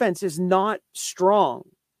defense is not strong.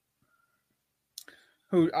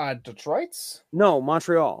 Who, Detroit's? No,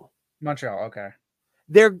 Montreal. Okay.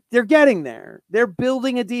 They're getting there. They're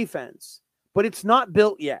building a defense, but it's not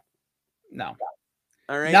built yet. No.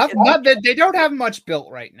 All right. Not that they don't have much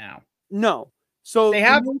built right now. No. So they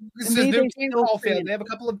have they have a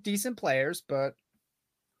couple of decent players, but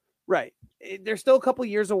right. They're still a couple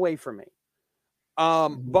years away from me.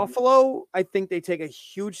 Buffalo, I think they take a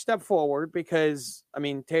huge step forward because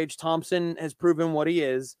Tage Thompson has proven what he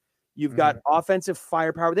is. You've got offensive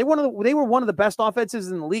firepower. They were one of the best offenses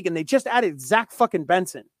in the league, and they just added Zach fucking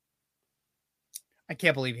Benson. I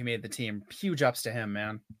can't believe he made the team. Huge ups to him,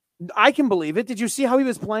 man. I can believe it. Did you see how he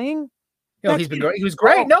was playing? No, he's been great. He was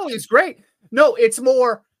great. No, he's great. No, it's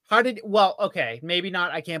more. Okay, maybe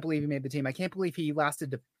not. I can't believe he made the team. I can't believe he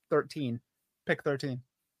lasted to 13. Pick 13.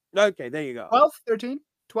 Okay, there you go. 12, 13,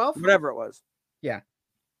 12? Whatever it was. Yeah.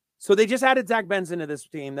 So they just added Zach Benson to this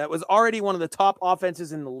team that was already one of the top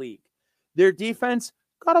offenses in the league. Their defense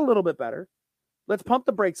got a little bit better. Let's pump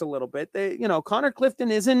the brakes a little bit. Connor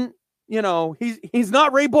Clifton isn't, he's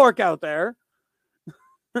not Ray Bourque out there.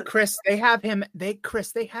 Chris, they have him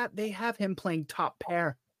playing top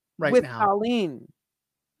pair right with now. Colleen.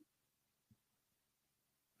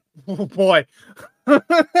 Oh boy.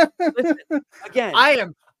 Listen, again,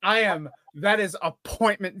 I am. That is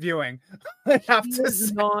appointment viewing. I have to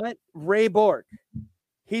say. Not Ray Bourque.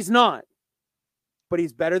 He's not. But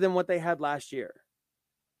he's better than what they had last year.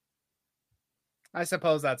 I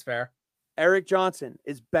suppose that's fair. Eric Johnson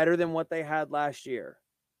is better than what they had last year.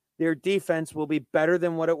 Their defense will be better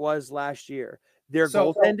than what it was last year. Their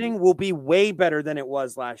goaltending will be way better than it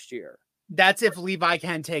was last year. That's if Levi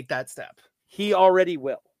can take that step. He already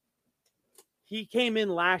will. He came in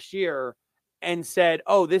last year and said,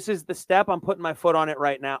 "Oh, this is the step. I'm putting my foot on it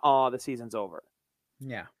right now. Oh, the season's over."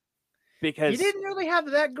 Yeah. Because he didn't really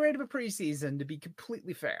have that great of a preseason, to be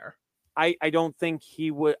completely fair. I don't think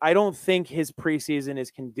he would. I don't think his preseason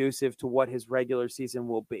is conducive to what his regular season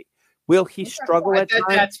will be. Will he struggle at times?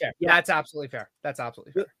 That's fair. Yeah. That's absolutely fair.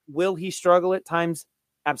 Will he struggle at times?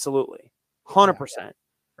 Absolutely. 100%.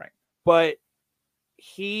 Right. But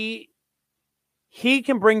he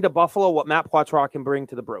can bring to Buffalo what Matt Poitras can bring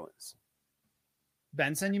to the Bruins.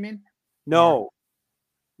 Benson, you mean? No,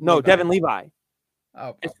 Levi. Devin Levi.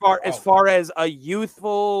 Oh, as far as a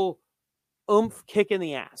youthful oomph kick in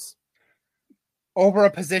the ass over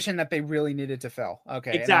a position that they really needed to fill.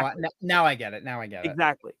 Okay, exactly. Now I get it.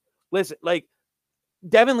 Exactly. Listen, like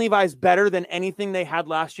Devin Levi is better than anything they had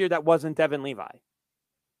last year that wasn't Devin Levi.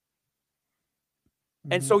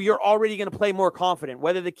 And so you're already going to play more confident.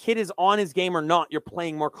 Whether the kid is on his game or not, you're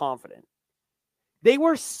playing more confident. They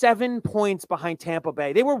were 7 points behind Tampa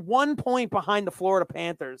Bay. They were 1 point behind the Florida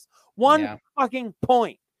Panthers. One fucking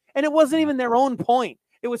point. And it wasn't even their own point.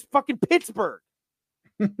 It was fucking Pittsburgh.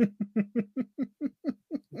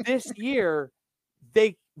 This year,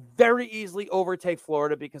 they very easily overtake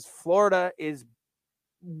Florida because Florida is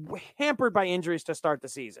hampered by injuries to start the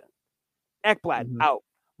season. Ekblad out.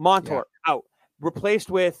 Montour out. Replaced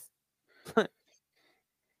with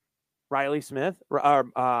Riley Smith,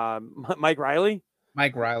 Mike Riley.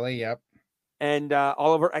 Mike Riley, yep. And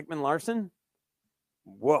Oliver Ekman-Larsson.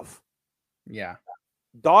 Woof. Yeah.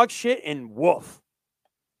 Dog shit and woof.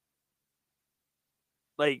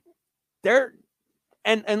 Like, they're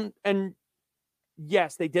and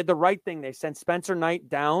yes, they did the right thing. They sent Spencer Knight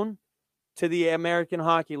down to the American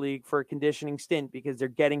Hockey League for a conditioning stint because they're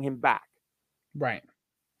getting him back. Right.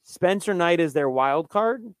 Spencer Knight is their wild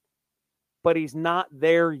card, but he's not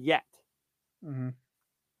there yet.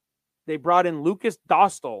 They brought in Lucas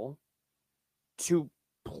Dostal to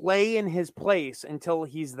play in his place until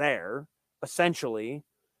he's there, essentially,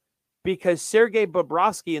 because Sergei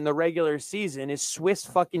Bobrovsky in the regular season is Swiss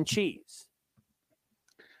fucking cheese.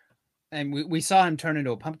 And we saw him turn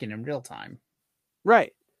into a pumpkin in real time.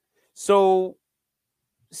 Right. So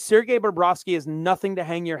Sergei Bobrovsky is nothing to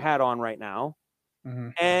hang your hat on right now.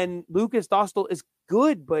 And Lucas Dostal is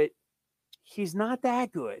good, but he's not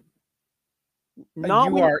that good. You're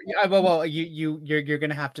going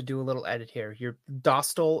to have to do a little edit here. Your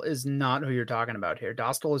Dostal is not who you're talking about here.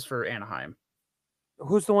 Dostal is for Anaheim.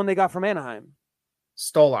 Who's the one they got from Anaheim?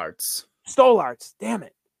 Stolarz. Damn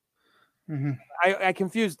it. I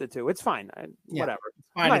confused the two. It's fine. Whatever. It's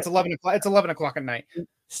fine. It's 11 o'clock. It's 11 o'clock at night.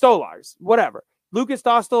 Stolarz. Whatever. Lucas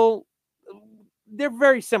Dostal. They're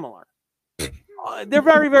very similar. They're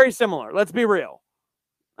very, very similar. Let's be real.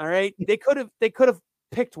 All right. They could have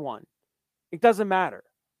picked one. It doesn't matter.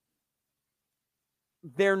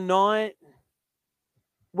 They're not.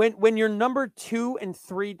 When your number 2 and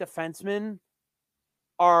 3 defensemen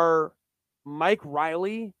are Mike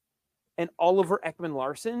Riley and Oliver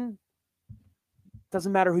Ekman-Larsson,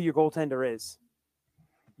 doesn't matter who your goaltender is.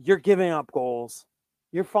 You're giving up goals.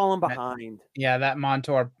 You're falling behind. Yeah, that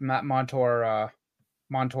Montour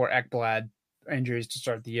Ekblad injuries to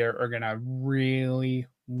start the year are gonna really,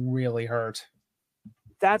 really hurt.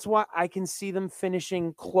 That's why I can see them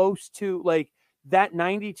finishing close to like that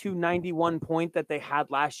 92-91 point that they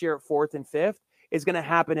had last year at 4th and 5th is going to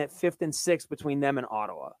happen at 5th and 6th between them and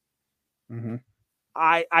Ottawa.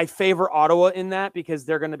 I favor Ottawa in that because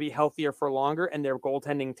they're going to be healthier for longer and their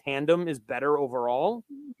goaltending tandem is better overall.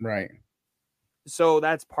 Right. So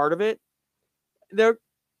that's part of it. They're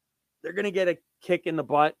going to get a kick in the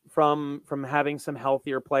butt from having some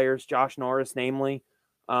healthier players, Josh Norris, namely.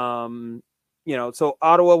 So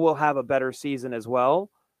Ottawa will have a better season as well.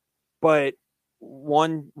 But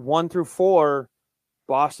 1 through 4,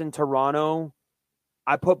 Boston, Toronto.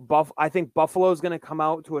 I think Buffalo's going to come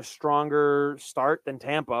out to a stronger start than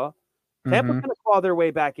Tampa. Tampa's going to claw their way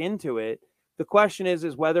back into it. The question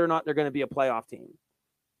is whether or not they're going to be a playoff team.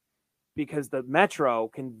 Because the Metro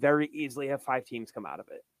can very easily have 5 teams come out of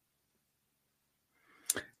it.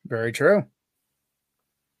 Very true.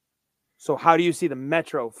 So how do you see the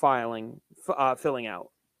Metro filling out?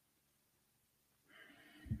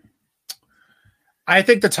 I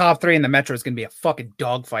think the top 3 in the Metro is going to be a fucking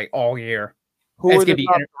dogfight all year. It's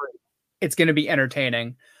going to be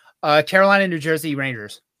entertaining. Carolina, New Jersey,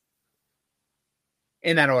 Rangers.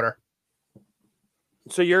 In that order.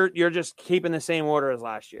 So you're just keeping the same order as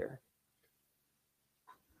last year.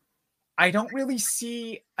 I don't really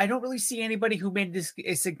see anybody who made this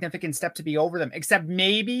a significant step to be over them, except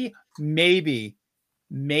maybe the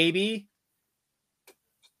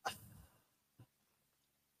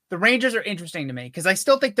Rangers are interesting to me because I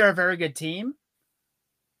still think they're a very good team.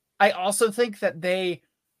 I also think that they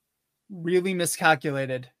really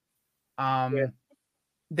miscalculated.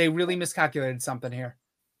 They really miscalculated something here.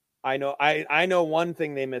 I know one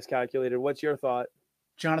thing they miscalculated. What's your thought?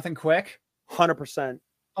 Jonathan Quick? 100%.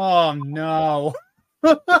 Oh, no.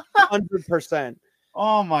 100%.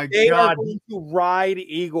 Oh, my they God. They are going to ride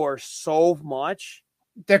Igor so much.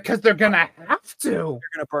 Because they're going to have to. They're going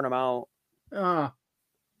to burn him out.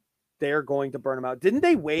 They're going to burn him out. Didn't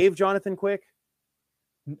they waive Jonathan Quick?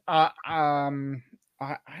 I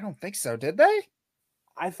don't think so. Did they?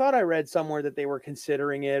 I thought I read somewhere that they were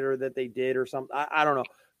considering it or that they did or something. I don't know.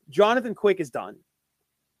 Jonathan Quick is done.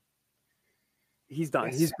 He's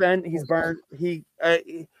done. He's burned. He's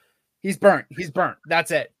burnt. He's burnt.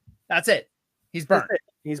 That's it. He's burnt.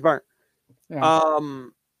 He's burnt. Yeah.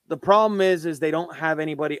 The problem is they don't have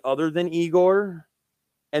anybody other than Igor,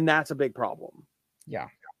 and that's a big problem. Yeah.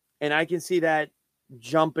 And I can see that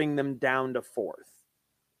jumping them down to 4th.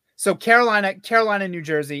 So Carolina, New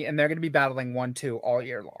Jersey, and they're going to be battling 1-2 all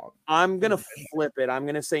year long. I'm going to flip it. I'm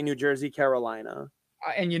going to say New Jersey, Carolina.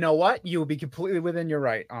 And you know what? You will be completely within your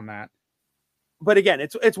right on that. But again,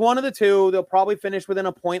 it's one of the two. They'll probably finish within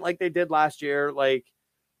a point like they did last year. Like,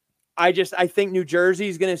 I think New Jersey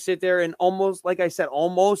is going to sit there and almost, like I said,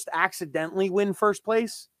 almost accidentally win first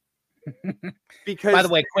place. Because, by the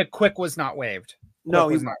way, Quick was not waived. No,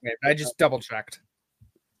 he was not waived. I just double checked.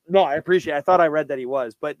 No, I appreciate it. I thought I read that he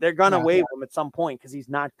was, but they're going to waive him at some point because he's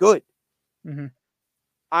not good. Mm-hmm.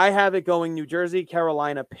 I have it going New Jersey,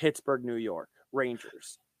 Carolina, Pittsburgh, New York,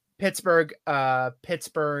 Rangers. Pittsburgh's a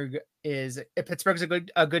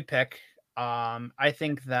good pick. I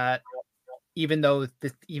think that even though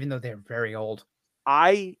they're very old,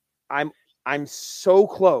 I'm so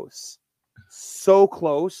close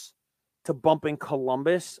to bumping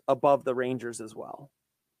Columbus above the Rangers as well.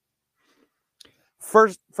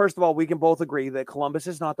 First of all, we can both agree that Columbus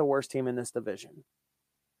is not the worst team in this division.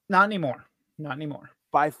 Not anymore.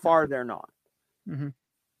 By far, they're not. Mm-hmm.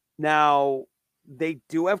 Now, they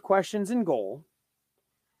do have questions in goal.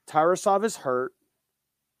 Tarasov is hurt.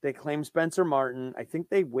 They claim Spencer Martin. I think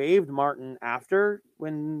they waived Martin after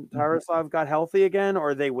when Tarasov got healthy again,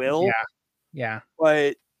 or they will. Yeah.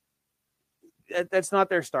 But that's not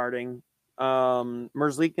their starting.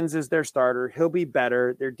 Merzlikins is their starter. He'll be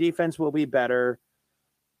better. Their defense will be better.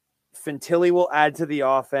 Fantilli will add to the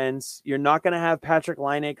offense. You're not going to have Patrick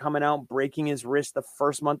Laine coming out breaking his wrist the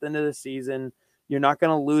first month into the season. You're not going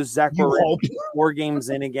to lose Zach 4 games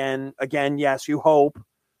in again. Again, yes, you hope.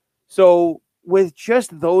 So with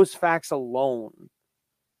just those facts alone,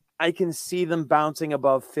 I can see them bouncing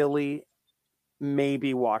above Philly,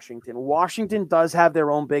 maybe Washington. Washington does have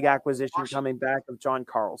their own big acquisition coming back of John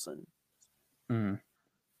Carlson.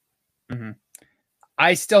 Mm-hmm.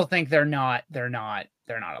 I still think they're not a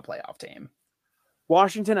playoff team.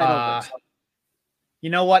 Washington, I don't think so. You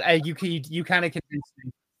know what? You kind of convinced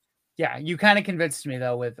me. Yeah, you kind of convinced me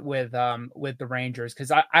though with the Rangers,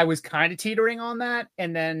 because I was kind of teetering on that,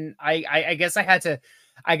 and then I guess I had to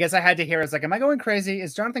hear. It's like, am I going crazy?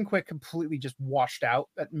 Is Jonathan Quick completely just washed out?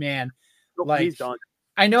 But man, he's done.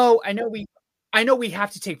 I know we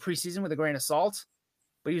have to take preseason with a grain of salt,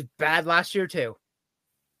 but he was bad last year too.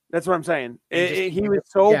 That's what I'm saying. He was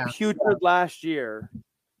so putrid last year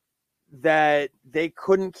that they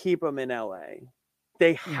couldn't keep him in LA.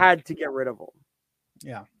 They had to get rid of him.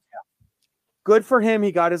 Yeah. Good for him.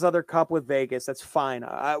 He got his other cup with Vegas. That's fine.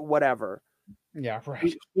 Whatever. Yeah,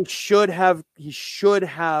 right. He should have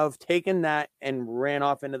taken that and ran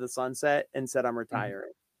off into the sunset and said, I'm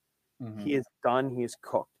retiring. Mm-hmm. He is done. He is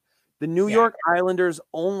cooked. The New York Islanders'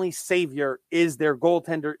 only savior is their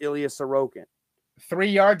goaltender, Ilya Sorokin. 3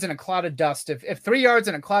 yards in a cloud of dust. If 3 yards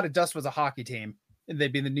in a cloud of dust was a hockey team,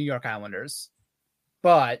 they'd be the New York Islanders.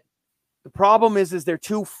 But the problem is they're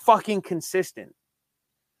too fucking consistent.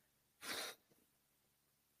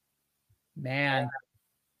 Man,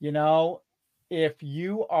 if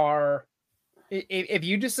you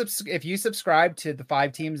subscribe to the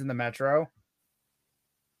 5 teams in the Metro,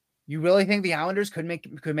 you really think the Islanders could make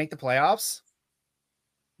the playoffs?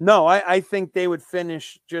 No, I think they would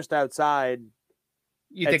finish just outside.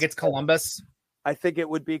 You think it's Columbus? I think it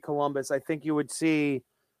would be Columbus. I think you would see,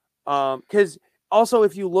 because also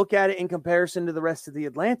if you look at it in comparison to the rest of the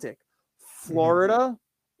Atlantic, Florida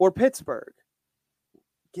or Pittsburgh.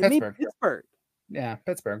 Give me Pittsburgh. Yeah,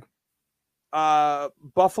 Pittsburgh.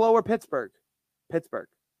 Buffalo or Pittsburgh? Pittsburgh.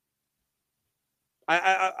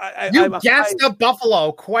 You gassed up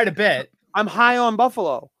Buffalo quite a bit. I'm high on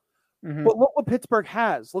Buffalo. Mm-hmm. But look what Pittsburgh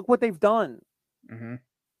has. Look what they've done. Mm-hmm.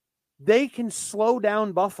 They can slow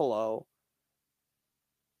down Buffalo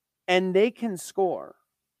and they can score.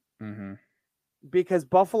 Mm-hmm. Because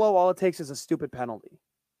Buffalo, all it takes is a stupid penalty.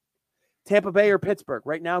 Tampa Bay or Pittsburgh?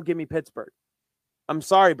 Right now, give me Pittsburgh. I'm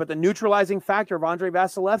sorry, but the neutralizing factor of Andrei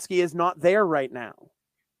Vasilevsky is not there right now.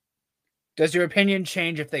 Does your opinion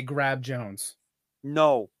change if they grab Jones?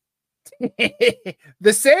 No.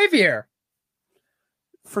 The savior.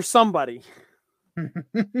 For somebody.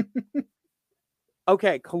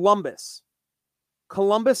 Okay, Columbus.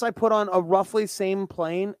 Columbus, I put on a roughly same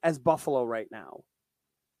plane as Buffalo right now.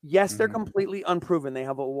 Yes, they're completely unproven. They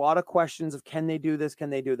have a lot of questions of can they do this? Can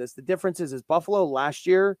they do this? The difference is Buffalo last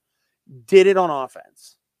year did it on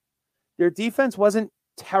offense. Their defense wasn't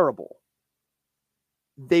terrible.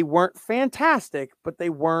 They weren't fantastic, but they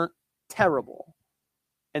weren't terrible.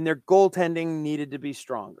 And their goaltending needed to be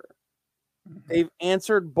stronger. They've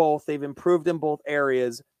answered both. They've improved in both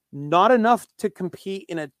areas. Not enough to compete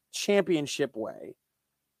in a championship way,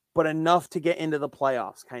 but enough to get into the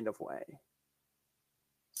playoffs kind of way.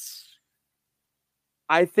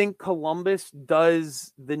 I think Columbus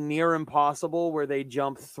does the near impossible where they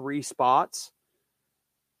jump 3 spots,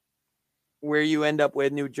 where you end up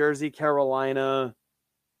with New Jersey, Carolina,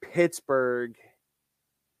 Pittsburgh.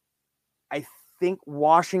 I think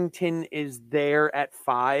Washington is there at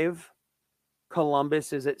 5.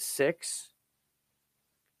 Columbus is at 6.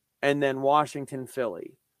 And then Washington,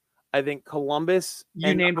 Philly. I think Columbus.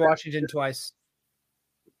 You named Washington twice.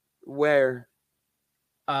 Where?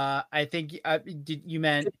 I think you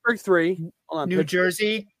meant Pittsburgh 3. New Pittsburgh.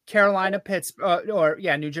 Jersey, Carolina, Pittsburgh,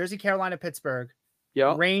 New Jersey, Carolina, Pittsburgh.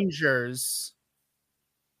 Yeah. Rangers.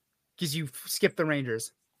 Because you skipped the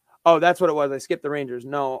Rangers. Oh, that's what it was. I skipped the Rangers.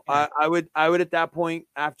 No, yeah. I would at that point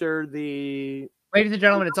after the. Ladies and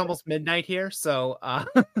gentlemen, it's almost midnight here, so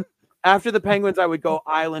after the Penguins, I would go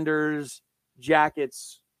Islanders,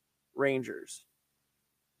 Jackets, Rangers.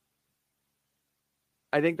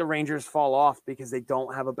 I think the Rangers fall off because they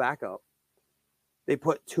don't have a backup. They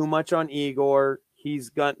put too much on Igor. He's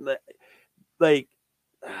got like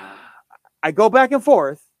I go back and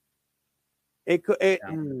forth. I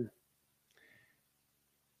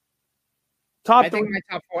think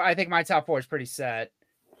my top four is pretty set,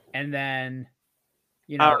 and then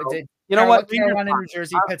what? Carolina, New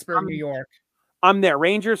Jersey, Pittsburgh, New York. I'm there.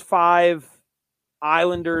 Rangers 5,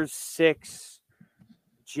 Islanders 6,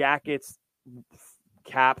 Jackets,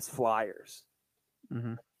 Caps, Flyers.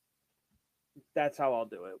 Mm-hmm. That's how I'll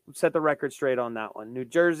do it. Set the record straight on that one. New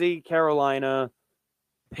Jersey, Carolina,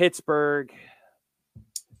 Pittsburgh,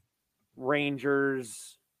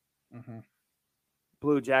 Rangers,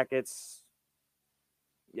 Blue Jackets.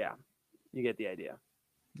 Yeah, you get the idea.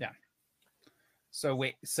 Yeah.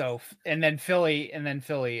 And then Philly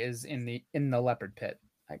is in the leopard pit,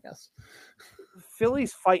 I guess.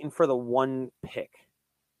 Philly's fighting for the 1 pick.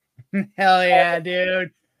 Hell yeah,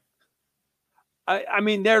 dude. I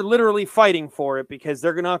mean, they're literally fighting for it because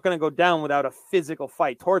they're not going to go down without a physical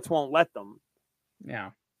fight. Torts won't let them. Yeah.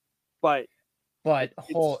 But Macklin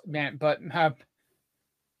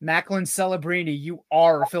Celebrini, you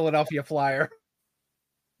are a Philadelphia Flyer.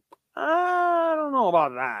 I don't know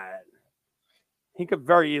about that. He could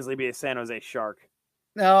very easily be a San Jose Shark.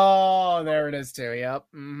 Oh, there it is too. Yep.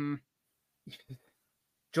 Mm-hmm.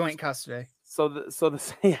 Joint custody.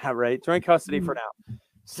 Yeah, right. Joint custody for now.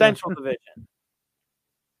 Central Division.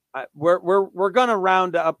 We're gonna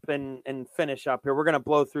round up and finish up here. We're gonna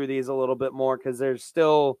blow through these a little bit more because there's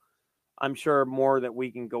still, I'm sure, more that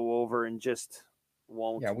we can go over and just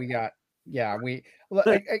won't.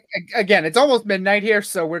 Again, it's almost midnight here,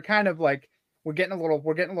 so we're kind of like we're getting a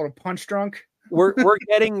little punch drunk. We're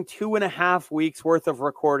getting 2.5 weeks worth of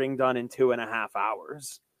recording done in 2.5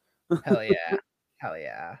 hours. Hell yeah. Hell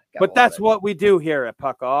yeah. But that's what we do here at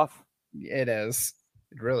Puck Off. It is.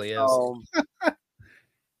 It really is.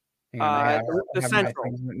 The Central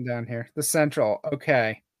written down here. The Central.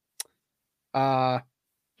 Okay.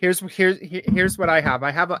 Here's what I have.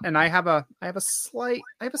 I have a slight.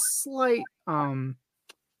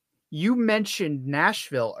 You mentioned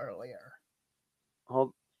Nashville earlier.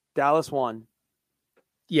 Oh, Dallas 1.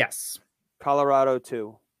 Yes. Colorado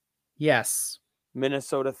 2. Yes.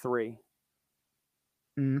 Minnesota 3.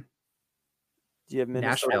 Mm. Do you have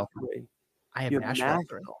Minnesota Nashville? 3? I have Nashville.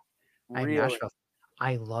 I have Really? Nashville.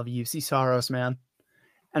 I love UC Saros, man,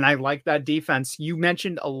 and I like that defense. You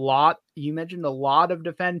mentioned a lot of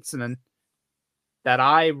defensemen that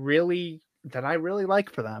I really like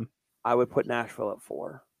for them. I would put Nashville at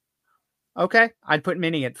 4. Okay, I'd put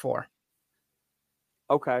Minnie at 4.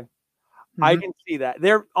 Okay. Mm-hmm. I can see that.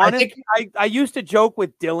 They're honestly, I used to joke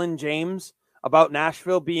with Dylan James about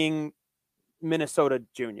Nashville being Minnesota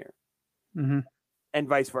Junior, and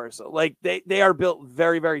vice versa. Like they are built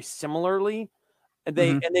very, very similarly, and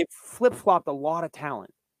they flip flopped a lot of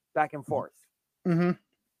talent back and forth. Mm-hmm.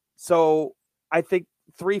 So I think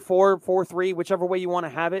 3-4, 4-3, whichever way you want to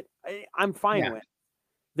have it, I'm fine with.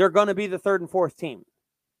 They're going to be the 3rd and 4th team.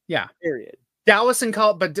 Yeah. Period. Dallas and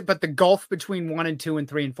but the gulf between 1 and 2 and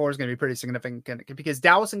 3 and 4 is going to be pretty significant because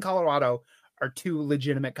Dallas and Colorado are 2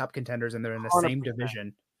 legitimate cup contenders and they're in the 100%. Same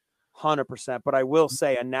division. 100%. But I will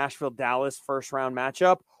say a Nashville-Dallas first round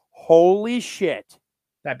matchup. Holy shit.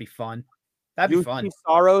 That'd be fun. That'd be fun.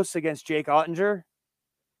 Saros against Jake Ottinger.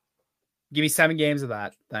 Give me 7 games of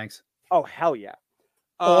that. Thanks. Oh, hell yeah.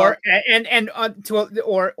 Or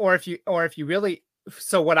if you really,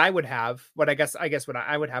 so what I would have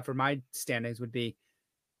for my standings would be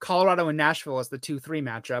Colorado and Nashville as the 2-3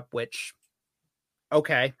 matchup, which,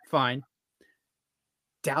 okay, fine.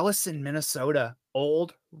 Dallas and Minnesota, a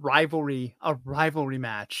rivalry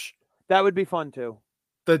match. That would be fun too.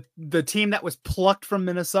 The team that was plucked from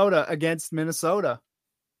Minnesota against Minnesota.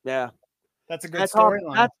 Yeah. That's a good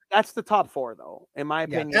storyline. That's the top 4, though, in my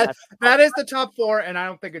opinion. Yeah, that is the top 4, and I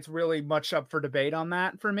don't think it's really much up for debate on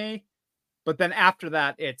that for me. But then after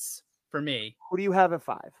that, it's, for me. Who do you have at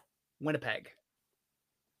 5? Winnipeg.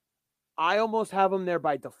 I almost have them there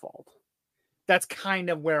by default. That's kind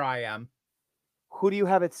of where I am. Who do you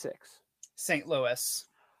have at 6? St. Louis.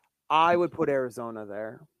 I would put Arizona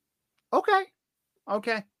there. Okay.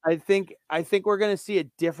 I think we're going to see a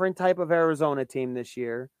different type of Arizona team this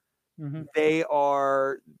year. Mm-hmm.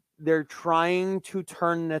 They're trying to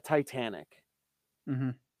turn the Titanic.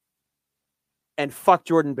 Mm-hmm. And fuck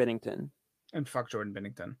Jordan Binnington.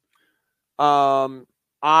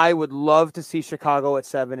 I would love to see Chicago at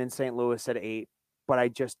 7 and St. Louis at 8, but I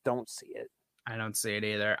just don't see it. I don't see it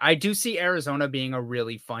either. I do see Arizona being a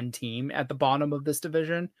really fun team at the bottom of this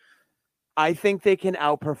division. I think they can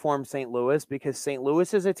outperform St. Louis because St.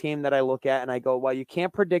 Louis is a team that I look at and I go, well, you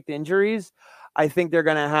can't predict injuries. I think they're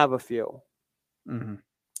going to have a few. Mm-hmm.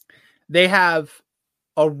 They have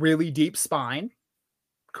a really deep spine.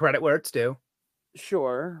 Credit where it's due.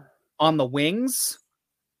 Sure. On the wings.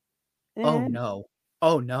 Oh, no.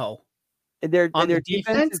 Their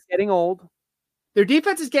defense is getting old. Their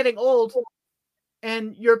defense is getting old.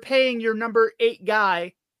 And you're paying your number 8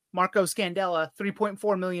 guy, Marco Scandella,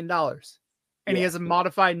 $3.4 million. And he has a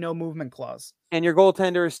modified no movement clause. And your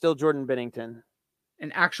goaltender is still Jordan Binnington.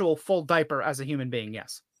 An actual full diaper as a human being,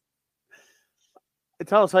 yes.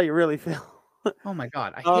 Tell us how you really feel. Oh my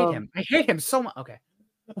God, I hate him. I hate him so much. Okay.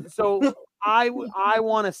 So I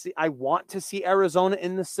want to see Arizona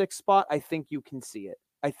in the 6th spot. I think you can see it.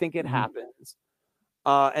 I think it happens.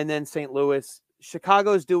 And then St. Louis.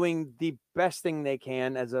 Chicago's doing the best thing they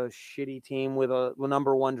can as a shitty team with a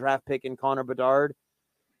number 1 draft pick in Connor Bedard.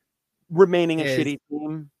 Remaining a shitty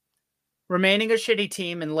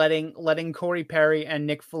team and letting Corey Perry and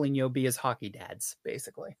Nick Foligno be his hockey dads,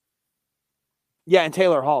 basically. Yeah, and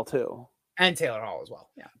Taylor Hall too. And Taylor Hall as well.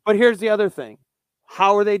 Yeah. But here's the other thing.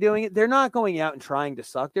 How are they doing it? They're not going out and trying to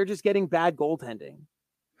suck. They're just getting bad goaltending.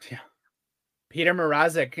 Yeah. Peter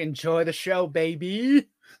Mrazek, enjoy the show, baby.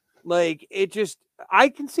 Like, I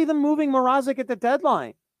can see them moving Mrazek at the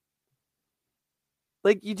deadline.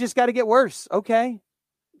 Like, you just got to get worse. Okay.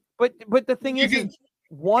 But the thing is, you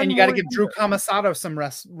got to give Drew Camasato some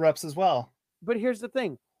reps as well. But here's the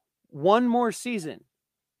thing. One more season,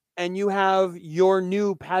 and you have your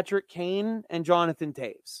new Patrick Kane and Jonathan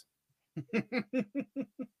Toews.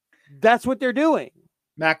 That's what they're doing.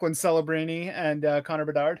 Macklin Celebrini and Connor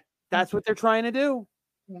Bedard. That's what they're trying to do.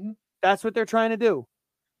 Mm-hmm. That's what they're trying to do.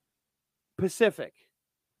 Pacific.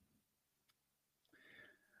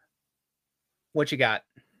 What you got?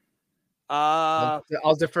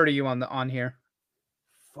 I'll defer to you on here.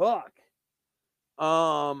 Fuck.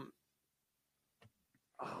 Oh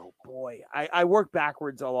boy. I work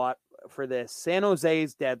backwards a lot for this. San Jose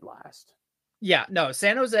is dead last. Yeah, no,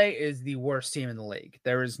 San Jose is the worst team in the league.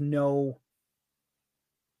 There is no.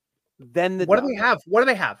 Then what do they have? What do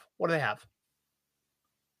they have?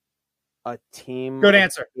 A team. Good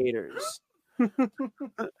answer. Haters.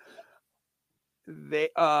 They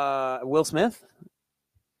Will Smith.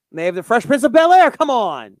 They have the Fresh Prince of Bel-Air. Come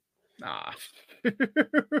on.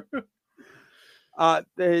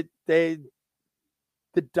 The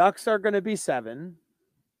Ducks are going to be 7.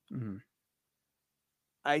 Mm-hmm.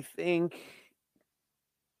 I think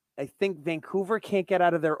Vancouver can't get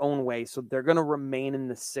out of their own way, so they're going to remain in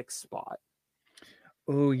the 6th spot.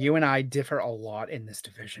 Ooh, you and I differ a lot in this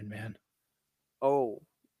division, man. Oh,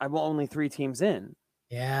 I'm only 3 teams in.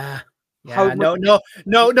 Yeah. No,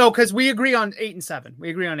 because we agree on 8 and 7.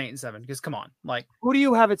 Because come on, like, who do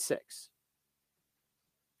you have at 6?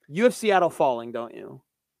 You have Seattle falling, don't you?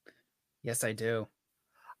 Yes, I do.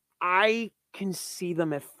 I can see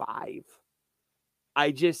them at 5.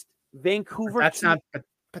 Vancouver.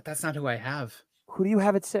 But that's not who I have. Who do you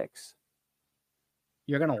have at 6?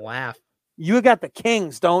 You're gonna laugh. You got the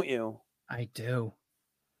Kings, don't you? I do.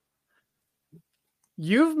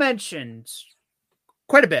 You've mentioned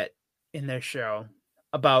quite a bit in this show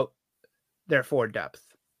about their forward depth.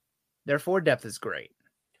 Their forward depth is great.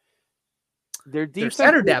 Their defense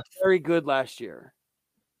center depth was very good last year.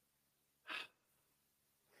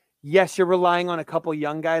 Yes, you're relying on a couple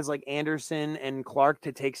young guys like Anderson and Clark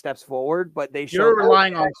to take steps forward, but you're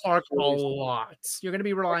relying on Clark a lot. You're going to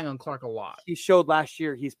be relying on Clark a lot. He showed last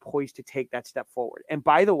year he's poised to take that step forward. And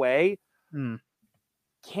by the way,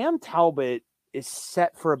 Cam Talbot is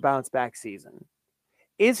set for a bounce back season.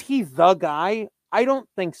 Is he the guy? I don't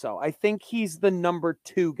think so. I think he's the number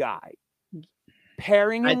 2 guy.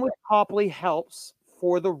 Pairing him with Copley helps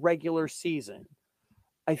for the regular season.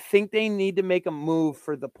 I think they need to make a move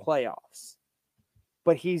for the playoffs.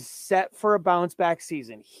 But he's set for a bounce back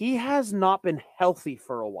season. He has not been healthy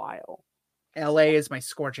for a while. LA is my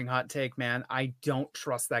scorching hot take, man. I don't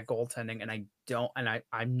trust that goaltending, and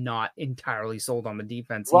I'm not entirely sold on the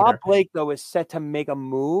defense Rob either. Blake, though, is set to make a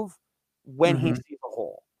move when he sees a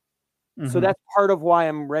hole. So that's part of why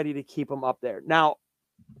I'm ready to keep him up there. Now,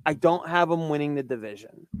 I don't have him winning the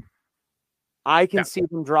division. I can see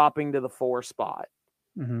them dropping to the 4 spot.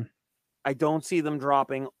 I don't see them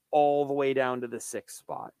dropping all the way down to the 6th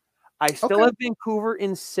spot. I still have Vancouver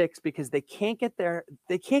in 6 because they can't get their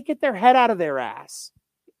head out of their ass.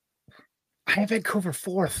 I have Vancouver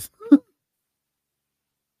 4th.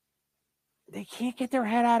 They can't get their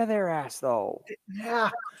head out of their ass, though. Yeah,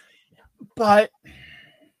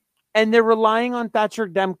 and they're relying on Thatcher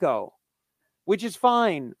Demko, which is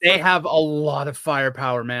fine. They have a lot of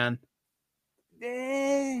firepower, man.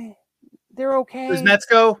 They're okay. There's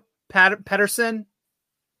Metzko, Pedersen,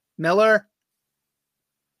 Miller,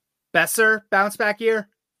 Besser, bounce back year.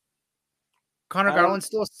 Connor Garland's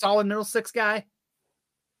still a solid middle 6 guy.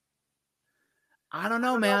 I don't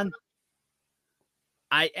know, man.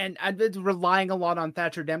 I've been relying a lot on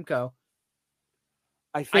Thatcher Demko.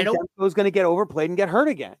 I think Demko's going to get overplayed and get hurt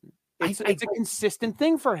again. It's a consistent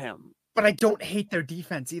thing for him. But I don't hate their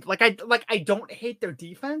defense either. I don't hate their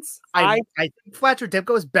defense. I think Thatcher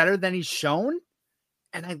Demko is better than he's shown,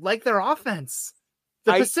 and I like their offense.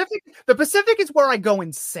 The Pacific is where I go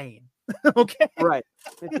insane. Okay, right.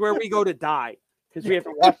 It's where we go to die because we have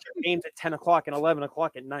to watch the games at 10 o'clock and 11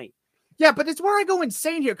 o'clock at night. Yeah, but it's where I go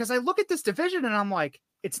insane here because I look at this division and I'm like,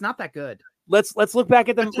 it's not that good. Let's look back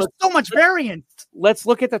at them. There's so much variance. Let's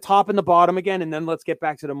look at the top and the bottom again, and then let's get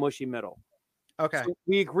back to the mushy middle. Okay. So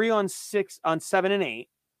we agree on 7 and 8.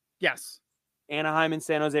 Yes. Anaheim and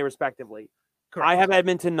San Jose, respectively. Correct. I have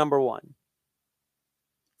Edmonton number 1.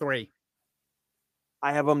 3.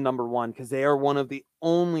 I have them number 1 because they are one of the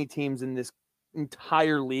only teams in this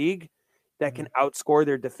entire league that can outscore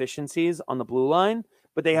their deficiencies on the blue line.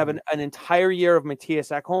 But they have an entire year of Matthias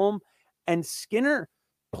Ekholm, and Skinner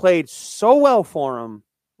played so well for him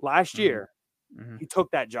last year. He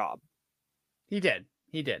took that job. He did.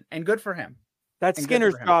 And good for him. That's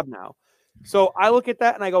Skinner's job now. So I look at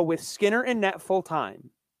that and I go, with Skinner in net full time,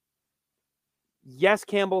 yes,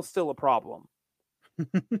 Campbell's still a problem.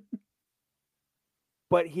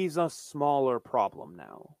 But he's a smaller problem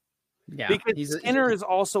now. Yeah. Because Skinner is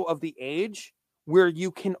also of the age where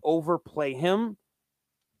you can overplay him.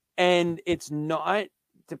 And it's not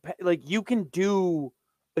like you can do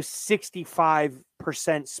a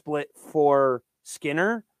 65% split for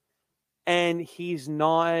Skinner, and he's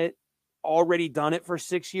not already done it for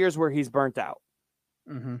 6 years where he's burnt out.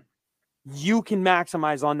 You can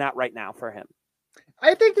maximize on that right now for him.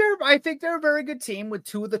 I think they're a very good team with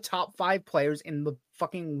 2 of the top 5 players in the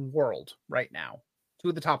fucking world right now. 2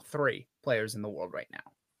 of the top 3 players in the world right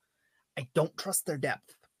now. I don't trust their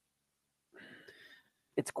depth.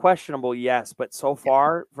 It's questionable, yes, but so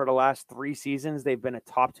far for the last 3 seasons, they've been a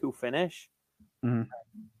top 2 finish.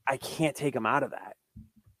 I can't take them out of that.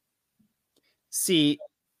 See,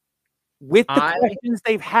 with the questions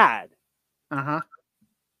they've had,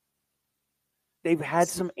 they've had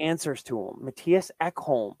some answers to them. Matthias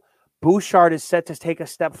Ekholm, Bouchard is set to take a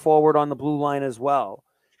step forward on the blue line as well.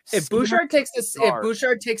 If Bouchard takes the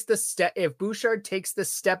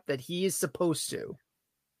step that he is supposed to,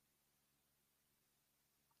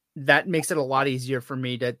 that makes it a lot easier for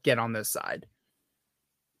me to get on this side.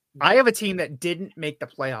 I have a team that didn't make the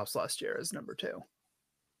playoffs last year as number 2.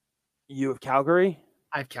 You have Calgary?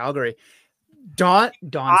 I have Calgary. Daryl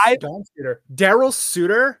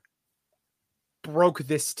Suter broke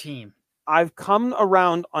this team. I've come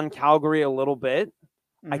around on Calgary a little bit.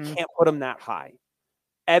 I can't put them that high.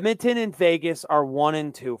 Edmonton and Vegas are 1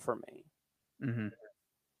 and 2 for me.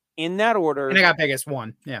 In that order. And I got Vegas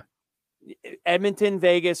 1. Yeah. Edmonton,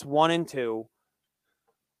 Vegas, 1 and 2.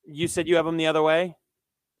 You said you have them the other way?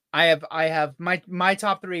 I have my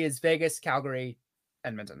top 3 is Vegas, Calgary,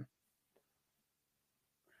 Edmonton.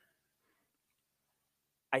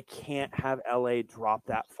 I can't have LA drop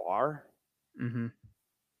that far.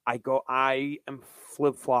 I am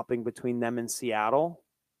flip-flopping between them and Seattle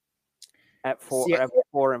at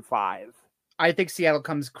 4 and 5. I think Seattle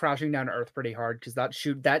comes crashing down to earth pretty hard because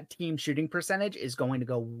that team shooting percentage is going to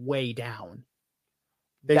go way down.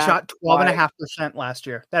 They shot 12.5% last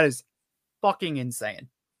year. That is fucking insane.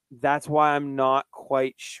 That's why I'm not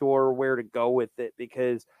quite sure where to go with it,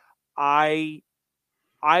 because I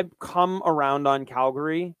I've come around on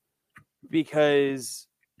Calgary because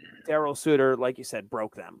Daryl Sutter, like you said,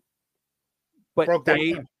 broke them. But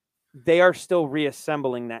they are still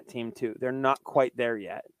reassembling that team too. They're not quite there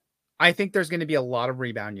yet. I think there's going to be a lot of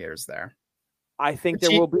rebound years there. I think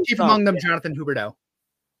there will be chief among them, Jonathan Huberdeau.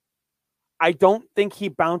 I don't think he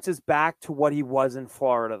bounces back to what he was in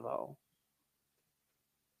Florida, though.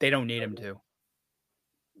 They don't need him to.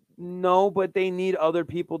 No, but they need other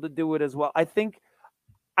people to do it as well. I think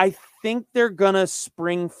they're gonna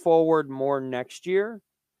spring forward more next year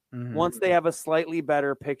once they have a slightly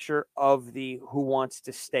better picture of the who wants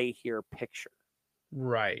to stay here picture.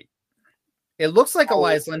 Right. It looks like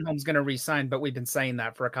Elias Lindholm's going to re-sign, but we've been saying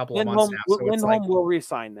that for a couple of months now. So Lindholm will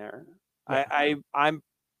re-sign there. Yeah. I'm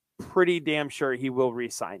pretty damn sure he will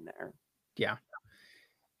re-sign there. Yeah.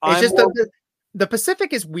 It's just the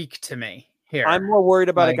Pacific is weak to me here. I'm more worried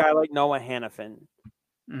about a guy like Noah Hannafin.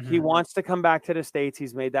 He wants to come back to the States.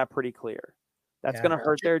 He's made that pretty clear. That's going to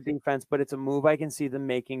hurt their defense, but it's a move I can see them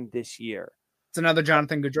making this year. It's another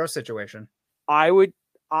Jonathan Gaudreau situation. I would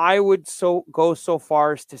go so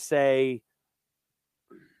far as to say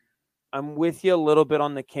I'm with you a little bit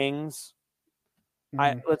on the Kings.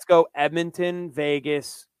 Let's go Edmonton,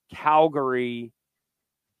 Vegas, Calgary,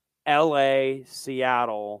 LA,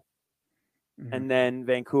 Seattle, and then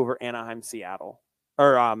Vancouver, Anaheim, Seattle,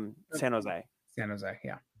 or San Jose. San Jose,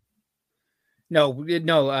 yeah.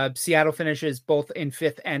 No. Seattle finishes both in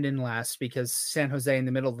 5th and in last because San Jose in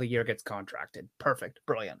the middle of the year gets contracted. Perfect.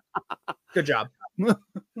 Brilliant. Good job.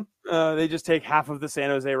 They just take half of the San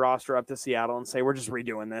Jose roster up to Seattle and say, we're just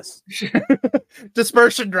redoing this.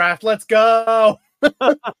 Dispersion draft. Let's go.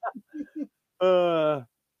 Who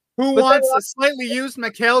wants a slightly used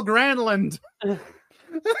Mikael Granlund?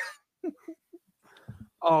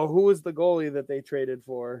 Who was the goalie that they traded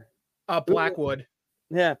for? Blackwood.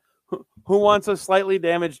 Yeah. Who wants a slightly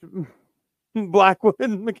damaged Blackwood,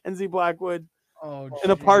 Mackenzie Blackwood,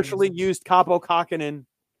 and a partially used Kaapo Kähkönen?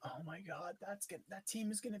 Oh my God, that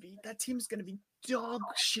team is gonna be dog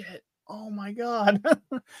shit. Oh my God.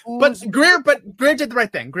 But Greer did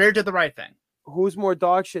the right thing. Who's more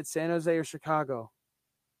dog shit, San Jose or Chicago?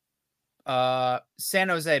 San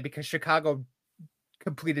Jose, because Chicago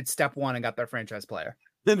completed step 1 and got their franchise player.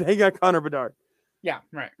 Then they got Connor Bedard. Yeah,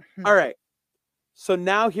 right. All right. So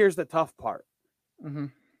now here's the tough part.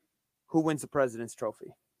 Who wins the President's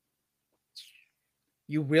Trophy?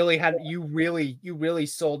 You really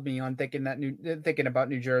sold me on thinking about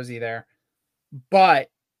New Jersey there.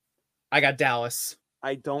 But I got Dallas.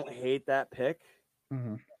 I don't hate that pick.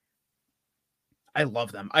 I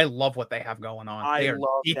love them. I love what they have going on. They are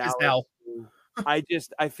love deep Dallas. as hell.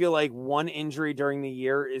 I feel like one injury during the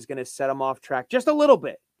year is going to set them off track just a little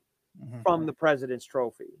bit from the President's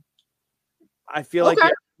Trophy. I feel like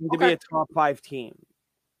they're going to be a top 5 team.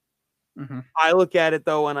 I look at it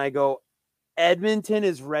though, and I go, Edmonton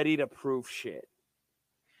is ready to prove shit.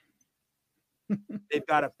 They've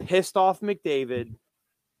got a pissed off McDavid,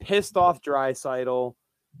 pissed off Draisaitl.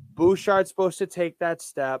 Bouchard's supposed to take that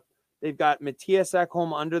step. They've got Matthias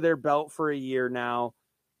Ekholm under their belt for a year now.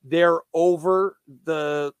 They're over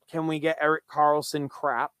the can we get Erik Karlsson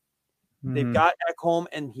crap. They've got Ekholm,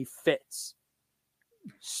 and he fits.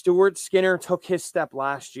 Stuart Skinner took his step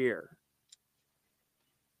last year.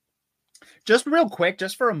 Just real quick,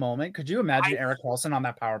 just for a moment, could you imagine Erik Karlsson on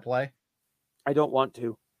that power play? I don't want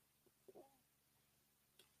to.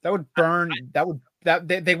 That would burn.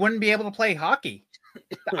 They wouldn't be able to play hockey.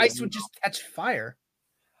 The ice would just catch fire.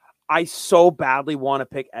 I so badly want to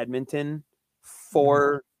pick Edmonton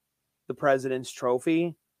for the President's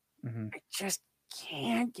Trophy. I just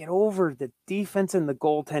can't get over the defense and the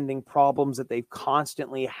goaltending problems that they've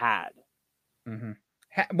constantly had.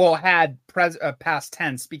 Had past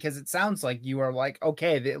tense, because it sounds like you are like,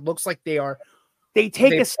 okay, it looks like they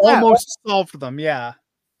take a step. Almost solved them. Yeah.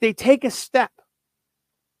 They take a step,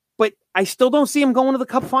 but I still don't see them going to the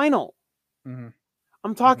Cup final.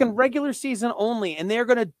 I'm talking regular season only, and they're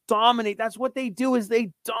going to dominate. That's what they do, is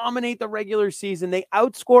they dominate the regular season. They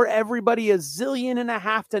outscore everybody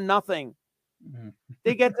 1.5 to nothing.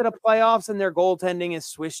 They get to the playoffs, and their goaltending is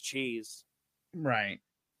Swiss cheese. Right.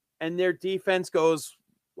 And their defense goes,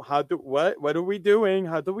 what are we doing?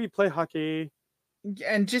 How do we play hockey?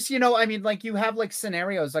 And just, you have like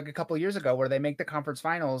scenarios like a couple of years ago where they make the conference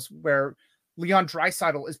finals where Leon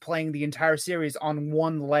Draisaitl is playing the entire series on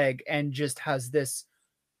one leg and just has this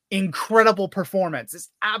incredible performance. It's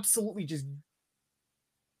absolutely just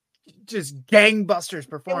gangbusters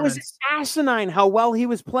performance. It was asinine how well he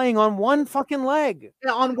was playing on one fucking leg.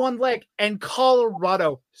 Yeah, on one leg. And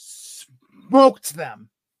Colorado smoked them.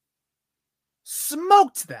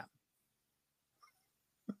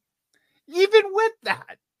 Even with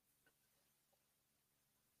that.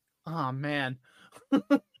 Oh, man.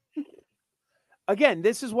 Again,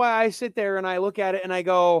 this is why I sit there and I look at it and I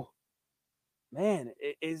go, man,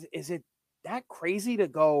 is it that crazy to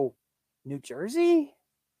go New Jersey?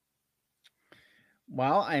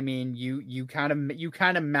 Well, I mean, you kind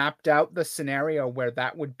of mapped out the scenario where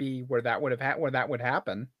that would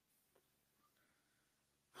happen.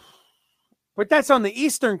 But that's on the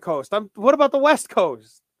Eastern Coast. What about the West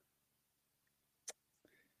Coast?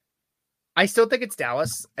 I still think it's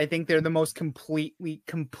Dallas. I think they're the most complete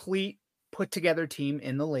put together team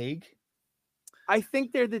in the league. I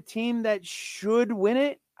think they're the team that should win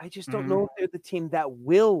it. I just don't know if they're the team that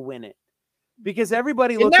will win it. Because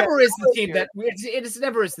everybody looks at it never is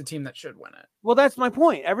the team that should win it. Well, that's my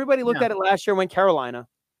point. Everybody looked at it last year when Carolina.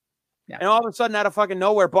 Yeah. And all of a sudden, out of fucking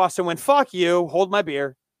nowhere, Boston went, fuck you, hold my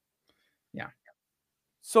beer. Yeah.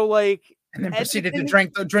 So, like... And then proceeded to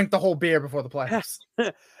drink the whole beer before the playoffs.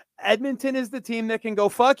 Edmonton is the team that can go,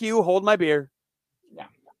 fuck you, hold my beer. Yeah.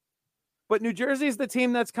 But New Jersey is the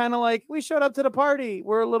team that's kind of like, we showed up to the party.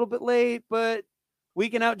 We're a little bit late, but we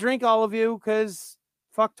can outdrink all of you because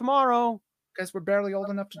fuck tomorrow. Because we're barely old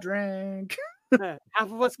enough to drink. Half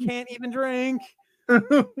of us can't even drink.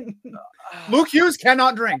 Luke Hughes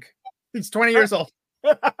cannot drink. He's 20 years old.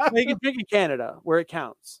 They can drink in Canada, where it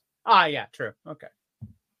counts. Ah, yeah, true. Okay.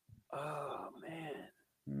 Oh,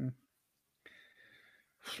 man.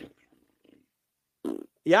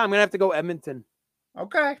 Yeah, I'm going to have to go Edmonton.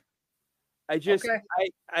 Okay. I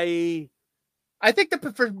think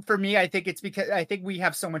for me, I think it's because I think we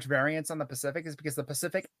have so much variance on the Pacific is because the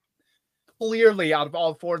Pacific clearly out of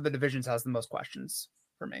all four of the divisions has the most questions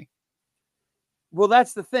for me. Well,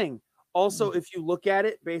 that's the thing. Also, if you look at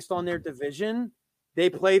it based on their division, they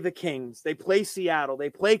play the Kings, they play Seattle, they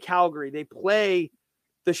play Calgary, they play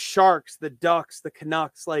the Sharks, the Ducks, the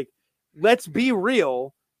Canucks. Like, let's be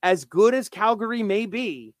real. As good as Calgary may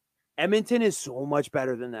be, Edmonton is so much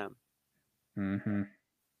better than them. Mm-hmm.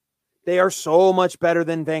 They are so much better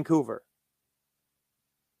than Vancouver.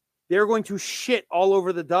 They're going to shit all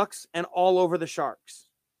over the Ducks and all over the Sharks.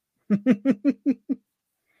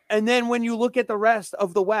 And then when you look at the rest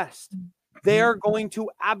of the West, they are going to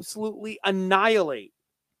absolutely annihilate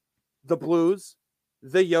the Blues,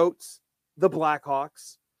 the Yotes, the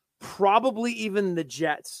Blackhawks, probably even the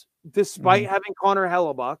Jets, despite having Connor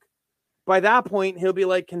Hellebuck. By that point, he'll be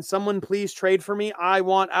like, can someone please trade for me? I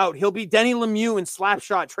want out. He'll be Denny Lemieux in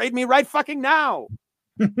Slapshot. Trade me right fucking now.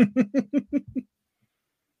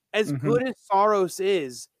 As good as Saros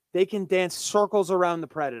is, they can dance circles around the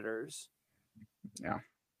Predators. Yeah.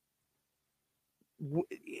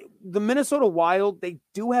 The Minnesota Wild, they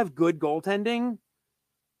do have good goaltending,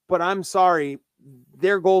 but I'm sorry,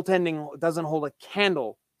 their goaltending doesn't hold a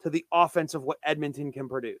candle to the offense of what Edmonton can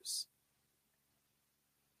produce.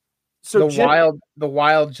 So the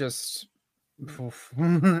Wild just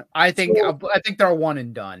I think they're a one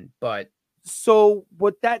and done, but so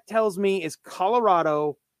what that tells me is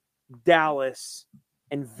Colorado, Dallas,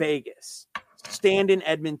 and Vegas stand in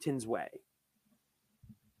Edmonton's way.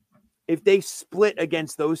 If they split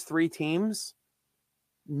against those three teams,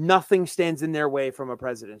 nothing stands in their way from a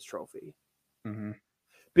President's Trophy. Mm-hmm.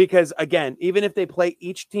 Because again, even if they play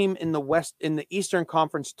each team in the Eastern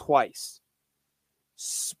Conference twice,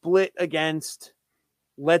 split against,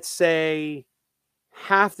 let's say,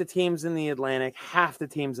 half the teams in the Atlantic, half the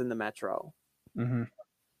teams in the Metro. Mm-hmm.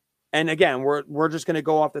 And again, we're just going to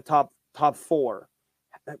go off the top four.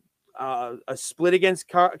 A split against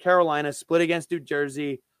Carolina, split against New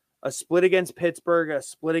Jersey, a split against Pittsburgh, a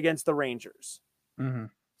split against the Rangers,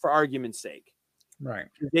 for argument's sake. Right.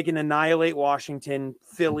 They can annihilate Washington,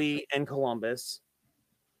 Philly, and Columbus.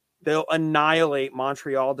 They'll annihilate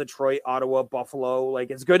Montreal, Detroit, Ottawa, Buffalo.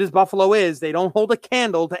 Like, as good as Buffalo is, they don't hold a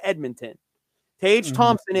candle to Edmonton. Tage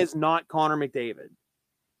Thompson is not Connor McDavid.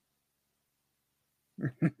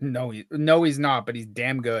 No, he's not, but he's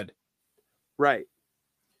damn good. Right.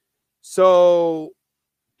 So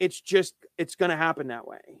it's going to happen that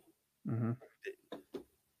way. Mm-hmm.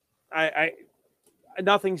 I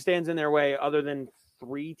nothing stands in their way other than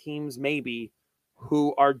three teams maybe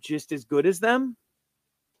who are just as good as them.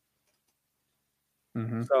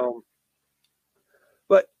 Mm-hmm. So,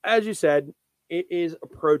 but as you said, it is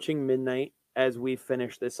approaching midnight as we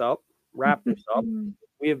finish this up, wrap this up.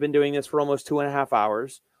 We have been doing this for almost 2.5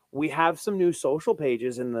 hours. We have some new social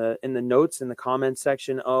pages in the notes in the comments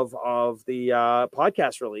section of the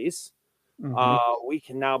podcast release. Mm-hmm. We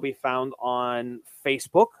can now be found on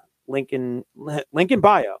Facebook, link in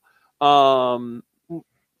bio.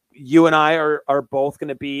 You and I are both going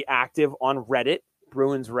to be active on Reddit,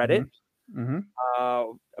 Bruins Reddit. a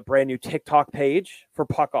brand new TikTok page for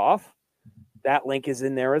Puck Off. That link is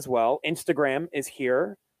in there as well. Instagram is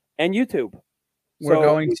here, and YouTube. We're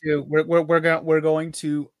going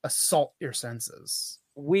to assault your senses.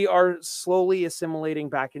 We are slowly assimilating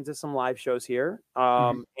back into some live shows here.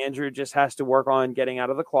 Andrew just has to work on getting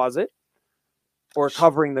out of the closet or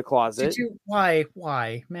covering the closet. Why,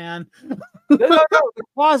 man? No, the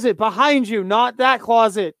closet behind you, not that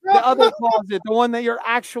closet. The other closet, the one that you're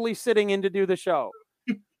actually sitting in to do the show.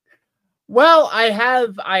 Well, I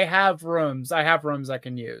have rooms. I have rooms I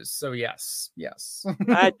can use. So yes.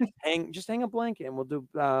 Just hang a blanket and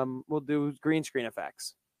we'll do green screen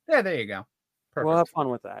effects. Yeah, there you go. Perfect. We'll have fun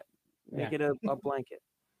with that. Make it a blanket.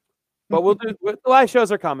 But the live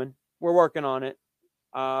shows are coming. We're working on it.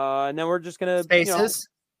 And then we're just gonna Spaces.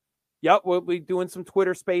 We'll be doing some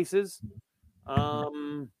Twitter Spaces.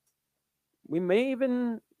 We may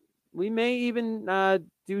even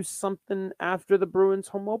do something after the Bruins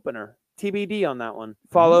home opener. TBD on that one.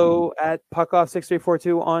 Follow at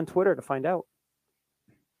puckoff6342 on Twitter to find out.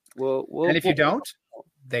 And if you don't,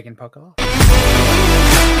 they can puck off.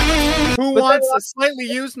 Who wants a slightly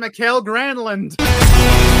used Mikael Granlund?